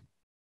orang.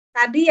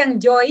 Tadi yang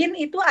join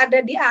itu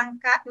ada di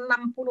angka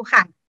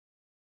 60-an.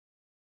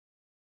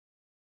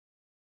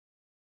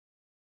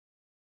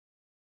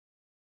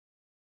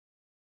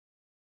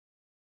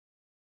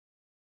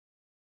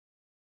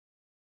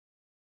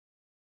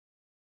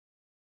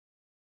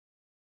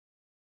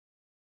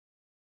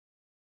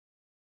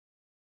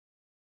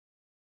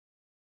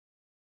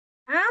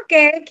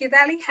 Oke,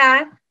 kita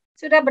lihat.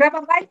 Sudah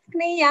berapa banyak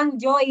nih yang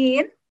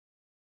join?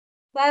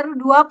 Baru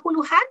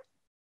 20-an?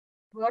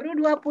 Baru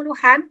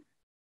 20-an.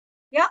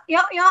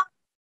 Yuk.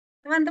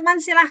 Teman-teman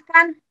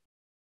silahkan.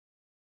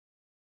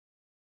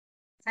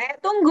 Saya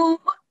tunggu.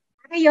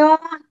 Ayo.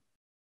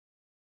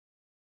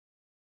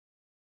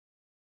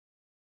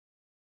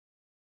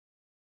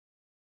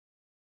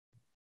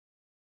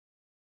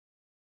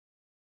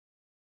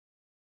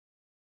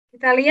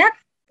 Kita lihat.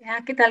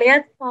 Ya, kita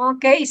lihat.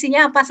 Oke,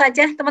 isinya apa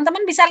saja.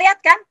 Teman-teman bisa lihat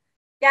kan?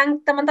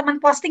 Yang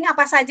teman-teman posting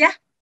apa saja?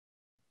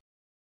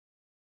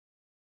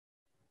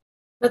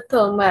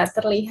 Betul, Mbak,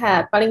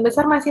 terlihat. Paling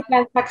besar masih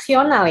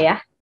transaksional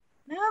ya.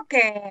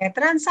 Oke,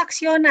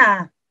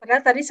 transaksional.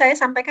 Padahal tadi saya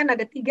sampaikan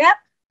ada 3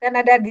 dan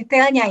ada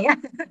detailnya ya.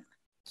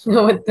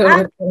 Betul,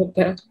 Ah, betul,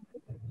 betul.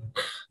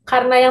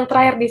 Karena yang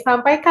terakhir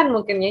disampaikan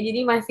mungkin ya,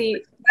 jadi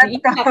masih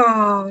diingat.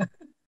 betul.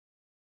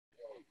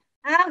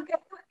 Oke.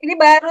 Ini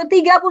baru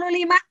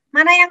 35.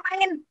 Mana yang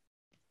lain?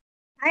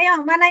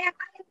 Ayo, mana yang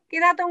lain?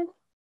 Kita tunggu.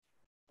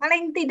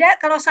 Paling tidak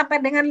kalau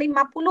sampai dengan 50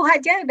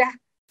 aja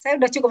saya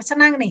udah cukup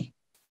senang nih.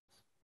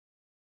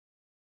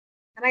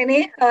 Karena ini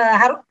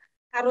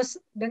harus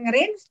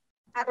dengerin,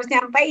 harus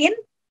nyampein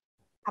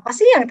apa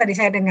sih yang tadi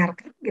saya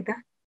dengarkan gitu.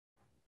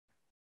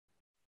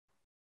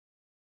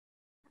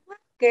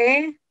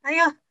 Oke,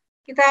 ayo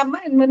kita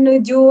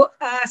menuju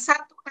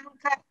satu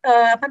angka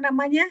apa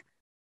namanya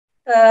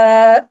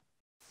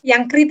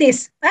yang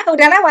kritis.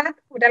 Udah lewat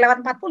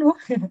 40.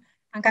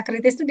 Angka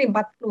kritis itu di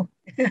 40.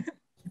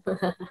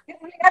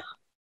 Lihat,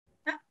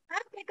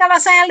 kalau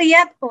saya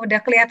lihat udah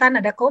kelihatan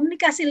ada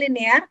komunikasi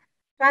linear,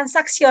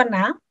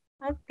 transaksional,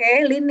 oke,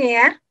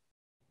 linear,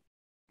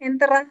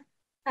 inter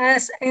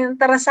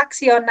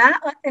interaksional,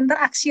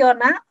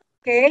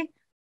 oke.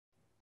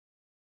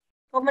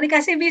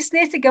 Komunikasi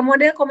bisnis, 3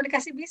 model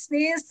komunikasi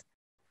bisnis,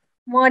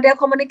 model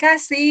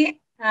komunikasi,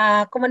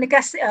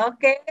 komunikasi,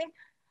 oke.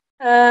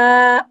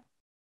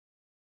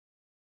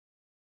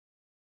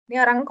 Ini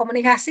orang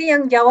komunikasi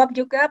yang jawab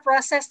juga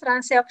proses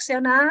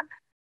transaksional,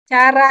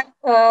 cara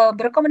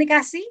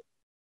berkomunikasi.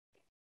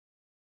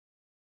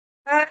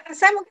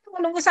 Saya mungkin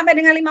menunggu sampai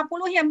dengan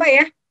 50 ya Mbak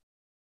ya.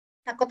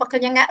 Takut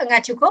waktunya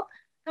nggak cukup.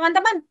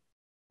 Teman-teman,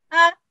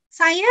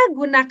 saya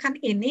gunakan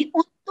ini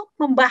untuk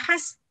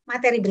membahas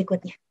materi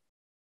berikutnya.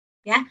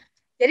 Ya,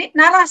 jadi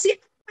narasi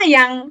apa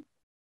yang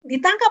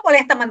ditangkap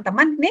oleh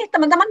teman-teman, nih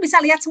teman-teman bisa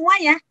lihat semua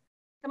ya.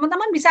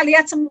 Teman-teman bisa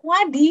lihat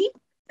semua di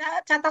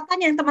catatan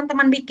yang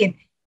teman-teman bikin.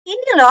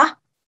 Ini loh,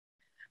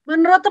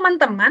 menurut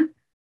teman-teman,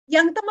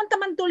 yang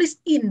teman-teman tulis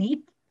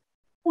ini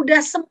udah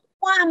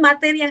semua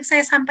materi yang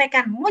saya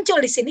sampaikan muncul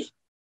di sini.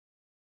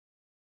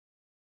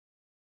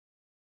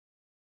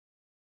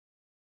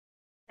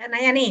 Saya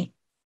nanya nih,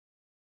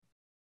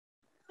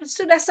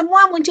 sudah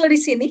semua muncul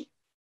di sini?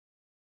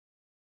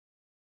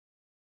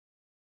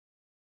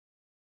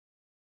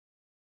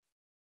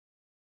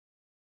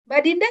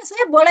 Mbak Dinda,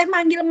 saya boleh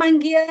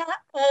manggil-manggil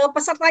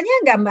pesertanya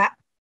nggak, Mbak?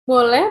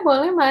 Boleh,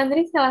 Mbak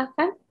Andri,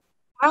 silahkan.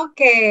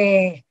 Oke,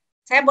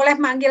 saya boleh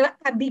manggil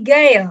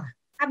Abigail.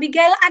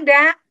 Abigail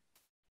ada?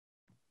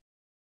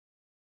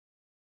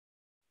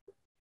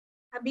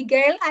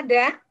 Abigail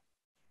ada?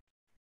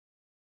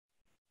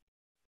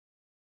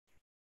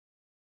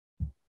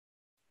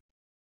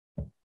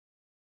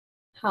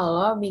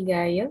 Halo,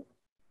 Abigail.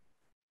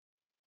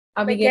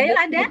 Abigail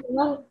ada?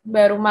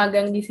 Baru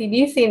magang di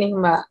CDC nih,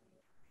 Mbak.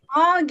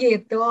 Oh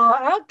gitu,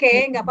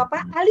 oke, nggak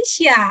apa-apa.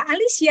 Alicia.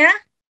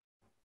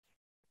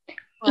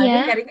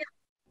 Iya. Jaringnya.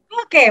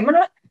 Oke,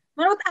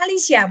 menurut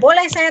Alicia,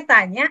 boleh saya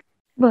tanya?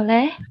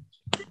 Boleh.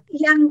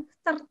 Yang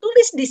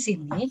tertulis di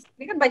sini,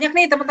 ini kan banyak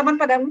nih teman-teman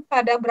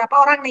pada berapa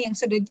orang nih yang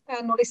sudah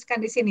nuliskan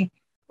di sini?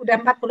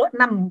 Udah 46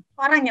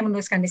 orang yang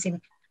menuliskan di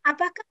sini.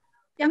 Apakah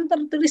yang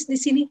tertulis di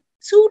sini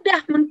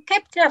sudah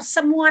mengcapture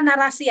semua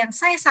narasi yang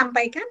saya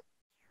sampaikan?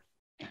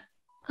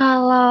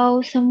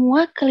 Kalau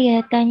semua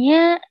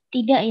kelihatannya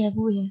tidak ya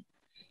Bu ya.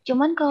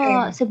 Cuman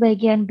kalau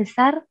sebagian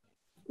besar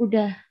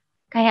udah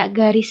kayak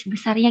garis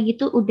besarnya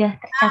gitu udah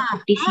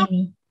tercakup di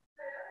sini.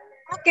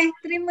 Oke,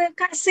 terima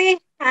kasih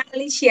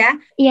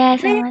Alicia. Iya,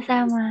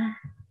 sama-sama.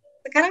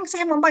 Sekarang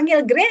saya mau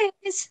panggil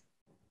Grace.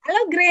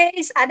 Halo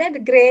Grace, ada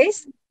the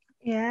Grace?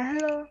 Ya,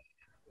 halo.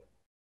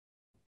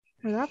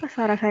 Halo, apa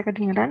suara saya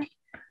kedengeran?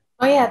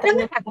 Oh ya,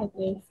 terdengar.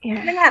 Ya.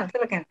 Dengar,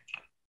 silakan.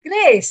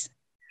 Grace,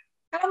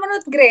 kalau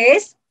menurut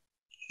Grace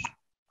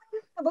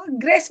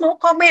mau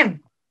komen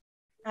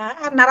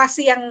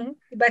narasi yang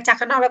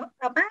dibacakan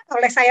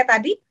oleh saya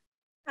tadi,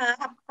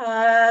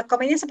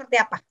 komennya seperti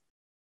apa?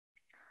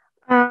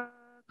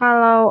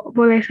 Kalau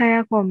boleh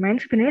saya komen,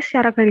 sebenarnya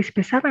secara garis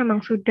besar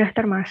memang sudah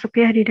termasuk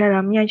ya di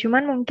dalamnya.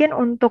 Cuman mungkin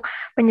untuk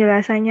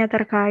penjelasannya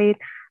terkait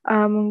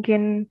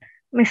mungkin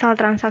misal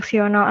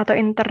transaksional atau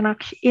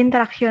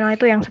interaksional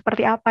itu yang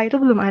seperti apa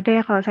itu belum ada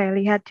ya kalau saya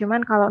lihat.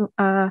 Cuman kalau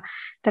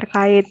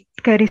terkait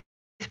garis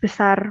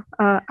besar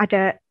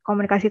ada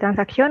komunikasi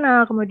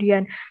transaksional,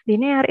 kemudian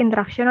linear,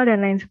 interaksional,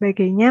 dan lain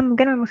sebagainya,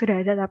 mungkin memang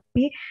sudah ada,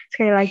 tapi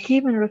sekali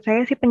lagi menurut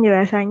saya sih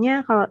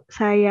penjelasannya kalau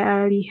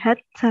saya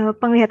lihat,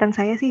 penglihatan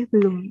saya sih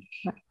belum.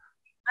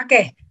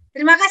 Oke,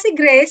 terima kasih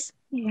Grace.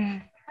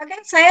 Yeah.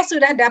 Oke, saya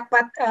sudah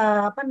dapat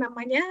 2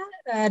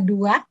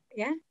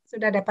 ya,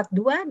 sudah dapat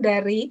 2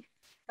 dari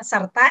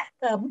peserta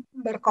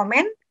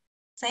berkomen.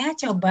 Saya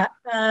coba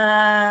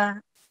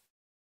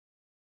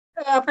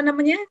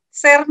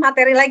share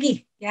materi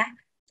lagi ya.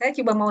 Saya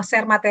coba mau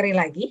share materi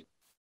lagi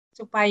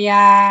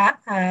supaya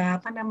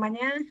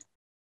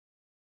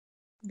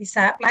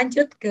bisa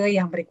lanjut ke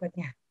yang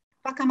berikutnya.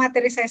 Apakah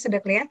materi saya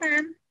sudah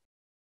kelihatan?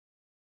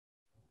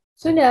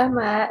 Sudah,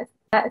 Mbak.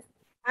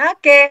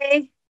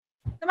 Oke.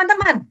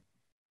 Teman-teman,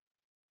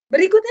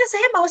 berikutnya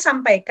saya mau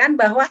sampaikan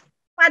bahwa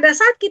pada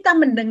saat kita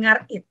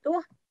mendengar itu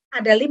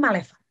ada 5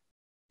 level.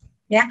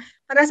 Ya,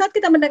 pada saat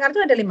kita mendengar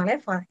itu ada 5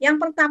 level. Yang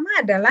pertama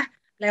adalah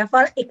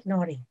level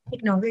ignoring.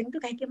 Ignoring itu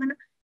kayak gimana?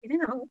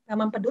 Ini nggak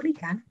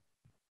mempedulikan.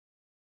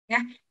 Ya,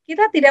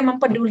 kita tidak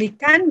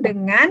mempedulikan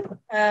dengan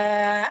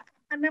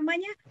apa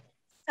namanya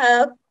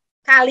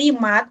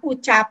kalimat,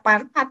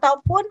 ucapan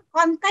ataupun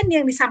konten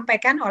yang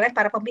disampaikan oleh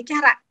para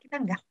pembicara. Kita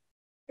enggak.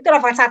 Itu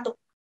level 1.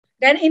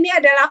 Dan ini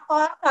adalah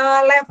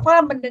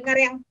level mendengar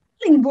yang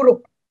paling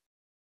buruk.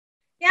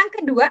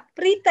 Yang kedua,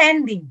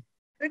 pretending.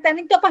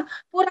 Pretending itu apa?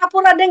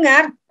 Pura-pura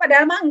dengar,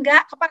 padahal mah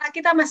enggak. Kepala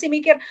kita masih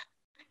mikir,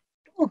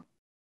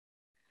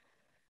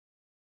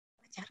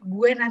 pacar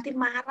gue nanti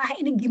marah,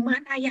 ini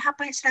gimana ya,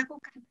 apa yang saya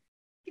lakukan?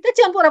 Kita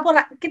cuma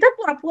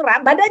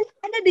pura-pura, badannya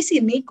ada di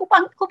sini,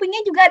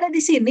 kupingnya juga ada di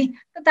sini,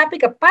 tetapi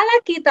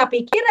kepala kita,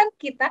 pikiran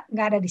kita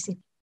nggak ada di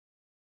sini.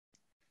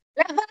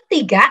 Level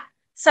 3,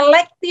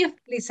 selective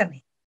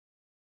listening.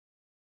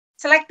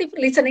 Selective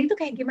listening itu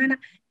kayak gimana?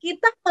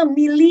 Kita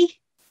memilih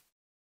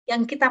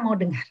yang kita mau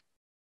dengar.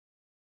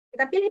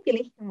 Kita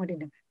pilih-pilih yang mau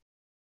didengar.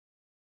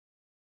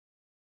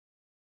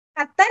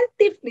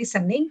 Attentive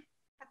listening,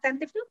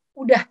 attentive itu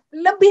udah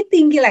lebih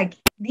tinggi lagi.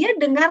 Dia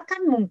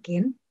dengarkan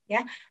mungkin,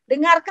 ya,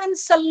 dengarkan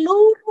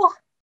seluruh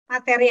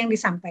materi yang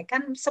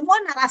disampaikan, semua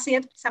narasi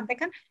yang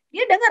disampaikan,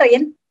 dia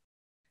dengerin.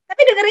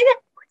 Tapi dengerinnya,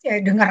 ya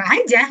denger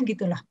aja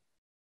gitu loh.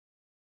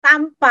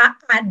 Tanpa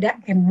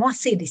ada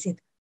emosi di situ.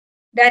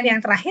 Dan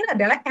yang terakhir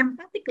adalah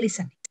empathic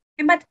listening.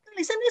 Empathic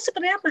listening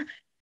seperti apa?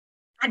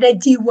 Ada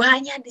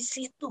jiwanya di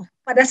situ.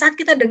 Pada saat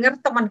kita dengar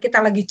teman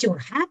kita lagi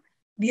curhat,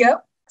 dia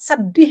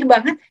sedih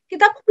banget,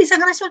 kita pun bisa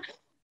ngerespon,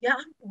 ya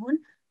ampun,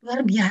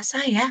 luar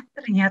biasa ya,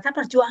 ternyata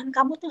perjuangan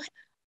kamu tuh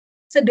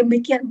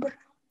sedemikian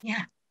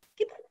beratnya.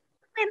 Kita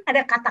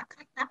ada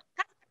kata-kata,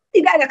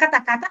 tidak ada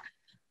kata-kata,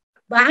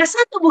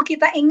 bahasa tubuh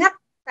kita ingat,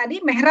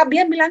 tadi Mehrab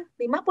dia bilang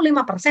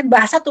 55%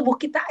 bahasa tubuh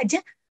kita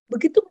aja,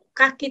 begitu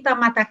muka kita,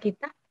 mata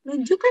kita,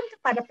 nunjukkan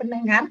kepada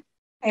pendengar,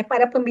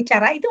 pada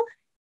pembicara itu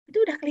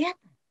udah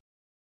kelihatan.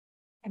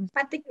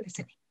 Empathic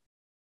listening.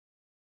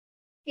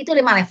 Itu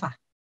 5 level.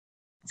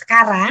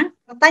 Sekarang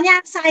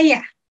pertanyaan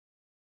saya,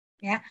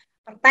 ya,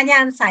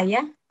 pertanyaan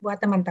saya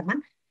buat teman-teman,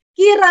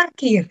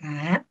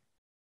 kira-kira,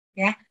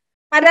 ya,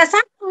 pada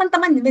saat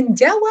teman-teman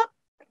menjawab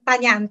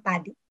pertanyaan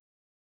tadi,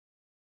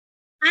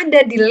 ada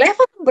di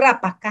level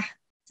berapakah?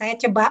 Saya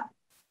coba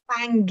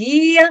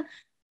panggil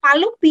Pak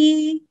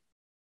Lupi.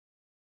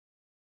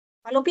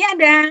 Pak Lupi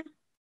ada?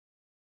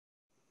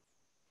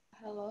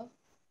 Halo.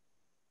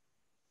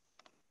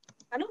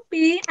 Pak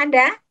Lupi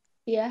ada?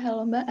 Iya,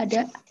 halo Mbak,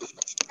 ada.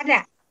 Ada.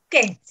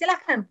 Oke,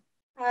 silakan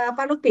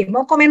Pak Lupi.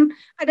 Mau komen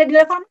ada di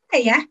level mana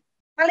ya?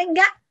 Paling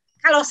enggak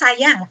kalau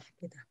saya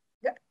gitu.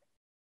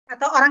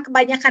 Atau orang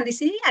kebanyakan di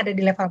sini ada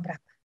di level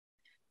berapa?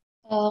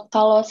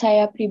 Kalau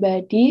saya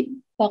pribadi,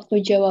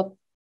 waktu jawab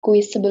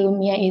kuis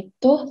sebelumnya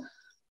itu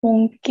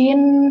mungkin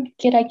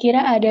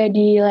kira-kira ada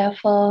di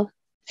level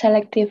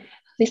selective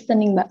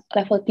listening, Mbak,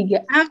 level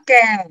 3.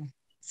 Oke,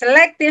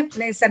 selective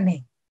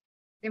listening.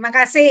 Terima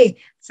kasih.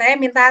 Saya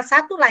minta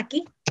satu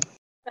lagi.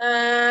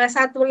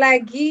 Satu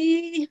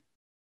lagi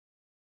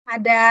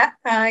ada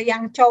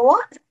yang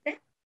cowok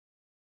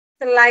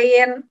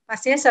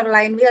pastinya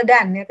selain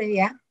Wildan ya tadi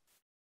ya.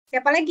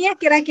 Siapa lagi ya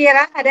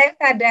kira-kira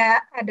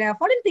ada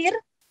volunteer?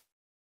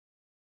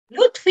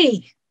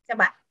 Lutfi,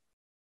 coba.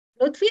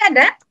 Lutfi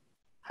ada?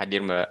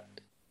 Hadir, Mbak.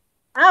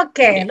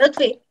 Oke,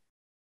 Lutfi.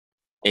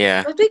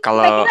 Iya, Lutfi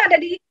kira-kira ada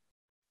di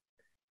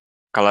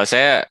kalau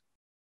saya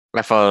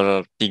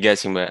level 3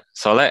 sih, Mbak.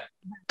 Soalnya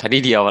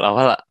tadi di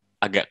awal-awal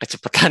agak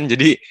kecepatan,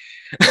 jadi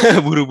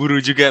buru-buru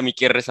juga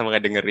mikir sama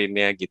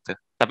ngedengerinnya gitu.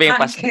 Tapi yang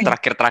pas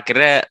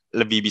terakhir-terakhirnya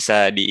lebih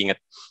bisa diingat.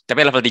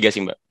 Tapi level 3 sih,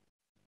 Mbak.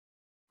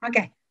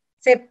 Oke,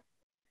 sip.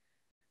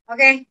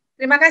 Oke,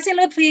 terima kasih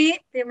Lutfi.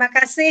 Terima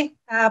kasih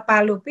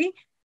Pak Lutfi.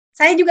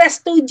 Saya juga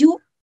setuju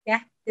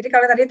ya. Jadi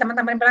kalau tadi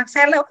teman-teman bilang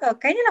saya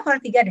kayaknya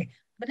level 3 deh.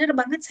 Benar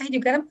banget, saya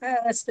juga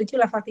setuju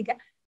level 3.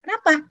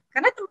 Kenapa?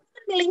 Karena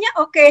teman-teman milihnya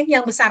oke,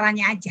 yang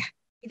besarannya aja.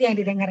 Itu yang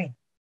didengerin.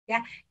 Ya,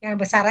 yang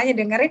besarannya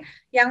dengerin,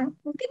 yang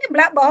mungkin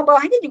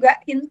bawah-bawahnya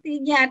juga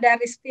intinya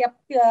dari setiap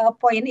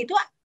poin itu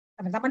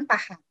teman-teman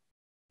paham.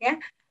 Ya.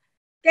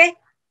 Oke.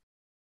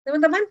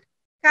 Teman-teman,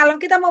 kalau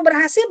kita mau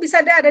berhasil bisa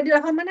ada di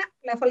level mana?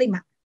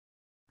 Level 5.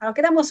 Kalau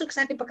kita mau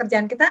sukses di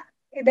pekerjaan kita,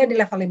 ada di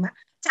level 5.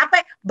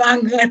 Capek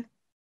banget.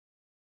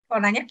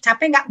 Kalau nanya,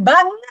 capek nggak?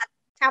 Banget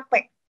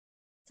capek.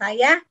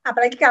 Saya,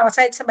 apalagi kalau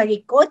saya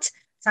sebagai coach,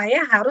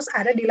 saya harus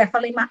ada di level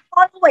 5.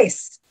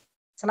 Always.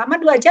 Selama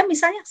 2 jam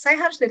misalnya, saya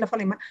harus di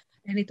level 5.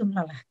 Dan itu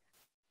melelahkan.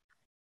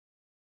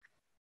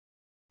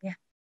 Ya,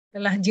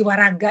 lelah jiwa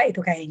raga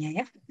itu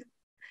kayaknya ya.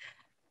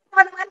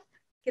 Teman-teman,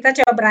 kita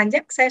coba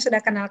beranjak. Saya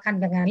sudah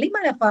kenalkan dengan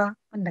 5 level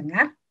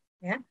mendengar.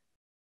 Ya.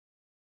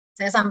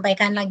 Saya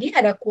sampaikan lagi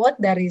ada quote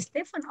dari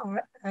Stephen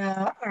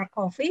R.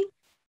 Covey.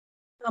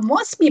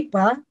 Most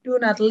people do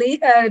not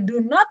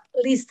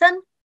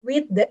listen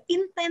with the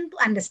intent to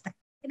understand.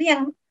 Ini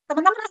yang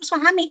teman-teman harus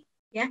pahami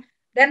ya,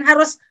 dan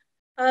harus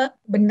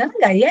benar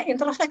nggak ya,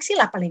 introspeksi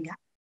lah paling nggak.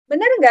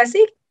 Benar nggak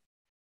sih?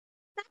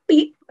 Kita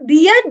Tapi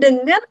dia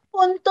dengar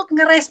untuk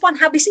ngerespon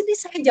habis ini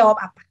saya jawab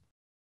apa.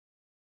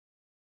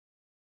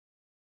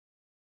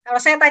 Kalau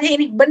saya tanya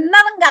ini,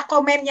 benar nggak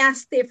komennya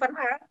Stephen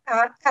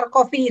R.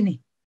 Covey ini?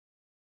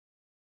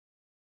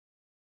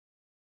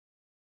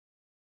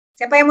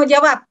 Siapa yang mau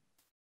jawab?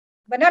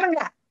 Benar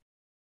nggak?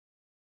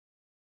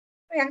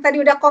 Yang tadi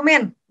udah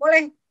komen,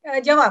 boleh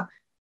jawab.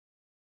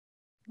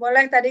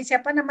 Boleh tadi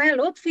siapa namanya?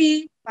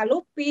 Lutfi, Pak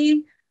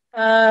Lupi,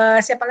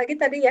 siapa lagi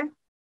tadi ya?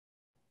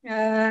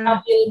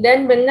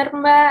 Dan benar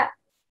Mbak.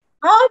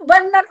 Oh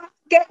benar,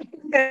 oke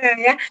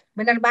ya,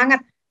 benar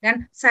banget.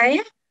 Dan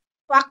saya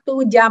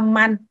waktu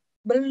zaman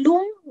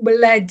belum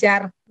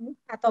belajar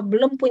atau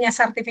belum punya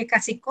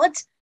sertifikasi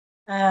coach,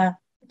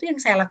 itu yang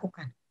saya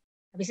lakukan.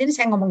 Habis ini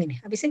saya ngomong ini.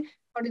 Habis ini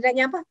kalau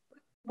ditanya apa,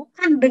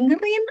 bukan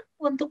dengerin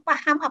untuk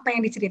paham apa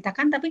yang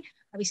diceritakan, tapi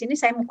habis ini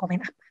saya mau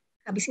komen apa.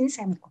 Habis ini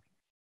saya mau komen.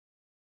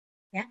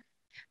 Ya.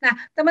 Nah,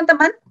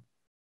 teman-teman,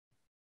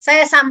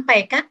 saya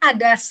sampaikan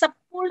ada 10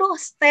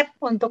 step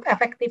untuk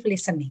effective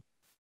listening.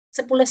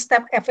 10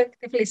 step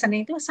effective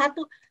listening itu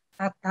satu,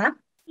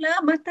 tataplah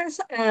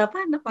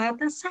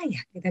mata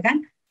saya, gitu kan.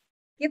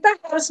 Kita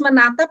harus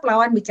menatap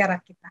lawan bicara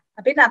kita.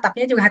 Tapi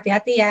natapnya juga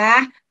hati-hati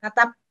ya.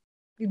 Natap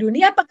di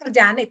dunia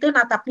pekerjaan itu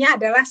natapnya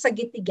adalah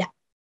segitiga.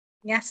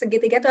 Ya,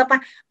 segitiga itu apa?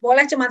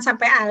 Boleh cuma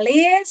sampai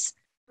alis,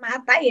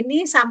 mata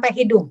ini sampai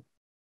hidung.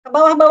 Ke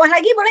bawah-bawah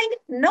lagi boleh?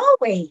 No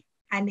way,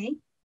 honey.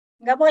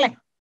 Nggak boleh.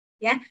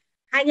 Ya,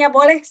 hanya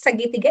boleh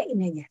segitiga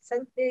ini aja.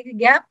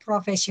 Segitiga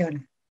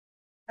profesional.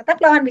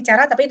 Tetap lawan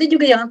bicara, tapi itu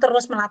juga jangan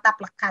terus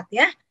menatap lekat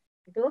ya.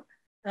 Itu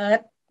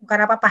bukan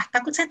apa-apa,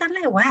 takut setan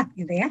lewat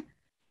gitu ya.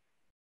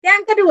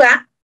 Yang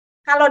kedua,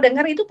 kalau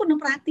dengar itu penuh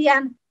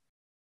perhatian.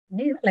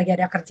 Ini lagi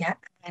ada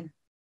kerjaan.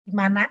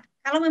 Gimana?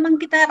 Kalau memang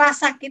kita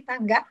rasa kita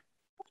nggak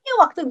punya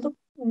waktu untuk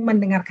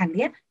mendengarkan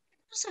dia,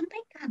 itu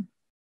sampaikan.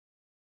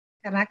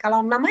 Karena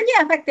kalau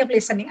namanya effective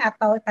listening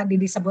atau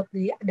tadi disebut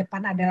di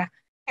depan adalah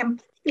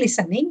empathic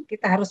listening,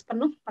 kita harus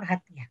penuh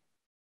perhatian.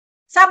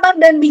 Sabar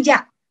dan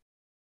bijak.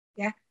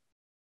 Ya.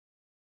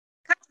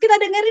 Kalau kita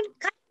dengerin,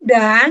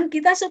 kadang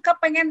kita suka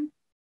pengen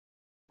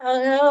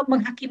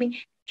menghakimi.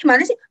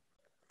 Gimana sih?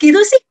 Gitu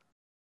sih.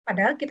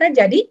 Padahal kita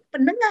jadi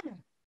pendengar.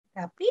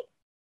 Tapi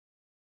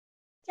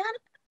jangan,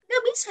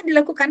 nggak bisa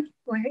dilakukan.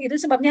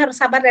 Itu sebabnya harus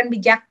sabar dan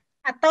bijak.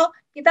 Atau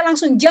kita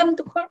langsung jump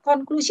to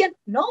conclusion.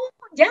 No,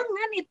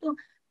 jangan itu.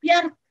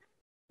 Biar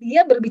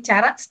dia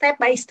berbicara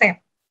step by step.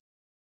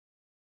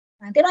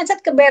 Nanti loncat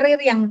ke barrier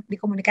yang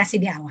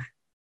dikomunikasi di awal.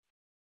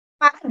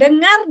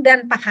 Dengar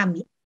dan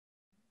pahami.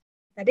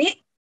 Tadi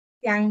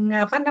yang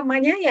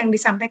yang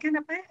disampaikan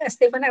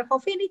Stephen R.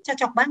 Covey ini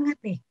cocok banget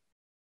nih.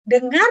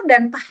 Dengar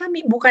dan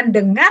pahami, bukan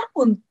dengar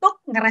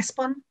untuk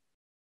ngerespon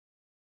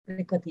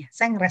berikutnya.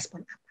 Saya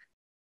ngerespon apa?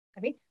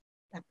 Tapi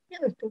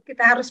itu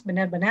kita harus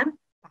benar-benar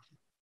paham.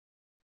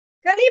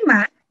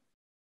 Kelima,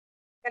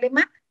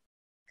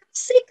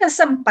 kasih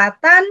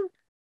kesempatan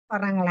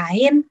orang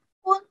lain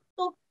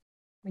untuk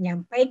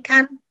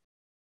menyampaikan,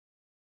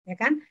 ya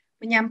kan?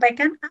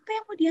 Menyampaikan apa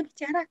yang mau dia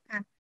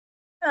bicarakan.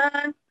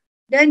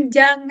 Dan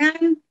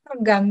jangan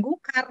terganggu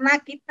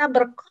karena kita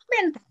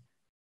berkomentar.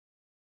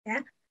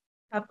 Ya.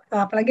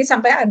 Apalagi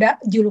sampai ada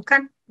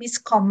julukan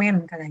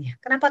miskomen katanya.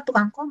 Kenapa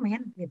tukang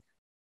komen? Gitu.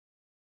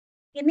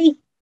 Ini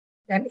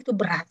dan itu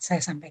berat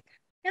saya sampaikan.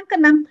 Yang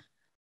keenam,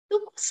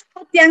 tunggu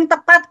saat yang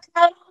tepat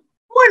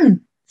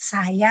kalaupun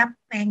saya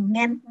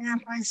pengen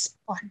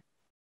ngerespon.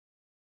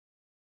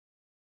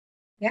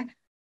 Ya,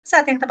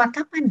 saat yang tepat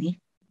kapan nih?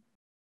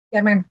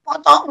 Jangan main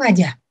potong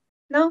aja.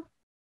 No.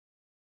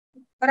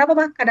 Kenapa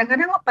Bang?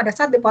 Kadang-kadang pada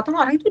saat dipotong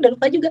orang itu udah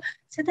lupa juga.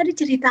 Saya tadi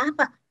cerita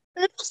apa?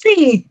 Terus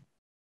sih.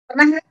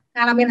 Pernah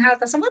ngalamin hal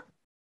tersebut?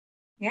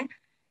 Ya.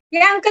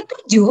 Yang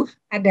ketujuh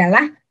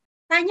adalah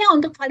tanya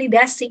untuk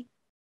validasi.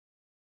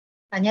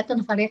 Tanya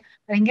untuk validasi.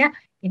 Paling enggak,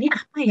 ini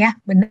apa ya?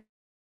 Benar.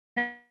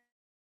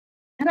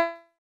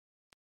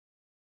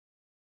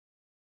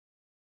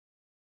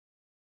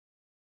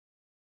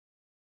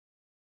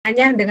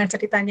 Hanya dengan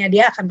ceritanya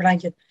dia akan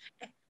berlanjut.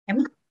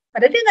 Emang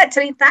padahal dia nggak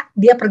cerita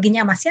dia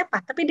perginya sama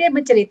siapa, tapi dia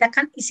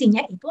menceritakan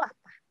isinya itu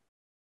apa.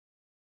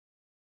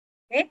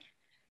 Oke.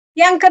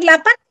 Yang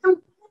kedelapan,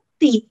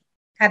 empati.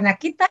 Karena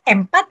kita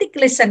empathic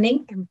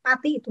listening,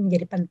 empati itu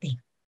menjadi penting.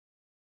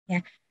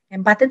 Ya,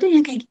 empati itu yang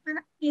kayak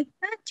gimana?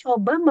 Kita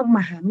coba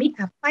memahami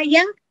apa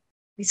yang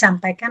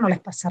disampaikan oleh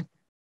peserta.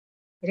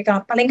 Jadi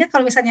kalau paling nggak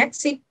kalau misalnya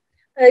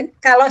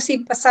kalau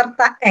si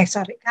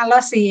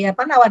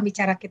lawan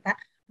bicara kita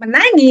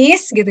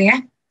menangis gitu ya,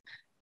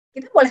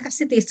 kita boleh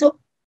kasih tisu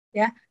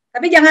ya.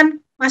 Tapi jangan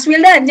Mas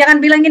Wildan,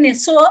 jangan bilang gini,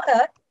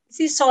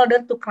 si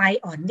shoulder to cry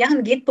on.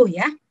 Jangan gitu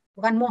ya.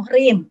 Bukan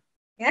muhrim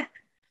ya.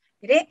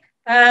 Jadi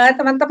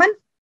teman-teman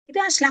itu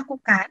harus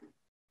lakukan,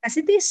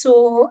 kasih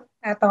tisu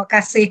atau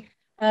kasih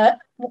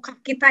muka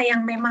kita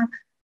yang memang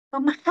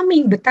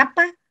memahami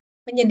betapa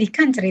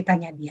menyedihkan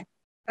ceritanya dia.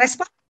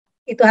 Respon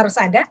itu harus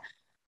ada.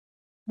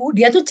 Bu,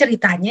 dia tuh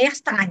ceritanya ya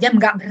setengah jam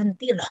nggak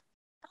berhenti loh.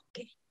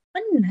 Oke,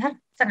 benar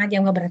setengah jam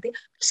nggak berhenti.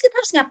 Terus kita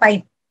harus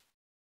ngapain?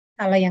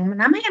 Kalau yang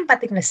namanya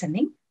empathic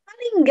listening,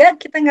 paling enggak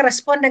kita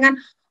ngerespon dengan,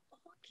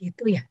 oh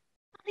gitu ya.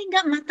 Paling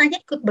enggak matanya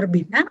ikut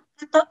berbinar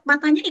atau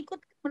matanya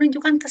ikut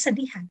menunjukkan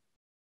kesedihan.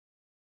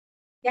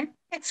 Ya,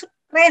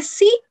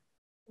 ekspresi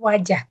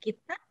wajah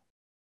kita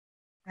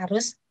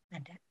harus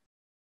ada.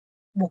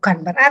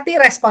 Bukan berarti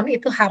respon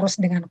itu harus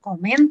dengan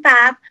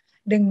komentar,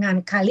 dengan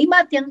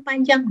kalimat yang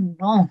panjang.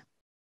 No.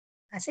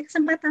 Kasih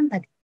kesempatan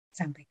tadi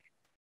sampaikan.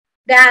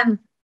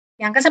 Dan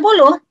yang ke-10,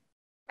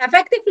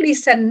 effective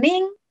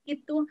listening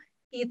itu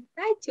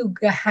kita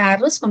juga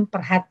harus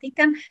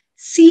memperhatikan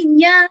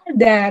sinyal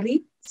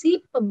dari si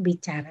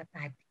pembicara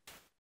tadi.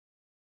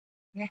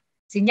 Ya,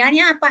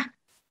 sinyalnya apa?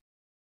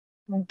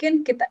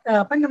 Mungkin kita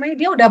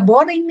dia udah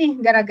boring nih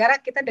gara-gara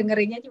kita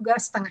dengerinnya juga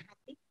setengah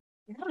hati.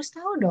 Kita harus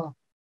tahu dong.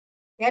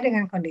 Ya,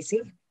 dengan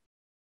kondisi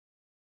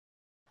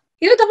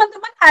itu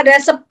teman-teman ada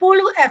 10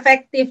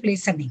 effective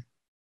listening.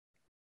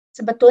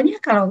 Sebetulnya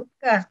kalau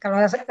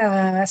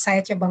saya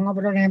coba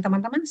ngobrol dengan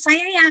teman-teman,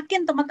 saya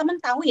yakin teman-teman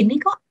tahu ini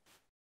kok.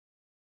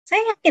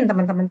 Saya yakin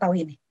teman-teman tahu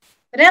ini.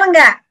 Benar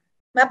enggak,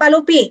 Bapak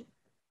Lupi?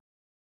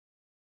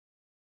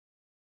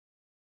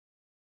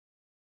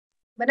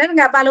 Benar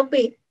enggak, Pak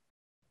Lupi?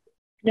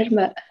 Benar,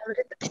 Mbak.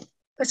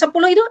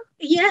 10 itu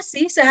iya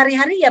sih,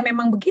 sehari-hari ya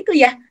memang begitu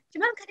ya.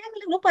 Cuman kadang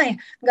lupa ya.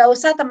 Enggak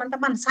usah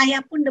teman-teman,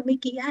 saya pun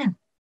demikian.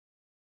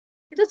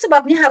 Itu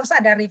sebabnya harus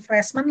ada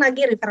refreshment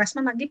lagi.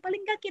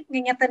 Paling nggak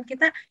ngingetin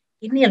kita,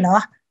 ini loh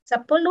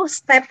 10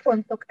 step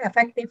untuk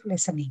effective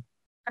listening.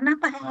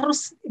 Kenapa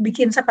harus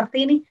bikin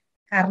seperti ini?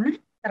 Karena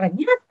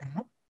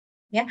ternyata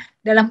ya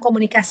dalam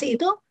komunikasi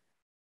itu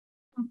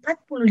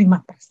 45%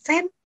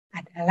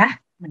 adalah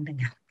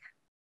mendengar.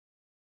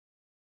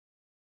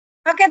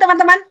 Oke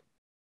teman-teman,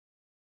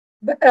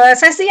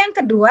 sesi yang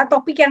kedua,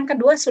 topik yang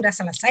kedua sudah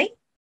selesai.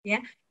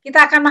 Ya,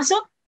 kita akan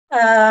masuk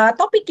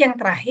topik yang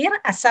terakhir,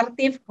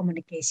 assertive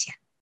communication.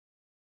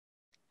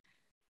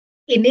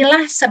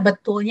 Inilah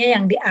sebetulnya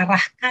yang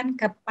diarahkan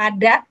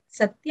kepada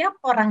setiap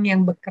orang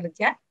yang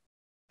bekerja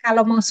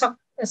kalau mau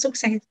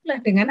sukses itulah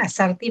dengan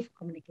assertive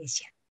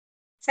communication.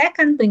 Saya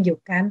akan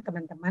tunjukkan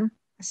teman-teman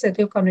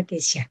assertive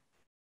communication.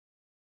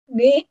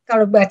 Ini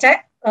kalau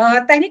baca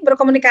teknik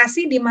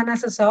berkomunikasi di mana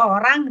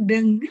seseorang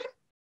dengar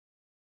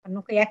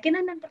penuh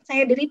keyakinan dan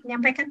percaya diri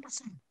menyampaikan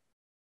pesan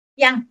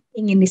yang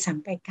ingin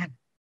disampaikan.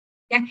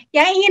 Yang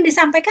ingin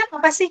disampaikan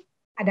apa sih?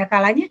 Ada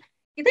kalanya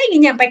kita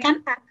ingin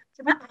menyampaikan A,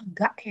 cuma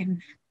agak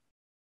enak.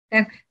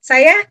 Dan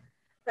saya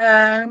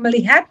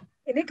melihat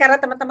ini karena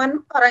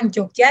teman-teman orang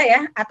Jogja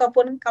ya,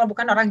 ataupun kalau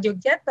bukan orang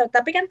Jogja,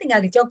 tapi kan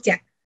tinggal di Jogja.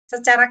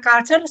 Secara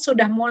culture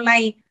sudah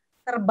mulai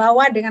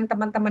terbawa dengan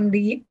teman-teman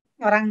di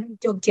orang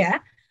Jogja.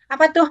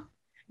 Apa tuh?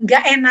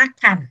 Nggak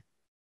enakan.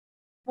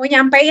 Mau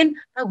nyampein,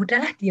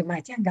 udahlah diem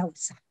aja, nggak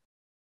usah.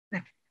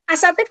 Nah,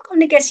 assertive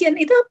communication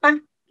itu apa?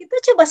 Kita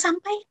coba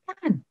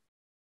sampaikan.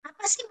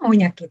 Apa sih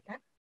maunya kita?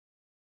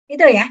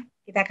 Itu ya,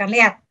 kita akan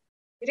lihat.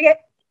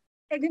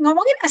 Jadi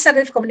ngomongin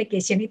assertive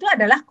communication itu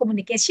adalah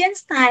communication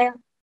style.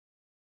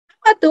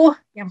 Apa tuh?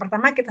 Yang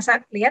pertama kita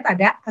lihat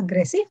ada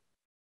agresif,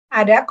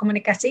 ada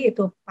komunikasi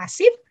itu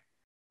pasif,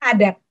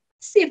 ada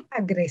pasif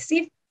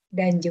agresif,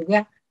 dan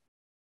juga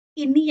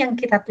ini yang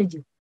kita tuju,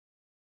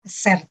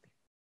 assertive.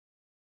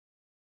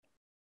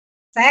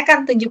 Saya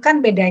akan tunjukkan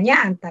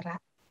bedanya antara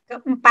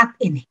keempat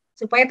ini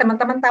supaya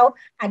teman-teman tahu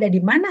ada di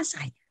mana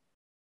saya.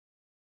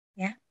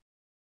 Ya.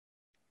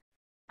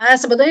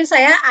 Sebetulnya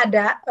saya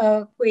ada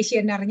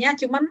kuesionernya,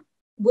 cuman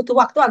butuh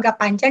waktu agak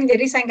panjang,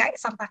 jadi saya nggak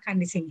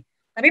sertakan di sini.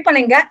 Tapi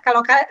paling nggak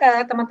kalau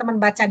teman-teman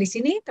baca di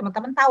sini,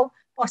 teman-teman tahu,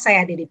 oh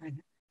saya ada di mana.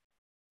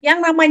 Yang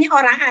namanya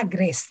orang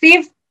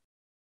agresif,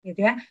 gitu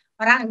ya.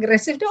 Orang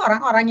agresif itu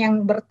orang-orang yang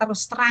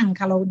berterus terang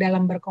kalau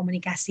dalam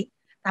berkomunikasi.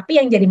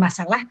 Tapi yang jadi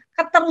masalah,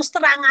 keterus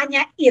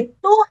terangannya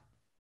itu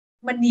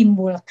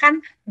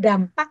menimbulkan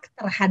dampak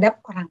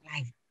terhadap orang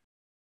lain.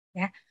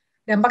 Ya,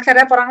 dampak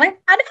terhadap orang lain,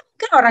 ada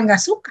mungkin orang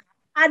nggak suka,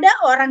 ada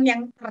orang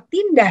yang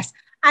tertindas,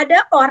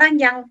 ada orang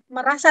yang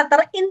merasa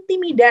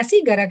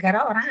terintimidasi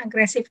gara-gara orang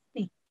agresif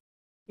ini.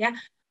 Ya,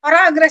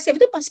 orang agresif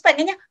itu pasti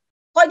pengennya,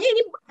 pokoknya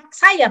ini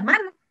saya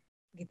mana,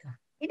 gitu.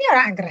 Ini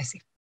orang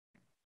agresif.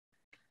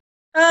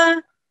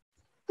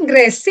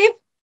 Agresif,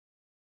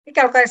 ini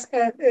kalau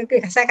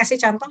saya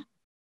kasih contoh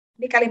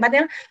di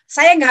kalimatnya,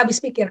 saya nggak habis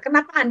pikir,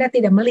 kenapa Anda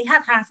tidak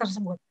melihat hal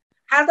tersebut?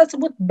 Hal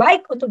tersebut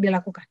baik untuk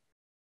dilakukan.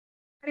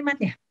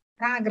 Kalimatnya,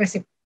 orang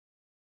agresif.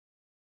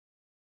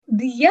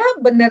 Dia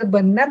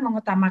benar-benar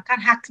mengutamakan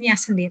haknya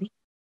sendiri.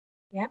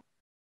 Ya.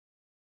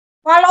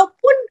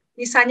 Walaupun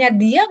misalnya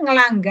dia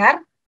ngelanggar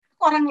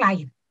orang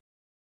lain.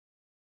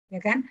 Ya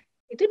kan?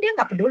 Itu dia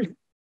nggak peduli.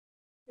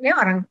 Ini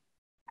orang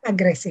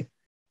agresif.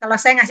 Kalau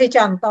saya ngasih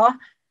contoh,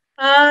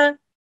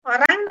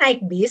 orang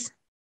naik bis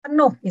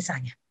penuh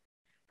misalnya.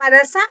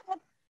 Pada saat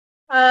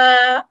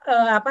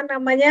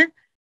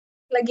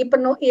lagi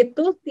penuh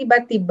itu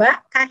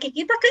tiba-tiba kaki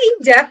kita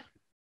keinjak.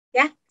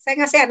 Ya, saya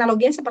ngasih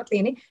analoginya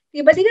seperti ini.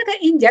 Tiba-tiba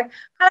keinjak.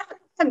 Kalau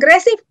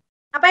agresif,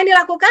 apa yang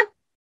dilakukan?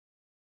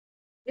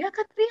 Dia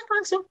akan teriak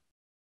langsung.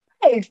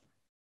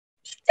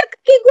 Injak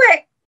kaki gue.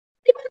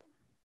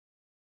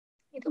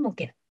 Itu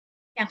mungkin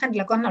yang akan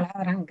dilakukan oleh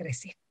orang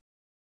agresif.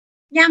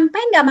 Nyampe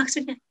nggak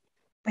maksudnya?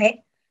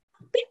 Baik.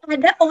 Tapi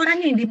ada orang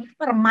yang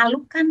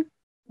dipermalukan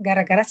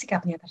gara-gara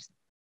sikapnya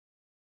tersebut.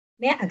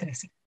 Ini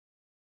agresif.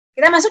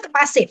 Kita masuk ke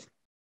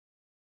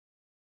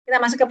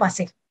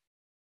pasif.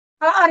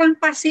 Kalau orang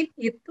pasif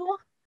itu,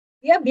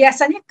 ya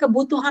biasanya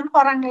kebutuhan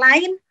orang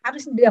lain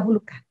harus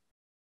didahulukan.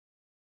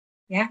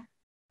 Ya,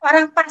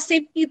 orang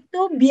pasif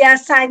itu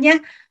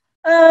biasanya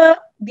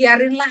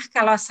biarinlah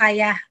kalau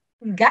saya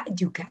enggak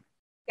juga.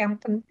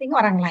 Yang penting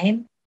orang lain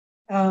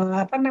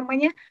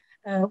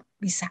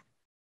bisa.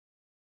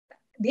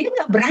 Dia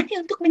nggak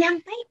berani untuk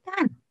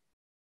menyampaikan,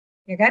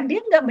 ya kan? Dia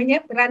nggak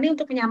berani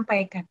untuk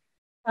menyampaikan.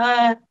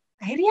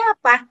 Akhirnya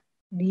apa?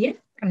 Dia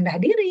rendah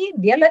diri,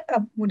 dia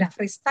mudah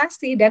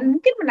frustasi dan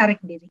mungkin menarik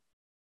diri.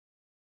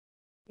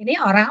 Ini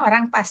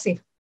orang-orang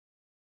pasif.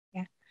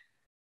 Ya.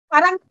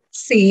 Orang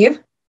pasif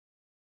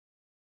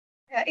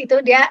itu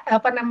dia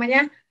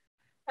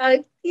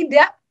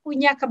tidak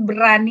punya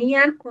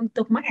keberanian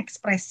untuk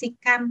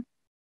mengekspresikan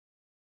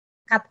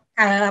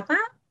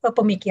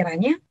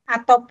pemikirannya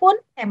ataupun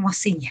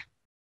emosinya.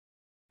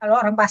 Kalau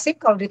orang pasif,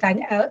 kalau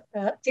ditanya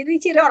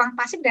ciri-ciri orang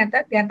pasif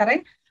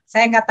diantaranya,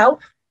 saya nggak tahu,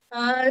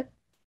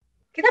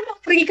 kita mau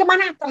pergi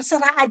kemana,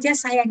 terserah aja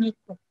saya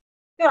ngikut.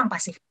 Itu orang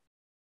pasif.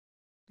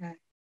 Nah,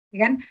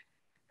 kan?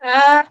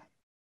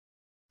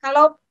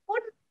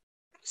 Kalaupun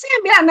saya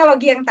ambil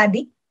analogi yang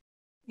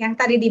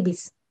tadi di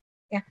bis,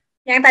 ya,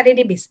 yang tadi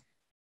di bis.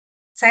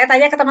 Saya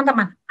tanya ke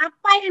teman-teman,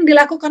 apa yang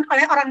dilakukan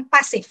oleh orang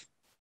pasif?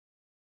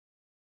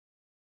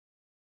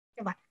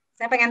 Coba,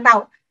 saya pengen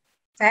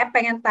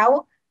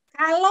tahu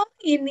kalau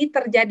ini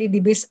terjadi di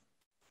bis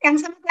yang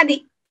sama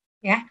tadi,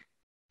 ya,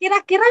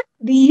 kira-kira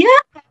dia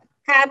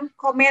akan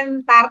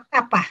komentar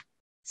apa?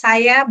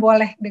 Saya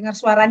boleh dengar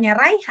suaranya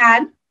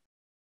Raihan?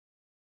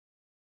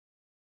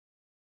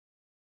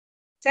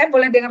 Saya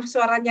boleh dengar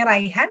suaranya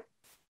Raihan?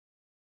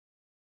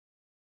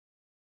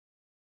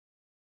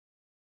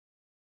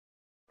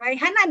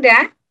 Raihan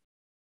ada?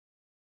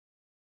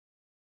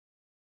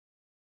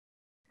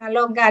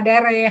 Kalau nggak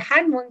ada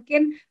Raihan,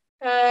 mungkin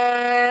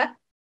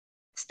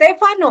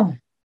Stefano.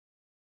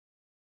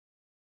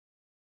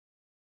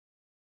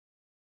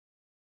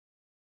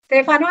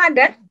 Stefano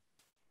ada?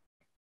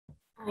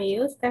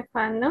 Ayo,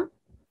 Stefano.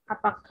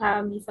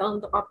 Apakah bisa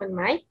untuk open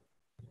mic?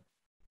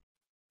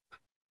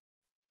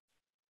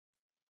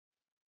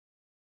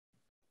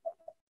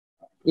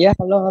 Ya,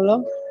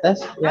 halo.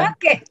 Tes. Ya.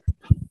 Oke.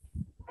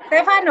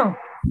 Stefano,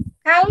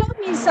 kalau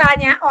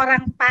misalnya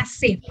orang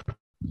pasif,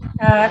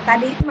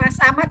 tadi Mas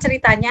Ahmad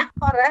ceritanya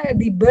orang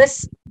di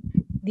bus,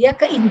 dia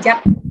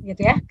keinjak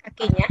gitu ya,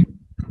 kakinya.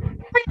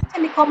 Apa yang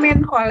akan dikomen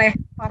oleh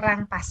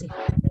orang pasif?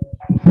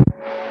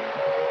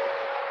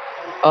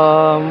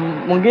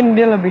 Mungkin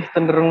dia lebih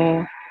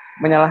cenderung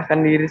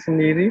menyalahkan diri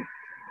sendiri.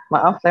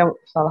 Maaf, saya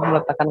salah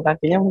meletakkan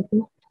kakinya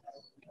mungkin.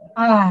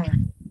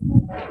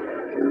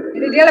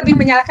 Jadi dia lebih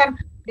menyalahkan,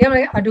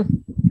 aduh.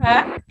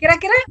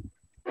 Kira-kira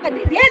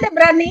dia ada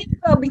berani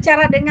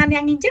bicara dengan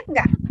yang injek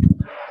nggak?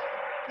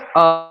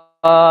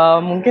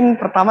 Mungkin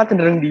pertama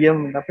cenderung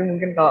diam, tapi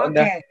mungkin kalau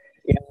udah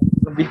ya,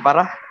 lebih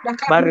parah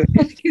baru.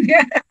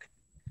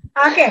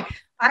 Oke,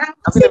 orang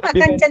pasif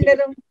akan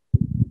cenderung.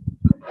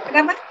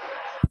 Kenapa?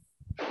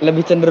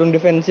 Lebih cenderung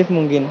defensif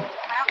mungkin.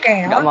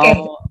 Oke.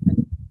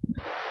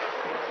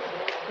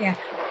 Ya.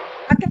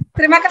 Oke,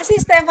 terima kasih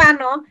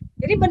Stefano.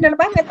 Jadi benar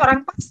banget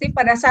orang pasif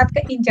pada saat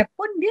keinjak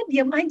pun dia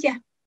diam aja.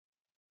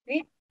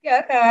 Nih,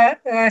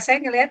 saya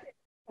ngelihat,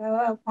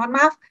 mohon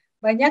maaf,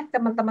 banyak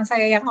teman-teman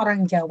saya yang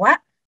orang Jawa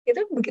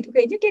itu begitu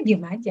keinjak dia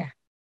diam aja.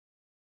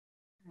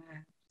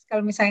 Nah,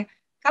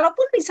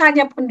 kalaupun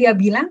misalnya pun dia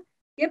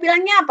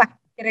bilangnya apa?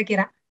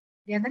 Kira-kira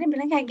dia tadi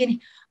bilangnya kayak gini.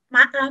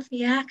 Maaf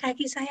ya,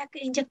 kaki saya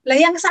keinjek. Lah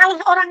yang salah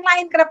orang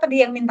lain, kenapa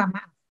dia yang minta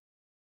maaf?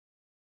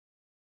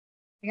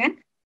 Ya kan?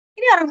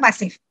 Ini orang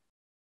pasif.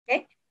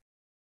 Oke?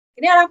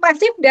 Ini orang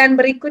pasif dan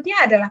berikutnya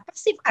adalah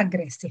pasif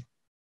agresif.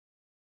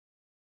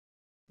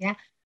 Ya.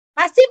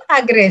 Pasif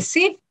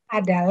agresif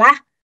adalah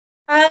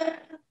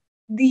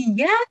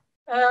dia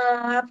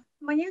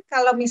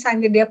kalau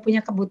misalnya dia punya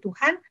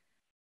kebutuhan,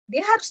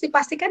 dia harus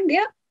dipastikan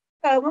dia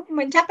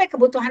mencapai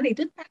kebutuhan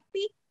itu,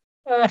 tapi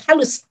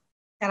halus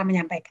cara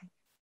menyampaikan.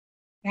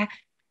 Ya,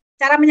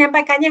 cara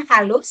menyampaikannya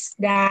halus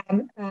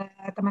dan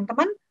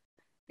teman-teman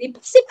di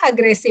pasif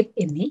agresif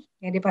ini,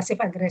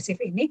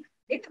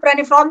 dia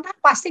berani frontal,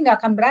 pasti nggak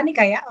akan berani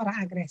kayak orang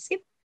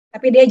agresif,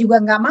 tapi dia juga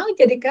nggak mau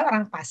jadi ke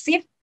orang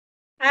pasif.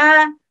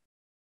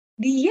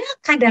 Dia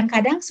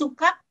kadang-kadang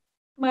suka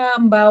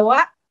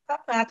membawa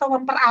atau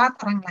memperalat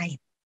orang lain.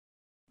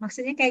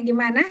 Maksudnya kayak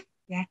gimana?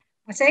 Ya,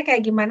 maksudnya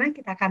kayak gimana?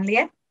 Kita akan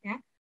lihat.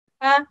 Ya,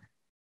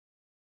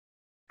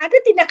 ada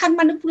tindakan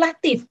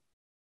manipulatif.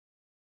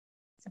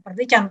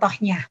 Seperti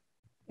contohnya,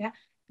 ya,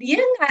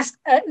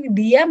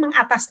 dia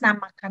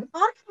mengatasnamakan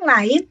orang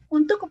lain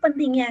untuk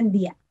kepentingan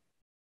dia.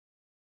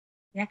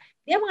 Ya,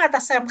 dia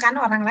mengatasnamakan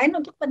orang lain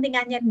untuk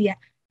kepentingannya dia.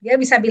 Dia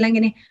bisa bilang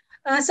gini,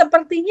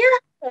 sepertinya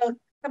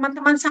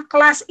teman-teman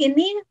sekelas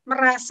ini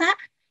merasa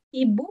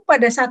ibu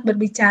pada saat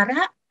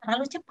berbicara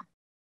terlalu cepat.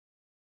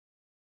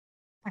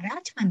 Padahal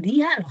cuma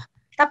dia loh.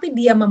 tapi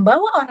dia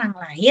membawa orang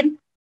lain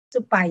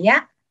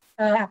supaya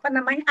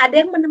ada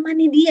yang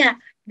menemani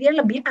dia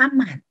lebih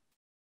aman.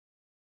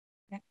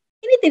 Ya.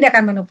 Ini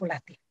tindakan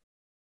manipulatif.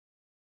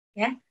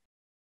 Ya.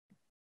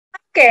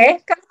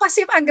 Oke, kalau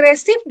pasif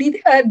agresif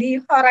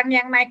di orang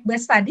yang naik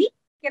bus tadi,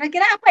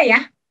 kira-kira apa ya?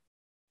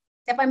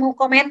 Siapa yang mau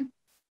komen?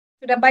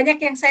 Sudah banyak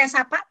yang saya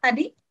sapa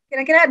tadi.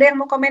 Kira-kira ada yang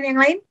mau komen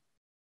yang lain?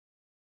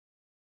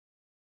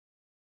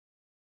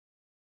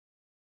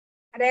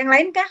 Ada yang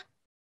lain kah?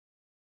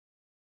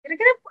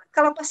 Kira-kira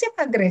kalau pasif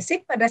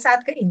agresif pada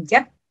saat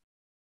keinjak,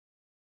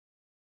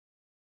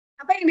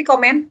 apa yang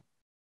dikomen?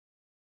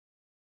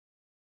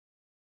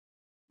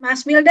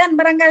 Mas Mildan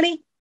barangkali?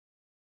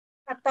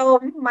 Atau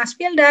Mas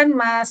Wildan,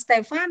 Mas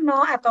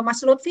Stefano, atau Mas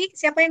Lutfi?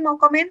 Siapa yang mau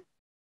komen?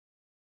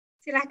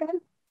 Silahkan.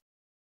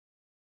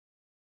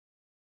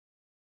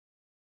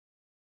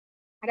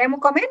 Ada yang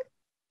mau komen?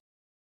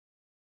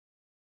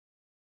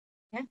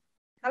 Ya.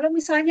 Kalau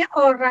misalnya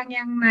orang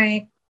yang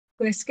naik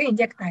bus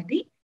keinjak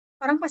tadi,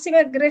 orang pasif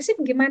agresif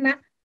gimana?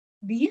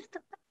 Dia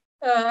tetap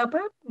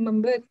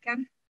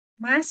memberikan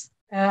Mas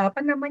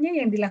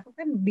yang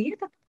dilakukan, dia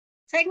tetap,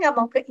 saya nggak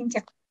mau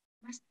keinjak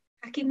Mas,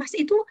 kaki Mas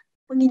itu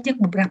menginjak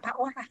beberapa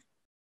orang,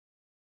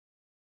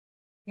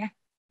 ya,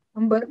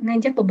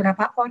 menginjak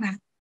beberapa orang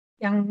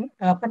yang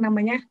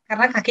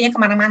karena kakinya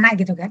kemana-mana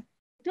gitu kan,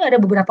 itu ada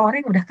beberapa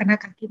orang yang udah kena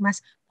kaki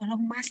Mas,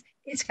 tolong Mas,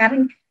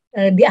 sekarang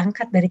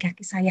diangkat dari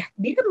kaki saya,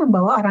 dia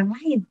membawa orang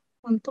lain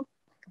untuk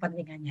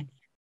kepentingannya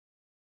dia.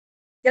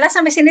 Jelas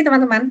sampai sini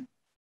teman-teman?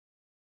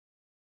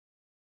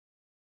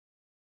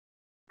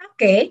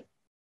 Oke,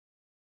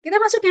 kita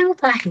masuk yang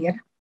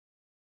terakhir.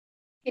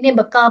 Ini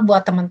bekal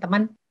buat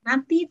teman-teman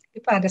nanti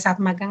pada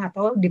saat magang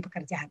atau di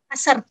pekerjaan.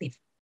 Asertif,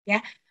 ya.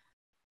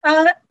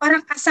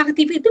 Orang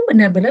asertif itu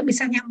benar-benar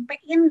bisa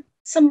nyampein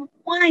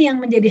semua yang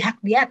menjadi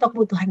hak dia atau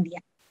kebutuhan dia.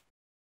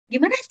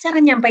 Gimana cara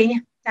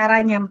nyampeinnya?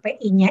 Cara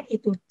nyampeinnya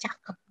itu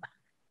cakep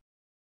banget.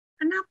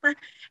 Kenapa?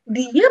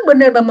 Dia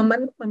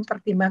benar-benar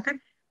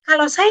mempertimbangkan,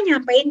 kalau saya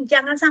nyampein,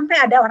 jangan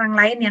sampai ada orang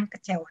lain yang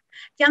kecewa.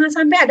 Jangan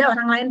sampai ada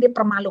orang lain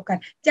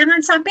dipermalukan. Jangan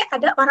sampai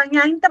ada orang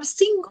lain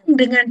tersinggung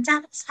dengan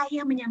cara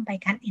saya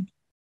menyampaikan ini.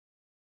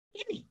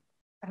 Ini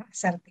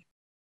asertif.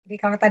 Jadi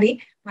kalau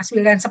tadi Mas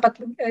Wildan sempat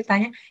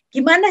tanya,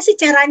 gimana sih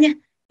caranya?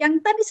 Yang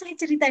tadi saya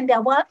ceritain di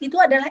awal itu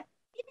adalah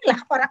inilah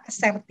orang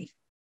asertif.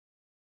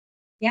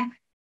 Ya.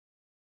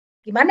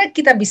 Gimana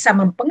kita bisa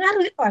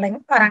mempengaruhi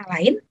orang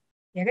lain?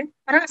 Ya kan?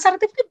 Orang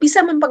asertif itu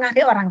bisa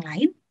mempengaruhi orang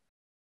lain.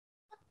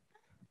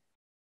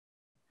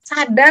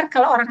 Sadar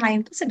kalau orang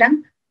lain itu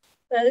sedang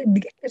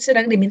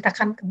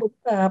dimintakan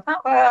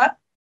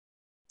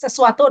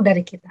sesuatu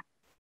dari kita.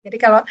 Jadi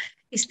kalau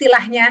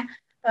istilahnya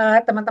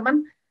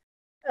teman-teman,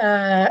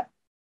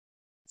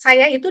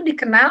 saya itu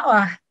dikenal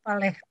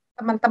oleh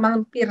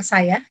teman-teman peer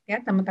saya, ya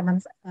teman-teman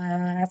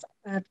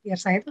peer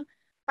saya itu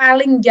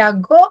paling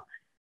jago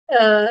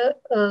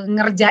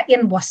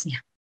ngerjain bosnya.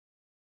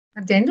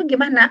 Ngerjain itu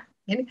gimana?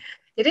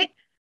 Jadi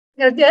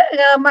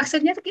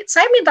maksudnya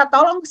saya minta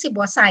tolong si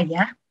bos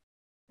saya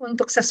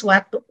untuk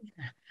sesuatu.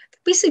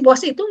 Tapi si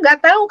bos itu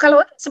nggak tahu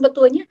kalau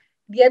sebetulnya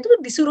dia tuh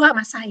disuruh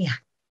sama saya.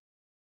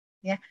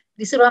 Ya,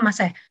 disuruh sama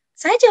saya.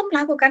 Saya cuma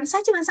melakukan,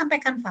 saya cuma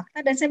sampaikan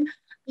fakta dan saya,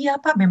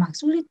 iya Pak, memang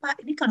sulit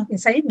Pak. Ini kalau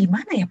saya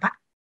gimana ya Pak?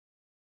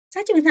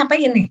 Saya cuma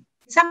sampaikan ini.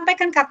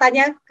 Sampaikan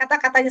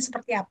kata-katanya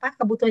seperti apa,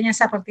 kebutuhannya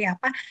seperti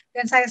apa,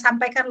 dan saya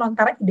sampaikan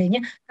lontar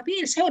idenya.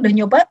 Tapi saya udah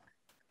nyoba,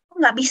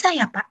 nggak bisa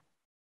ya Pak.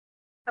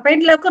 Apa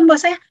yang dilakukan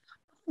bos saya?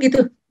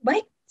 Gitu.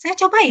 Baik, saya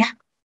coba ya.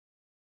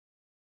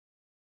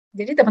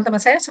 Jadi teman-teman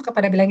saya suka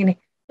pada bilang ini,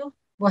 tuh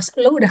bos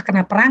lo udah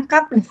kena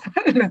perangkap.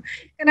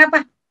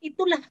 Kenapa?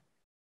 Itulah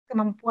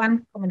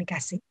kemampuan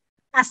komunikasi.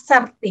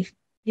 Asertif.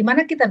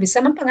 Gimana kita bisa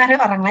mempengaruhi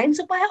orang lain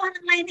supaya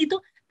orang lain itu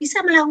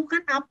bisa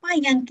melakukan apa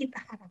yang kita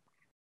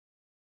harapkan.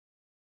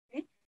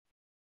 Oke.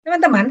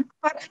 Teman-teman,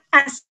 orang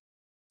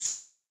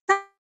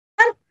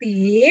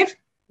asertif,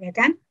 ya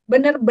kan,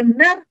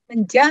 benar-benar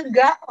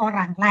menjaga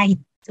orang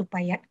lain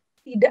supaya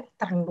tidak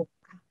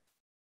terluka.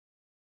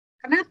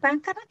 Kenapa?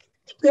 Karena kita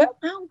juga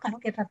mau kalau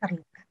kita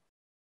terluka.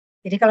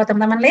 Jadi kalau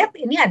teman-teman lihat,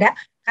 ini ada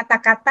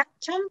kata-kata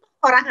contoh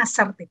orang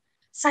asertif.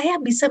 Saya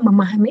bisa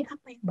memahami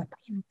apa yang Bapak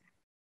inginkan.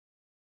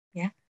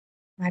 Ya,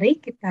 mari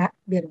kita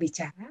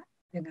berbicara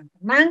dengan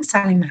tenang,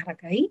 saling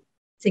menghargai,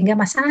 sehingga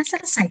masalah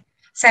selesai.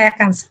 Saya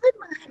akan sangat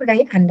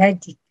menghargai Anda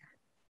jika.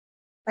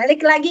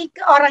 Balik lagi ke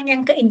orang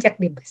yang keinjak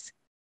di bus.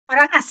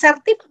 Orang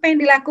asertif apa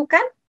yang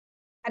dilakukan?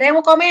 Ada yang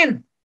mau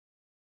komen?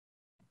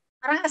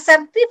 Orang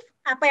asertif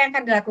apa yang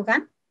akan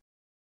dilakukan?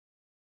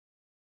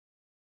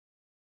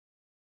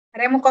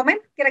 Ada yang mau komen?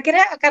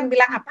 Kira-kira akan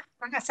bilang apa?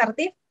 Orang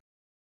asertif?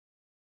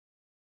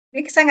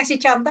 Ini saya ngasih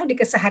contoh di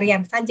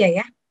keseharian saja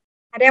ya.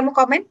 Ada yang mau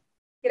komen?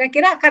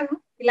 Kira-kira akan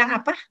bilang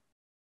apa?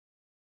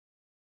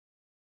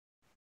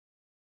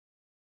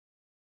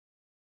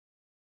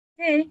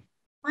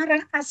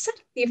 Orang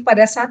asertif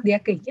pada saat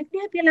dia keinjak,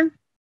 dia bilang,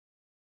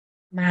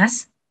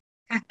 Mas,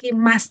 kaki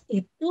Mas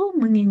itu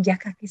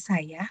menginjak kaki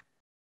saya,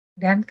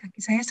 dan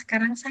kaki saya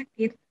sekarang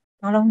sakit.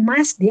 Tolong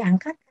Mas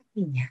diangkat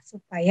kakinya,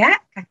 supaya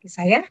kaki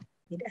saya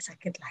tidak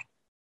sakit lagi.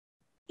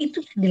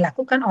 Itu yang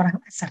dilakukan orang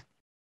asertif.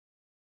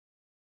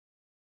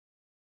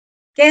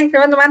 Oke,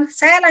 teman-teman,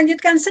 saya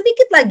lanjutkan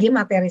sedikit lagi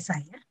materi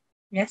saya.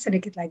 Ya,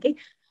 sedikit lagi.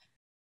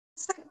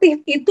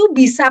 Asertif itu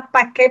bisa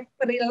pakai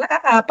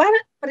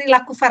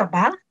perilaku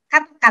verbal,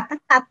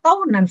 kata-kata,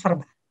 atau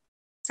non-verbal.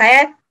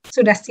 Saya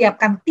sudah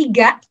siapkan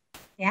 3,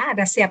 ya,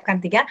 ada siapkan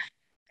 3.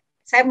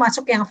 Saya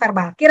masuk yang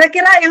verbal.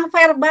 Kira-kira yang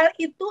verbal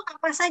itu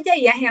apa saja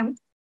ya yang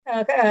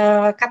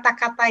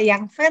kata-kata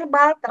yang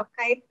verbal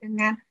terkait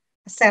dengan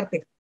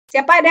asertif?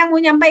 Siapa ada yang mau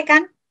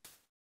menyampaikan?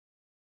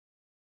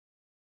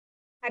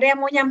 Ada yang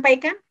mau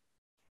menyampaikan?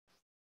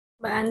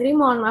 Mbak Andri,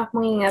 mohon maaf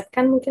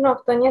mengingatkan, mungkin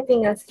waktunya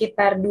tinggal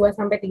sekitar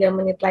 2-3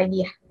 menit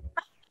lagi ya.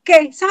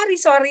 Oke,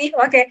 sorry.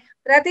 Oke,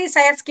 berarti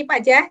saya skip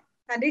aja.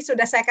 Tadi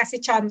sudah saya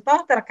kasih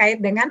contoh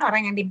terkait dengan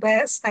orang yang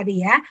dibahas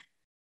tadi ya.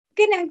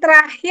 Mungkin yang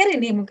terakhir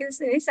ini, mungkin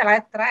ini saya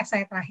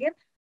terakhir,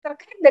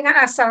 terkait dengan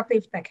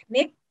assertive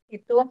teknik,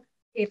 itu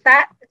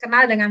kita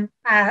kenal dengan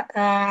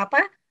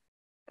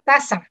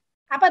TASA.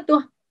 Apa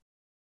tuh?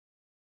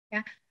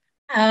 Ya,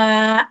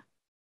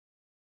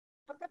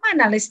 pertama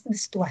analisis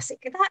situasi.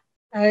 Kita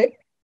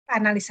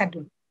analisa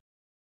dulu.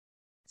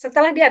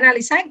 Setelah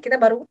dianalisa, kita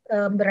baru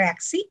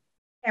bereaksi,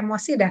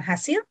 emosi dan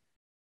hasil.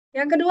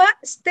 Yang kedua,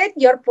 state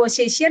your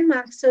position,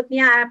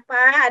 maksudnya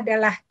apa?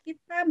 Adalah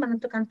kita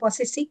menentukan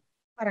posisi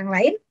orang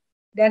lain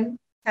dan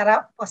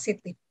cara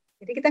positif.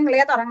 Jadi kita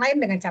ngelihat orang lain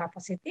dengan cara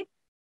positif.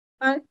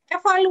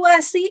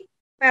 Evaluasi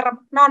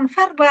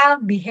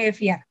non-verbal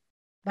behavior,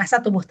 bahasa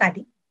tubuh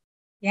tadi.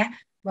 Ya,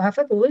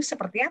 bahasa tubuh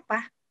seperti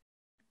apa?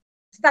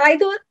 Setelah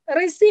itu,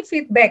 receive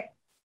feedback.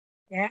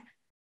 Ya,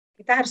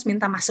 kita harus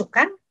minta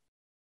masukan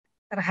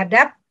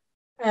terhadap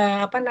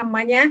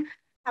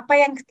apa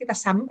yang kita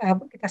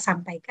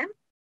sampaikan.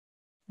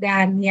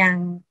 Dan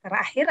yang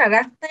terakhir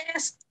adalah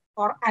test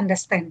for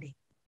understanding.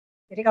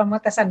 Jadi kalau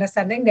mau tes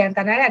understanding, di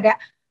antaranya ada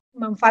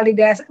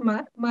memvalidasi,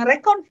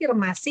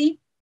 merekonfirmasi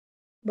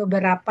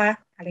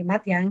beberapa kalimat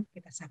yang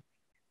kita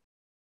sampaikan.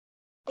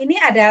 Ini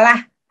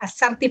adalah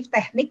assertive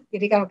teknik.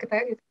 Jadi kalau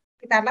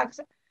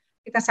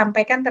kita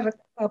sampaikan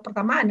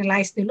pertama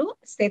analyze dulu,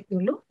 state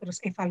dulu, terus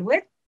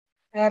evaluate,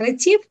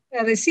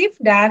 receive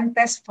dan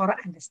test for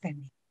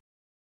understanding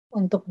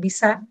untuk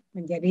bisa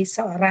menjadi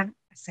seorang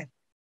assertive.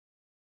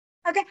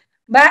 Oke,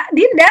 Mbak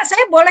Dinda,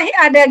 saya boleh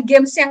ada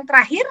games yang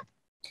terakhir?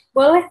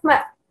 Boleh,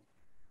 Mbak.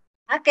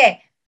 Oke,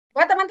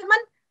 buat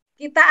teman-teman,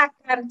 kita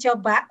akan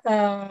coba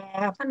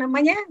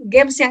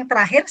games yang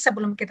terakhir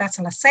sebelum kita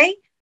selesai.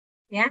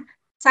 Ya,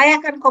 saya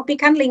akan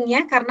kopikan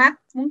linknya karena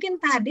mungkin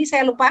tadi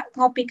saya lupa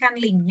ngopikan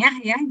linknya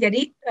ya,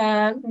 jadi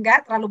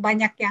nggak terlalu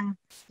banyak yang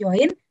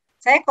join.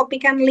 Saya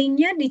kopikan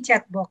linknya di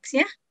chat box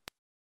ya.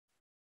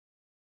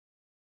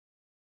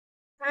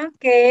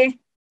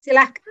 Oke,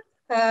 silahkan.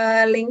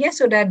 Linknya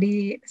sudah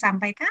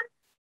disampaikan.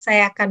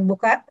 Saya akan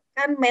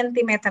bukakan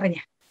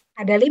Mentimeternya.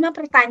 Ada 5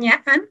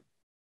 pertanyaan.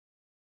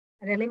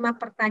 Ada 5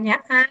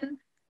 pertanyaan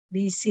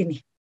di sini.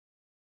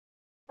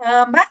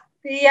 Mbak,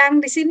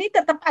 yang di sini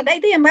tetap ada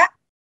itu ya, Mbak?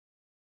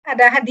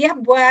 Ada hadiah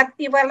buat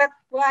e-wallet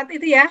buat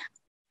itu ya?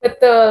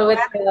 Betul.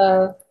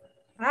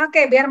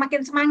 Oke, biar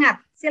makin semangat.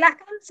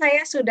 Silahkan,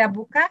 saya sudah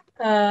buka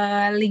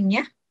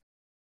linknya.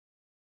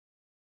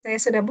 Saya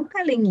sudah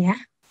buka linknya.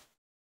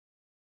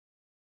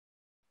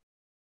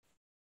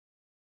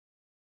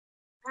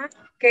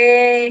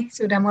 Oke,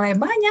 sudah mulai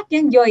banyak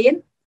yang join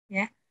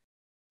ya.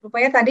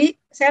 Rupanya tadi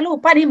saya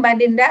lupa nih Mbak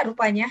Dinda,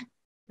 rupanya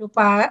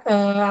lupa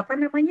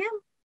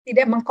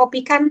tidak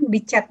mengkopikan di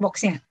chat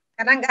box-nya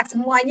karena nggak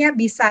semuanya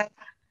bisa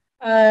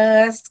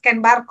scan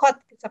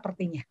barcode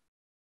sepertinya.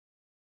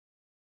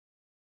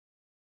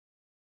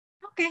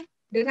 Oke,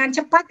 dengan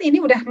cepat ini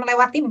udah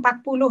melewati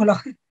 40 loh.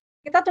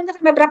 Kita tunggu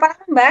sampai berapa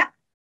lama, Mbak?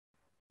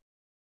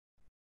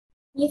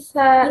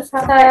 Bisa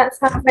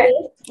sampai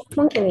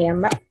mungkin ya,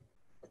 Mbak.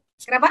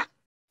 Kenapa?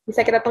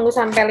 Bisa kita tunggu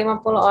sampai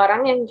 50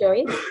 orang yang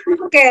join.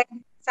 Oke,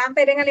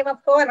 sampai dengan 50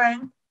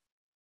 orang.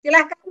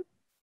 Silahkan.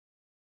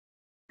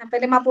 Sampai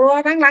 50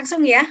 orang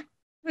langsung ya.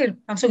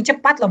 Langsung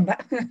cepat loh, Mbak.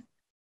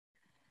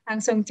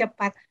 Langsung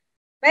cepat.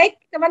 Baik,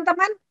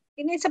 teman-teman.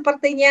 Ini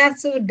sepertinya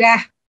sudah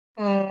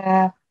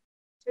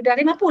 50.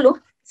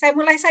 Saya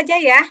mulai saja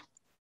ya.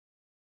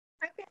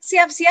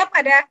 Siap-siap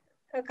ada,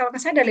 kalau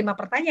nggak salah ada 5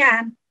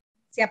 pertanyaan.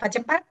 Siapa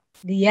cepat,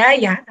 dia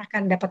yang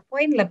akan dapat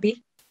poin lebih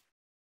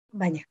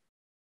banyak.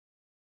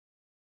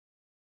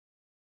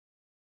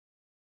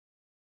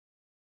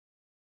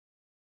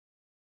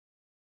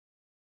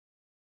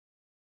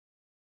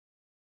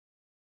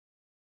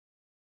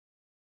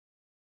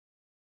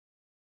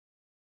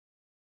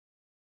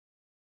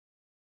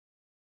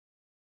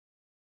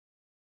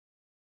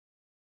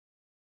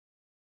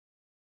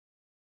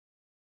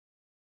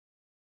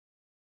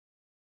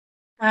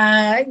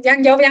 Yang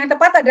jawab yang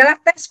tepat adalah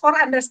test for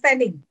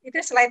understanding. Itu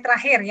slide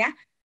terakhir ya.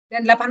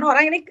 Dan 8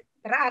 orang ini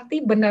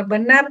berarti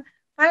benar-benar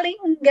paling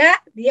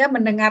enggak dia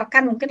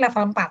mendengarkan mungkin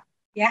level 4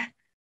 ya.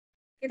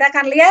 Kita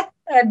akan lihat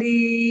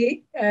di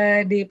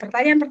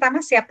pertanyaan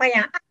pertama siapa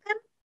yang akan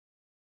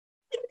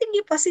tinggi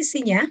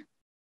posisinya.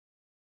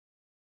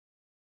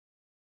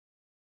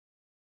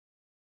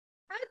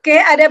 Oke,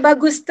 ada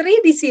Bagus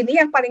Tri di sini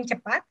yang paling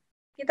cepat.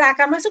 Kita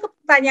akan masuk ke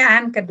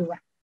pertanyaan kedua.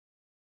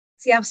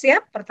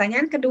 Siap-siap,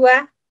 pertanyaan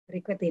kedua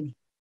berikut ini.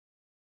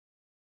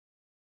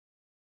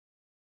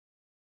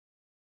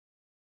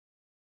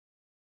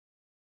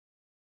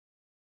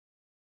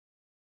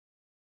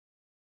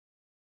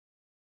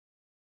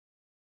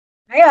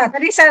 Ayo,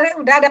 tadi saya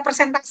udah ada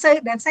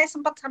persentase dan saya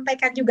sempat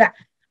sampaikan juga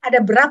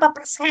ada berapa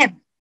persen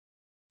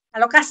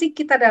alokasi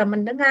kita dalam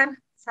mendengar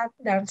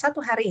dalam satu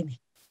hari ini.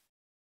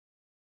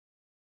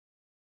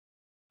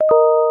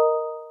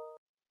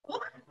 Oh,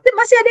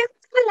 masih ada yang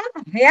salah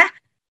ya.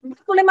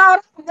 45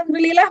 orang,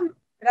 alhamdulillah,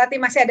 berarti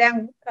masih ada yang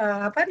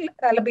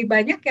lebih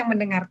banyak yang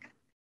mendengarkan.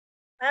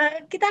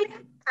 Kita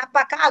lihat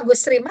apakah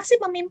Agus Sri masih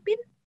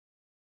memimpin?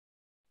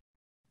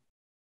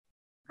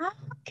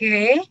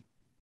 Oke.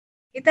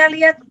 Kita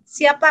lihat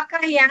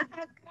siapakah yang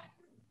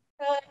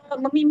akan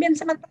memimpin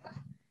sementara.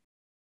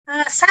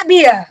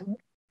 Sabia.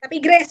 Tapi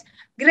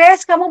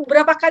Grace, kamu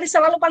berapa kali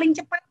selalu paling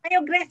cepat?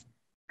 Ayo Grace,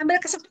 ambil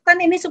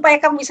kesempatan ini supaya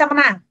kamu bisa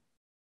menang.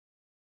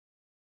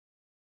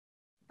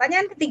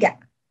 Pertanyaan ketiga.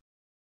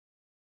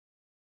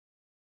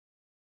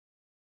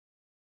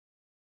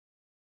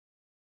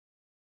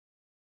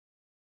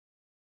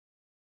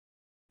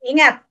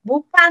 Ingat,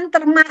 bukan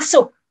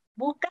termasuk.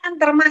 Bukan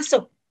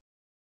termasuk.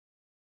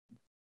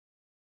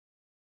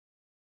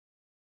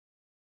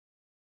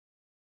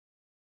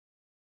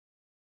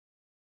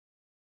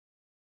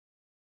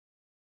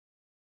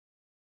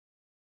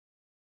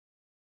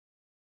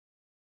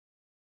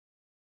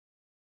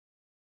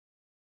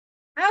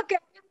 Oke,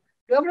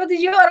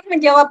 27 orang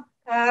menjawab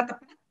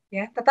tepat,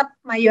 ya, tetap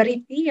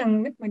mayoriti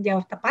yang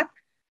menjawab tepat.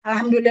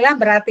 Alhamdulillah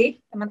berarti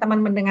teman-teman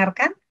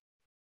mendengarkan.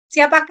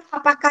 Siapakah?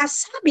 Apakah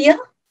Sabil?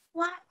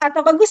 Wah,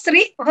 atau Bagus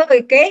Tri?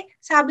 Oke,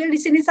 Sabil di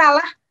sini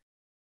salah.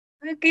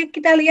 Oke,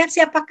 kita lihat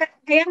siapakah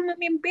yang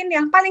memimpin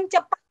yang paling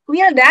cepat.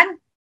 Wildan.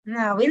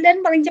 Nah,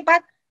 Wildan paling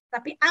cepat,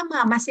 tapi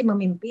Ama masih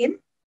memimpin.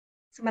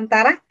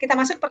 Sementara kita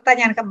masuk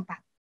pertanyaan keempat.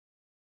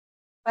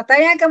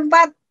 Pertanyaan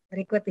keempat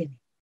berikut ini.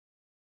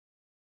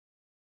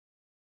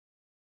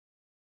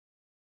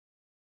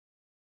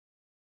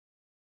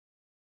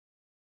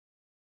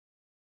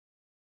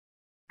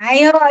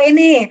 Ayo,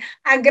 ini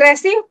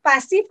agresif,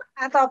 pasif,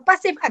 atau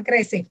pasif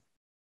agresif?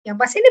 Yang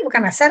pasti ini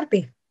bukan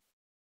asertif.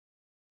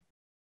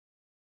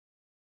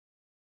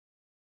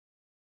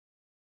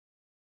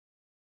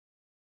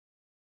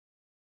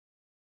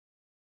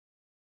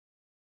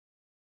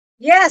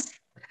 Yes,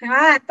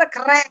 itu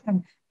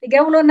keren.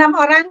 36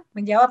 orang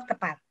menjawab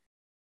tepat.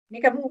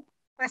 Ini kamu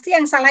pasti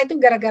yang salah itu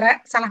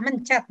gara-gara salah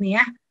mencet nih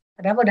ya.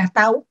 Padahal udah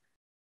tahu.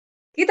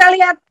 Kita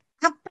lihat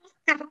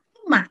apakah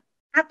Roma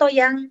atau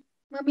yang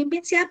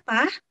memimpin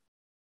siapa?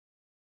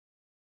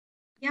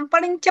 Yang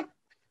paling cepat.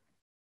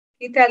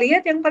 Kita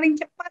lihat yang paling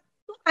cepat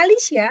itu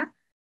Alicia.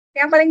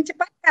 Yang paling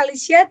cepat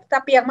Alicia,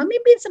 tetapi yang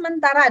memimpin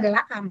sementara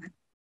adalah Ahmad.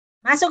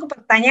 Masuk ke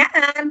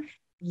pertanyaan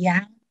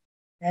yang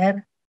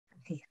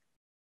terakhir.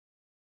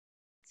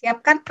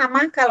 Siapkan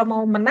Ama kalau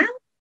mau menang,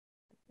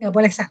 nggak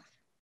boleh salah.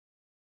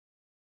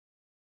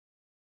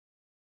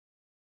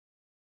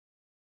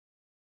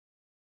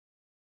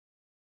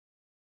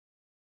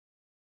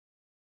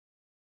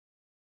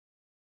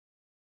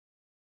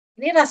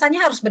 Ini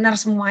rasanya harus benar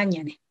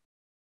semuanya nih.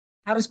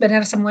 Harus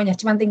benar semuanya,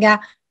 cuma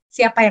tinggal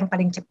siapa yang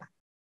paling cepat.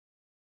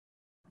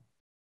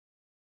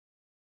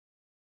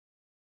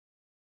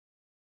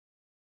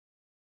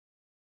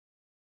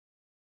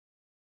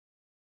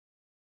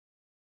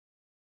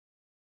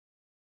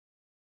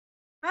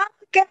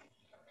 Oke.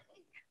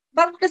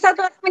 Baru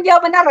satu orang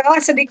menjawab benar,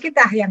 sedikit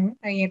yang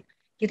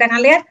kita akan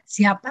lihat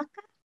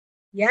siapakah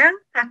yang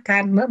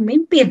akan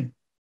memimpin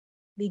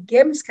di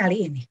game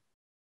kali ini.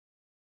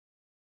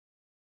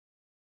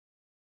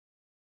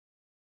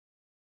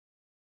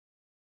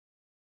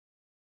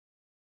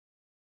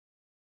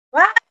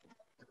 Wah,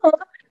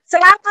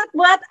 selamat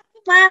buat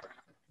Ama.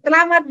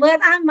 Selamat buat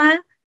Ama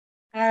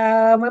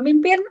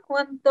memimpin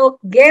untuk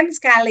game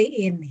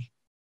kali ini.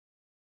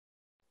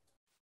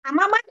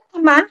 Ama.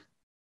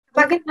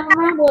 Mungkin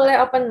Ama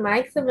boleh open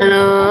mic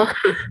sebenarnya.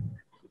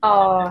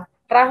 Oh,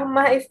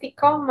 Rahmah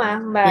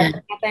Istiqomah, Mbak,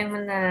 ternyata yang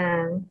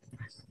menang.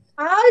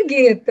 Oh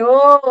gitu.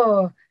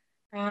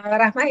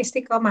 Rahmah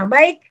Istiqomah.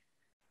 Baik,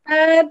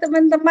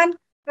 teman-teman,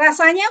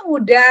 rasanya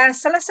udah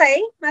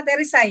selesai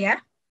materi saya,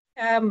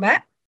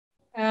 Mbak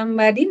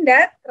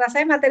Dinda.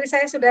 Rasanya materi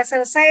saya sudah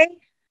selesai,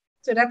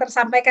 sudah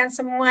tersampaikan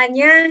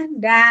semuanya,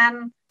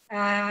 dan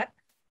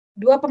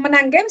dua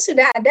pemenang game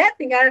sudah ada,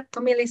 tinggal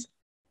memilih.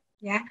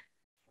 Ya,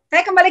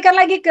 saya kembalikan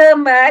lagi ke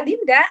Mbak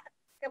Dinda,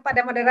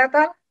 kepada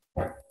moderator.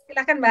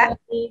 Silakan, Mbak.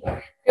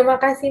 Terima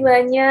kasih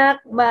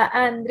banyak, Mbak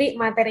Andri.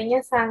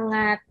 Materinya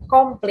sangat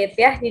komplit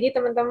ya. Jadi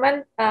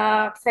teman-teman,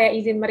 saya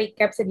izin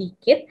merecap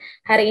sedikit.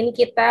 Hari ini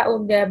kita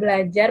udah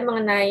belajar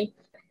mengenai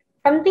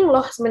penting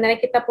loh sebenarnya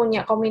kita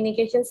punya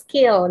communication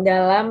skill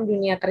dalam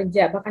dunia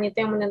kerja. Bahkan itu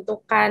yang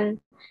menentukan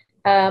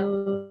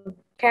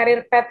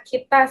career path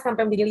kita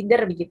sampai menjadi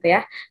leader begitu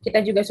ya.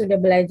 Kita juga sudah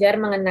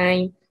belajar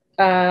mengenai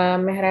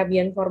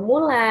mehrabian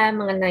formula,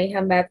 mengenai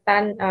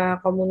hambatan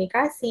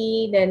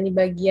komunikasi, dan di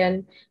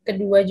bagian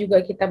kedua juga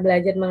kita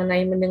belajar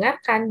mengenai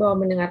mendengarkan,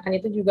 bahwa mendengarkan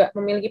itu juga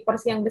memiliki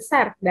porsi yang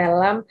besar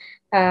dalam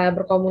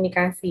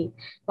berkomunikasi.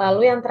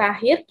 Lalu yang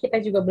terakhir, kita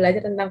juga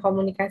belajar tentang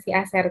komunikasi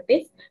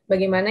asertif,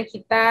 bagaimana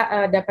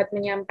kita dapat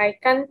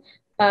menyampaikan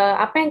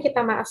apa yang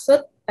kita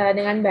maksud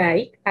dengan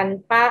baik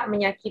tanpa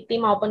menyakiti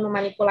maupun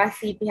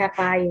memanipulasi pihak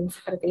lain,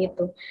 seperti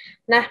itu.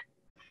 Nah,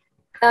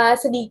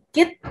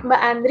 sedikit Mbak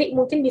Andri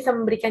mungkin bisa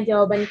memberikan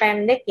jawaban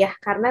pendek ya,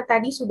 karena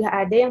tadi sudah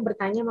ada yang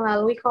bertanya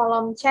melalui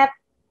kolom chat.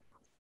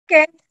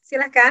 Oke,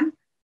 silakan.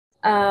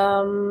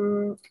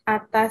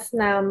 Atas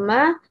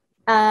nama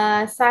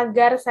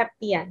Sagar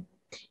Septian.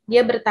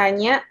 Dia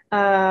bertanya,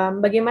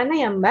 bagaimana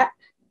ya Mbak,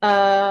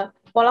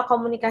 pola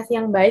komunikasi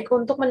yang baik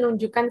untuk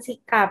menunjukkan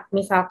sikap,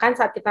 misalkan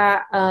saat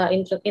kita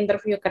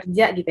interview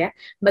kerja gitu ya,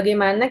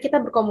 bagaimana kita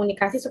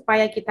berkomunikasi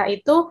supaya kita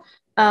itu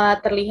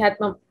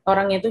terlihat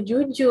orangnya itu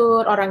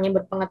jujur, orangnya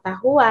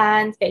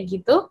berpengetahuan, kayak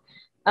gitu,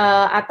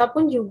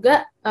 ataupun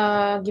juga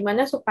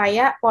gimana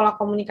supaya pola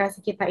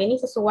komunikasi kita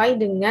ini sesuai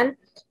dengan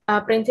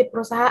prinsip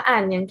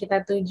perusahaan yang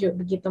kita tuju,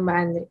 begitu Mbak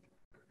Andri.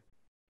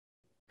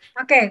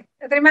 Oke,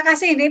 terima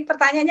kasih. Ini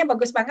pertanyaannya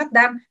bagus banget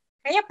dan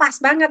kayaknya pas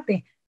banget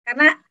nih,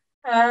 karena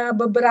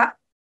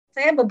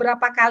saya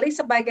beberapa kali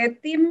sebagai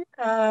tim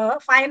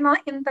final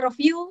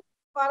interview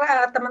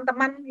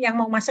teman-teman yang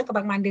mau masuk ke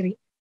Bank Mandiri.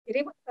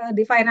 Jadi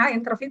di final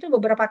interview itu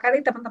beberapa kali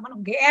teman-teman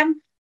UGM,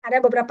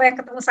 ada beberapa yang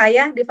ketemu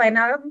saya di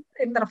final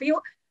interview.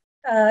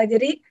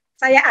 Jadi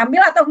saya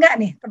ambil atau enggak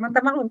nih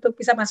teman-teman untuk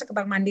bisa masuk ke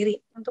Bank Mandiri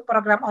untuk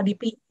program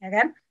ODP, ya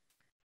kan?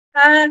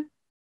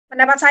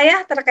 Pendapat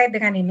saya terkait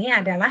dengan ini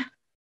adalah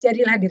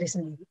jadilah diri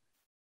sendiri.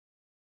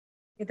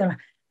 Itulah,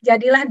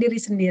 jadilah diri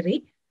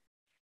sendiri.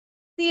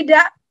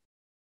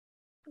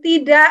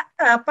 Tidak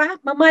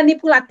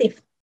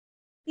memanipulatif,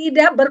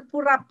 tidak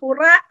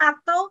berpura-pura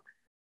atau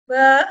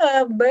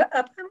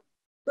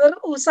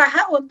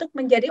berusaha untuk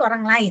menjadi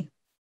orang lain.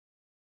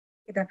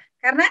 Gitu.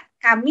 Karena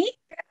kami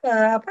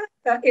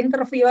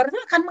interviewer itu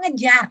akan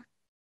mengejar.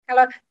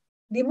 Kalau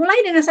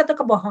dimulai dengan satu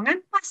kebohongan,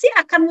 pasti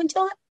akan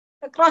muncul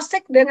cross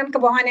check dengan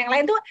kebohongan yang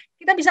lain tuh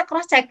kita bisa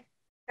cross check.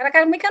 Karena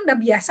kami kan udah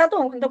biasa tuh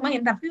untuk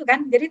menginterview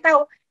kan, jadi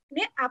tahu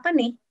ini apa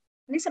nih,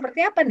 ini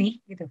seperti apa nih,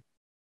 gitu.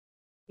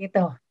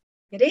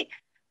 Jadi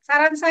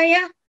saran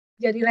saya,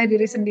 jadilah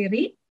diri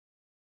sendiri,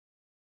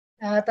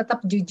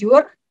 tetap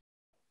jujur,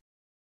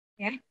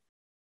 ya,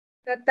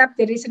 tetap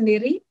diri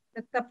sendiri,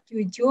 tetap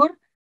jujur,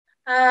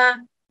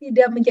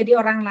 tidak menjadi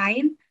orang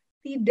lain,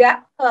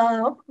 tidak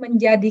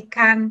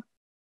menjadikan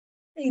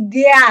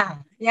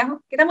ideal,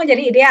 yang kita mau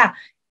jadi ideal,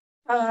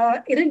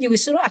 itu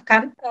justru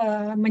akan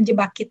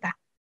menjebak kita.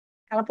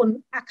 Kalaupun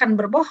akan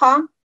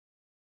berbohong,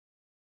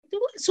 itu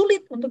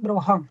sulit untuk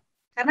berbohong,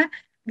 karena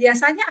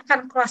biasanya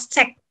akan cross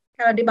check.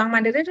 Kalau di Bank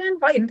Mandiri itu kan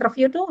kalau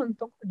interview tuh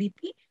untuk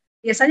DP,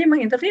 biasanya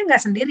menginterview nggak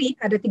sendiri,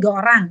 ada 3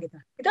 orang gitu.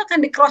 Itu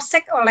akan di cross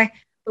check oleh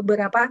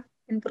beberapa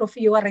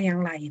interviewer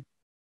yang lain.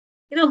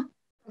 Itu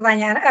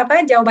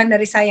pertanyaan jawaban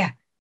dari saya.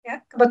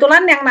 Ya,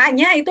 kebetulan yang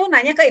nanya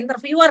ke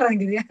interviewer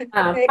gitu ya.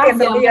 Pas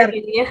interviewer.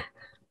 Ya.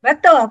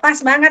 Betul, pas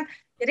banget.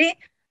 Jadi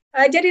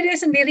jadi diri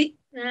sendiri,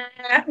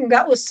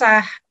 nggak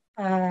usah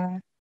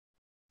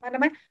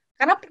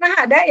karena pernah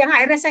ada yang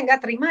akhirnya saya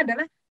nggak terima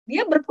adalah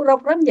dia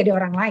berpura-pura menjadi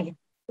orang lain,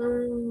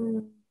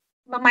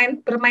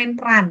 bermain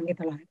peran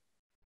gitu loh.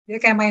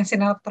 Dia kayak main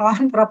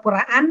sinetron,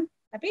 pura-puraan,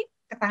 tapi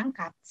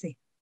ketangkap sih.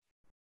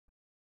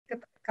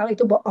 Kalau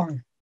itu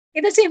bohong.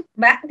 Itu sih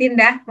Mbak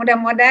Dinda.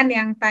 Mudah-mudahan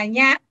yang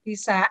tanya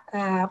bisa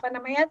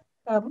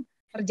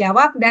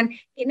terjawab, dan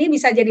ini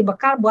bisa jadi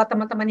bekal buat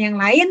teman-teman yang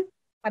lain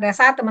pada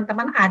saat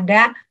teman-teman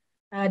ada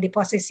di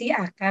posisi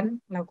akan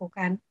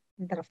melakukan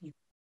interview.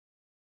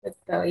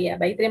 Betul, ya.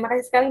 Baik, terima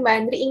kasih sekali Mbak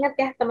Andri. Ingat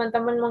ya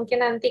teman-teman,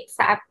 mungkin nanti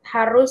saat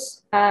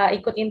harus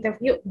ikut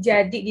interview,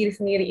 jadi diri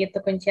sendiri itu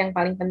kunci yang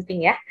paling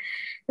penting ya.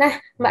 Nah,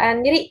 Mbak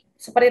Andri,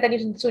 seperti tadi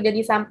sudah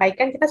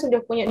disampaikan, kita sudah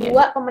punya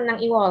 2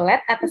 pemenang e-wallet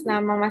atas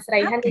nama Mas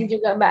Raihan dan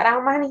juga Mbak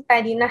Rahmah nih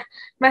tadi. Nah,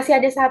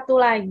 masih ada 1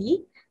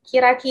 lagi.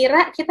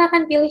 Kira-kira kita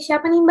akan pilih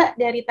siapa nih Mbak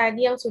dari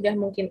tadi yang sudah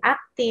mungkin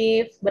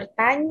aktif,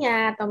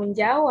 bertanya, atau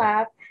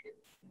menjawab?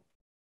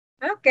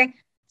 Oke,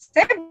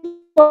 saya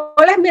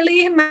boleh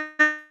milih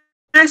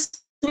Mas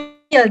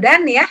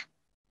Wildan ya.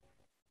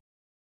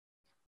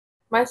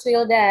 Mas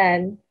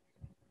Wildan.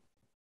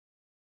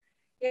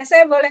 Ya,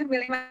 saya boleh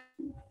milih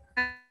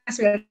Mas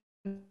Wildan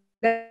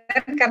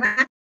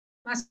karena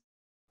Mas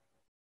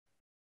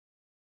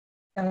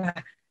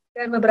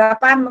dan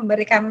beberapa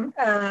memberikan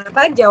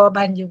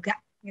jawaban juga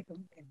gitu.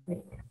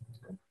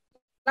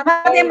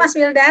 Selamat ya Mas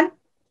Wildan.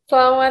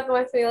 Selamat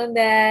Mas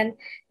Wildan.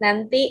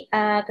 Nanti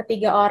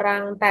ketiga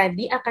orang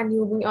tadi akan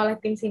dihubungi oleh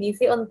tim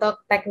CDC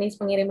untuk teknis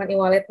pengiriman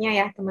e-walletnya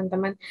ya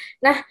teman-teman.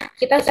 Nah,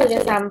 kita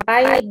sudah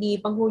sampai di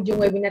penghujung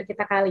webinar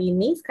kita kali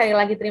ini. Sekali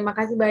lagi terima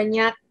kasih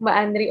banyak Mbak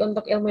Andri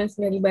untuk ilmu yang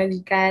sudah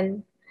dibagikan.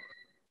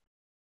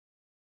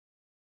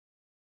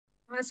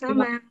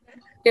 Sama-sama.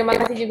 Terima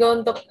kasih juga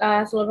untuk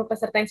seluruh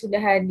peserta yang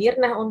sudah hadir.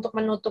 Nah, untuk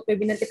menutup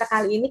webinar kita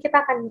kali ini,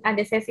 kita akan ada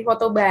sesi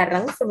foto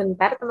bareng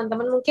sebentar.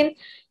 Teman-teman mungkin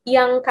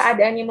yang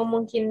keadaannya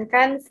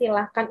memungkinkan,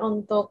 silahkan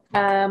untuk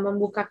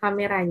membuka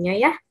kameranya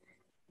ya.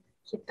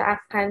 Kita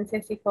akan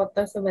sesi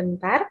foto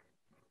sebentar.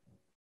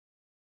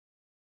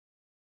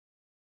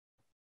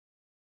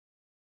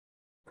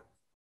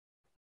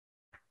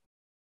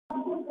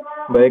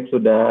 Baik,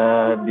 sudah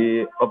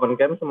di open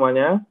cam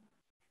semuanya?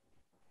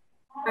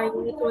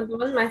 Ini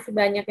teman-teman masih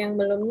banyak yang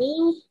belum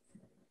nih.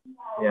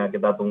 Ya,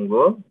 kita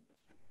tunggu.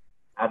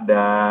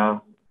 Ada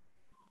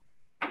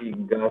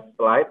 3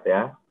 slide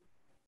ya.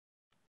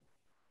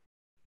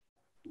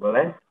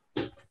 Boleh?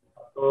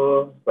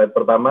 Slide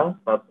pertama,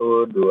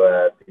 1,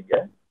 2,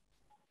 3.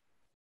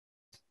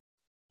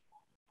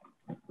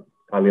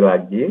 Kali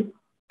lagi.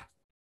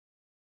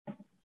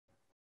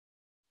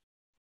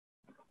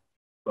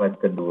 Slide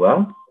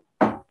kedua.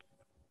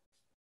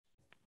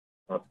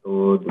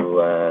 1,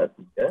 2,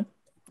 3.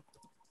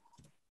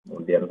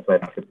 Kemudian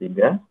slide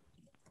ketiga.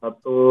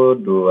 1,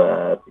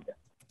 2, 3.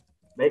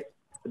 Baik,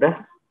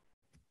 sudah.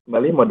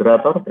 Kembali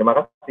moderator, terima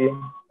kasih.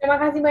 Terima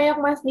kasih banyak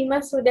Mas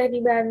Dimas sudah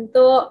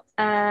dibantu.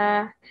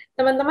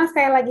 Teman-teman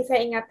sekali lagi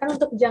saya ingatkan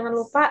untuk jangan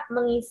lupa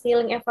mengisi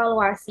link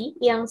evaluasi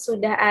yang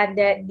sudah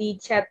ada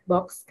di chat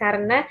box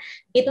karena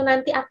itu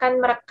nanti akan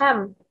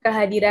merekam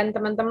kehadiran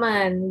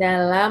teman-teman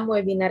dalam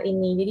webinar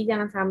ini. Jadi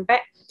jangan sampai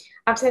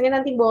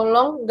absennya nanti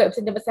bolong, nggak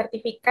bisa dapat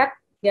sertifikat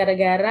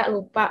gara-gara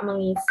lupa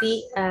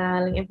mengisi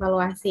link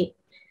evaluasi.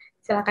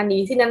 Silakan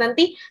diisi dan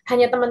nanti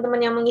hanya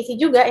teman-teman yang mengisi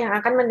juga yang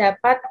akan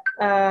mendapat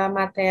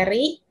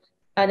materi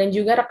dan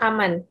juga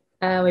rekaman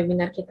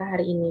webinar kita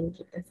hari ini.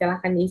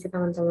 Silakan diisi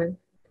teman-teman.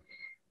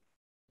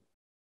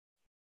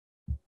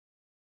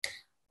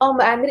 Oh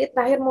Mbak Andri,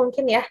 terakhir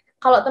mungkin ya,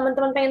 kalau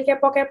teman-teman pengen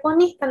kepo-kepo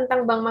nih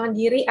tentang Bank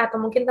Mandiri atau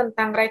mungkin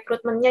tentang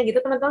rekrutmennya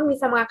gitu, teman-teman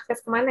bisa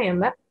mengakses kemana ya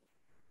Mbak?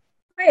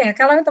 Oh ya,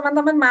 kalau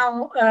teman-teman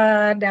mau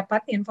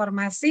dapat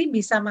informasi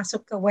bisa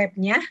masuk ke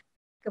webnya,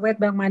 ke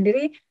web Bank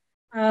Mandiri,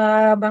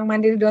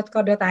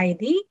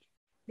 bankmandiri.co.id.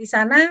 Di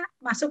sana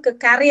masuk ke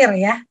karir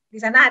ya. Di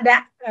sana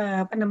ada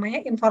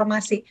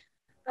informasi.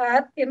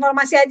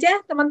 Informasi aja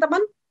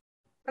teman-teman.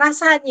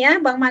 Rasanya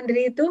Bank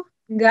Mandiri itu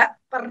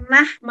nggak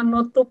pernah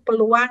menutup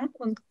peluang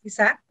untuk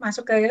bisa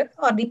masuk ke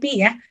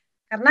ODP ya.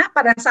 Karena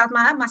pada saat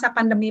masa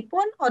pandemi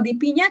pun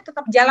ODP-nya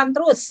tetap jalan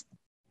terus,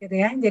 gitu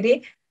ya.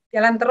 Jadi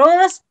jalan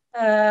terus.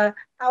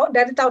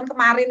 Dari tahun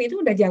kemarin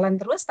itu udah jalan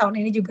terus,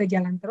 tahun ini juga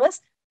jalan terus.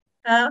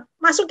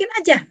 Masukin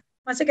aja.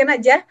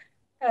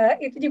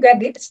 Itu juga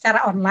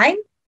secara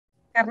online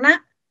karena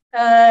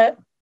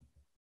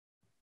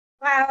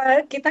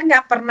kita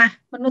nggak pernah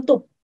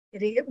menutup.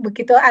 Jadi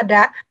begitu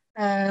ada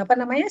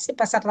si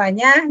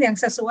pesertanya yang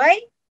sesuai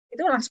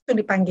itu langsung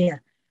dipanggil.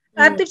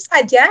 Tips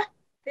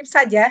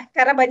saja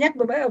karena banyak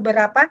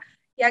beberapa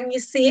yang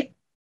ngisi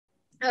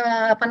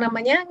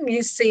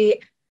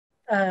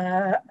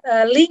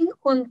link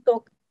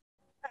untuk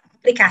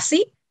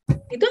aplikasi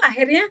itu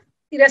akhirnya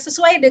tidak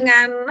sesuai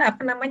dengan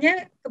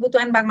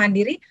kebutuhan Bank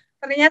Mandiri.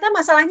 Ternyata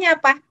masalahnya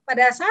apa?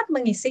 Pada saat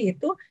mengisi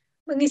itu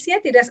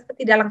mengisinya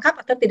tidak lengkap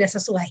atau tidak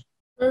sesuai.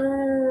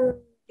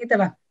 Gitu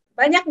loh.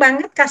 Banyak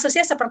banget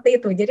kasusnya seperti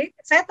itu. Jadi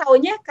saya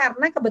tahunya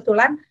karena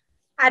kebetulan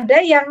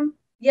ada yang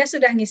dia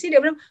sudah ngisi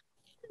dia bilang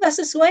nggak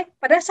sesuai.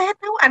 Padahal saya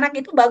tahu anak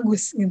itu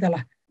bagus gitu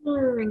loh.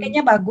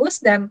 Kayaknya bagus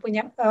dan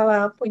punya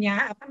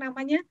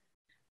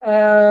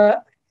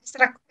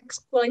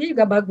sekolahnya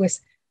juga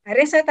bagus.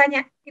 Akhirnya saya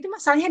tanya, itu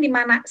masalahnya di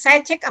mana?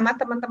 Saya cek sama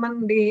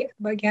teman-teman di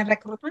bagian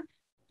rekrutmen,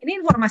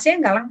 ini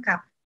informasinya nggak lengkap.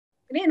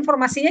 Ini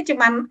informasinya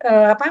cuma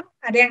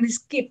ada yang di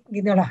skip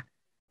gitu loh.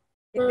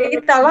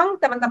 Jadi tolong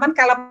teman-teman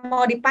kalau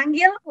mau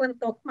dipanggil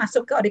untuk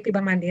masuk ke ODP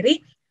Bank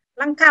Mandiri,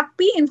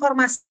 lengkapi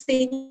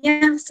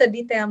informasinya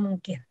sedetail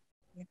mungkin.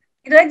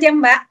 Itu aja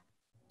Mbak.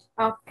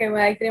 Oke,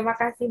 baik. Terima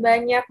kasih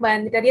banyak, Mbak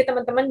Andri. Tadi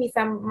teman-teman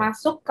bisa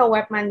masuk ke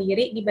web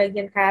Mandiri di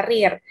bagian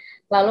karir,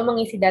 lalu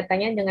mengisi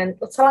datanya dengan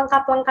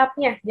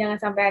selengkap-lengkapnya, jangan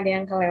sampai ada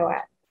yang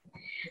kelewat.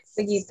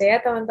 Begitu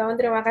ya,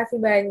 teman-teman. Terima kasih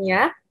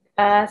banyak.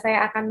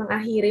 Saya akan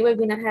mengakhiri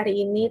webinar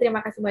hari ini. Terima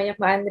kasih banyak,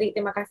 Mbak Andri.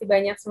 Terima kasih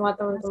banyak semua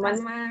teman-teman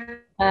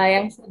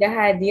yang sudah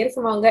hadir.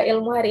 Semoga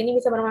ilmu hari ini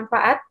bisa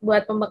bermanfaat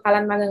buat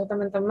pembekalan magang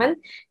teman-teman.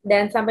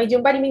 Dan sampai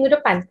jumpa di minggu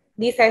depan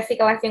di sesi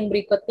kelas yang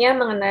berikutnya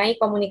mengenai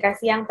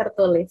komunikasi yang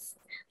tertulis.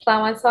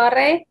 Selamat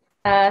sore,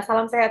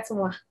 salam sehat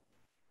semua.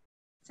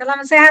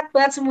 Salam sehat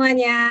buat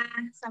semuanya.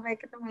 Sampai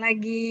ketemu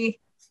lagi.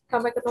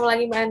 Sampai ketemu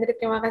lagi Mbak Andri,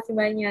 terima kasih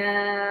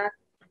banyak.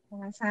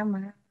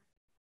 Sama-sama.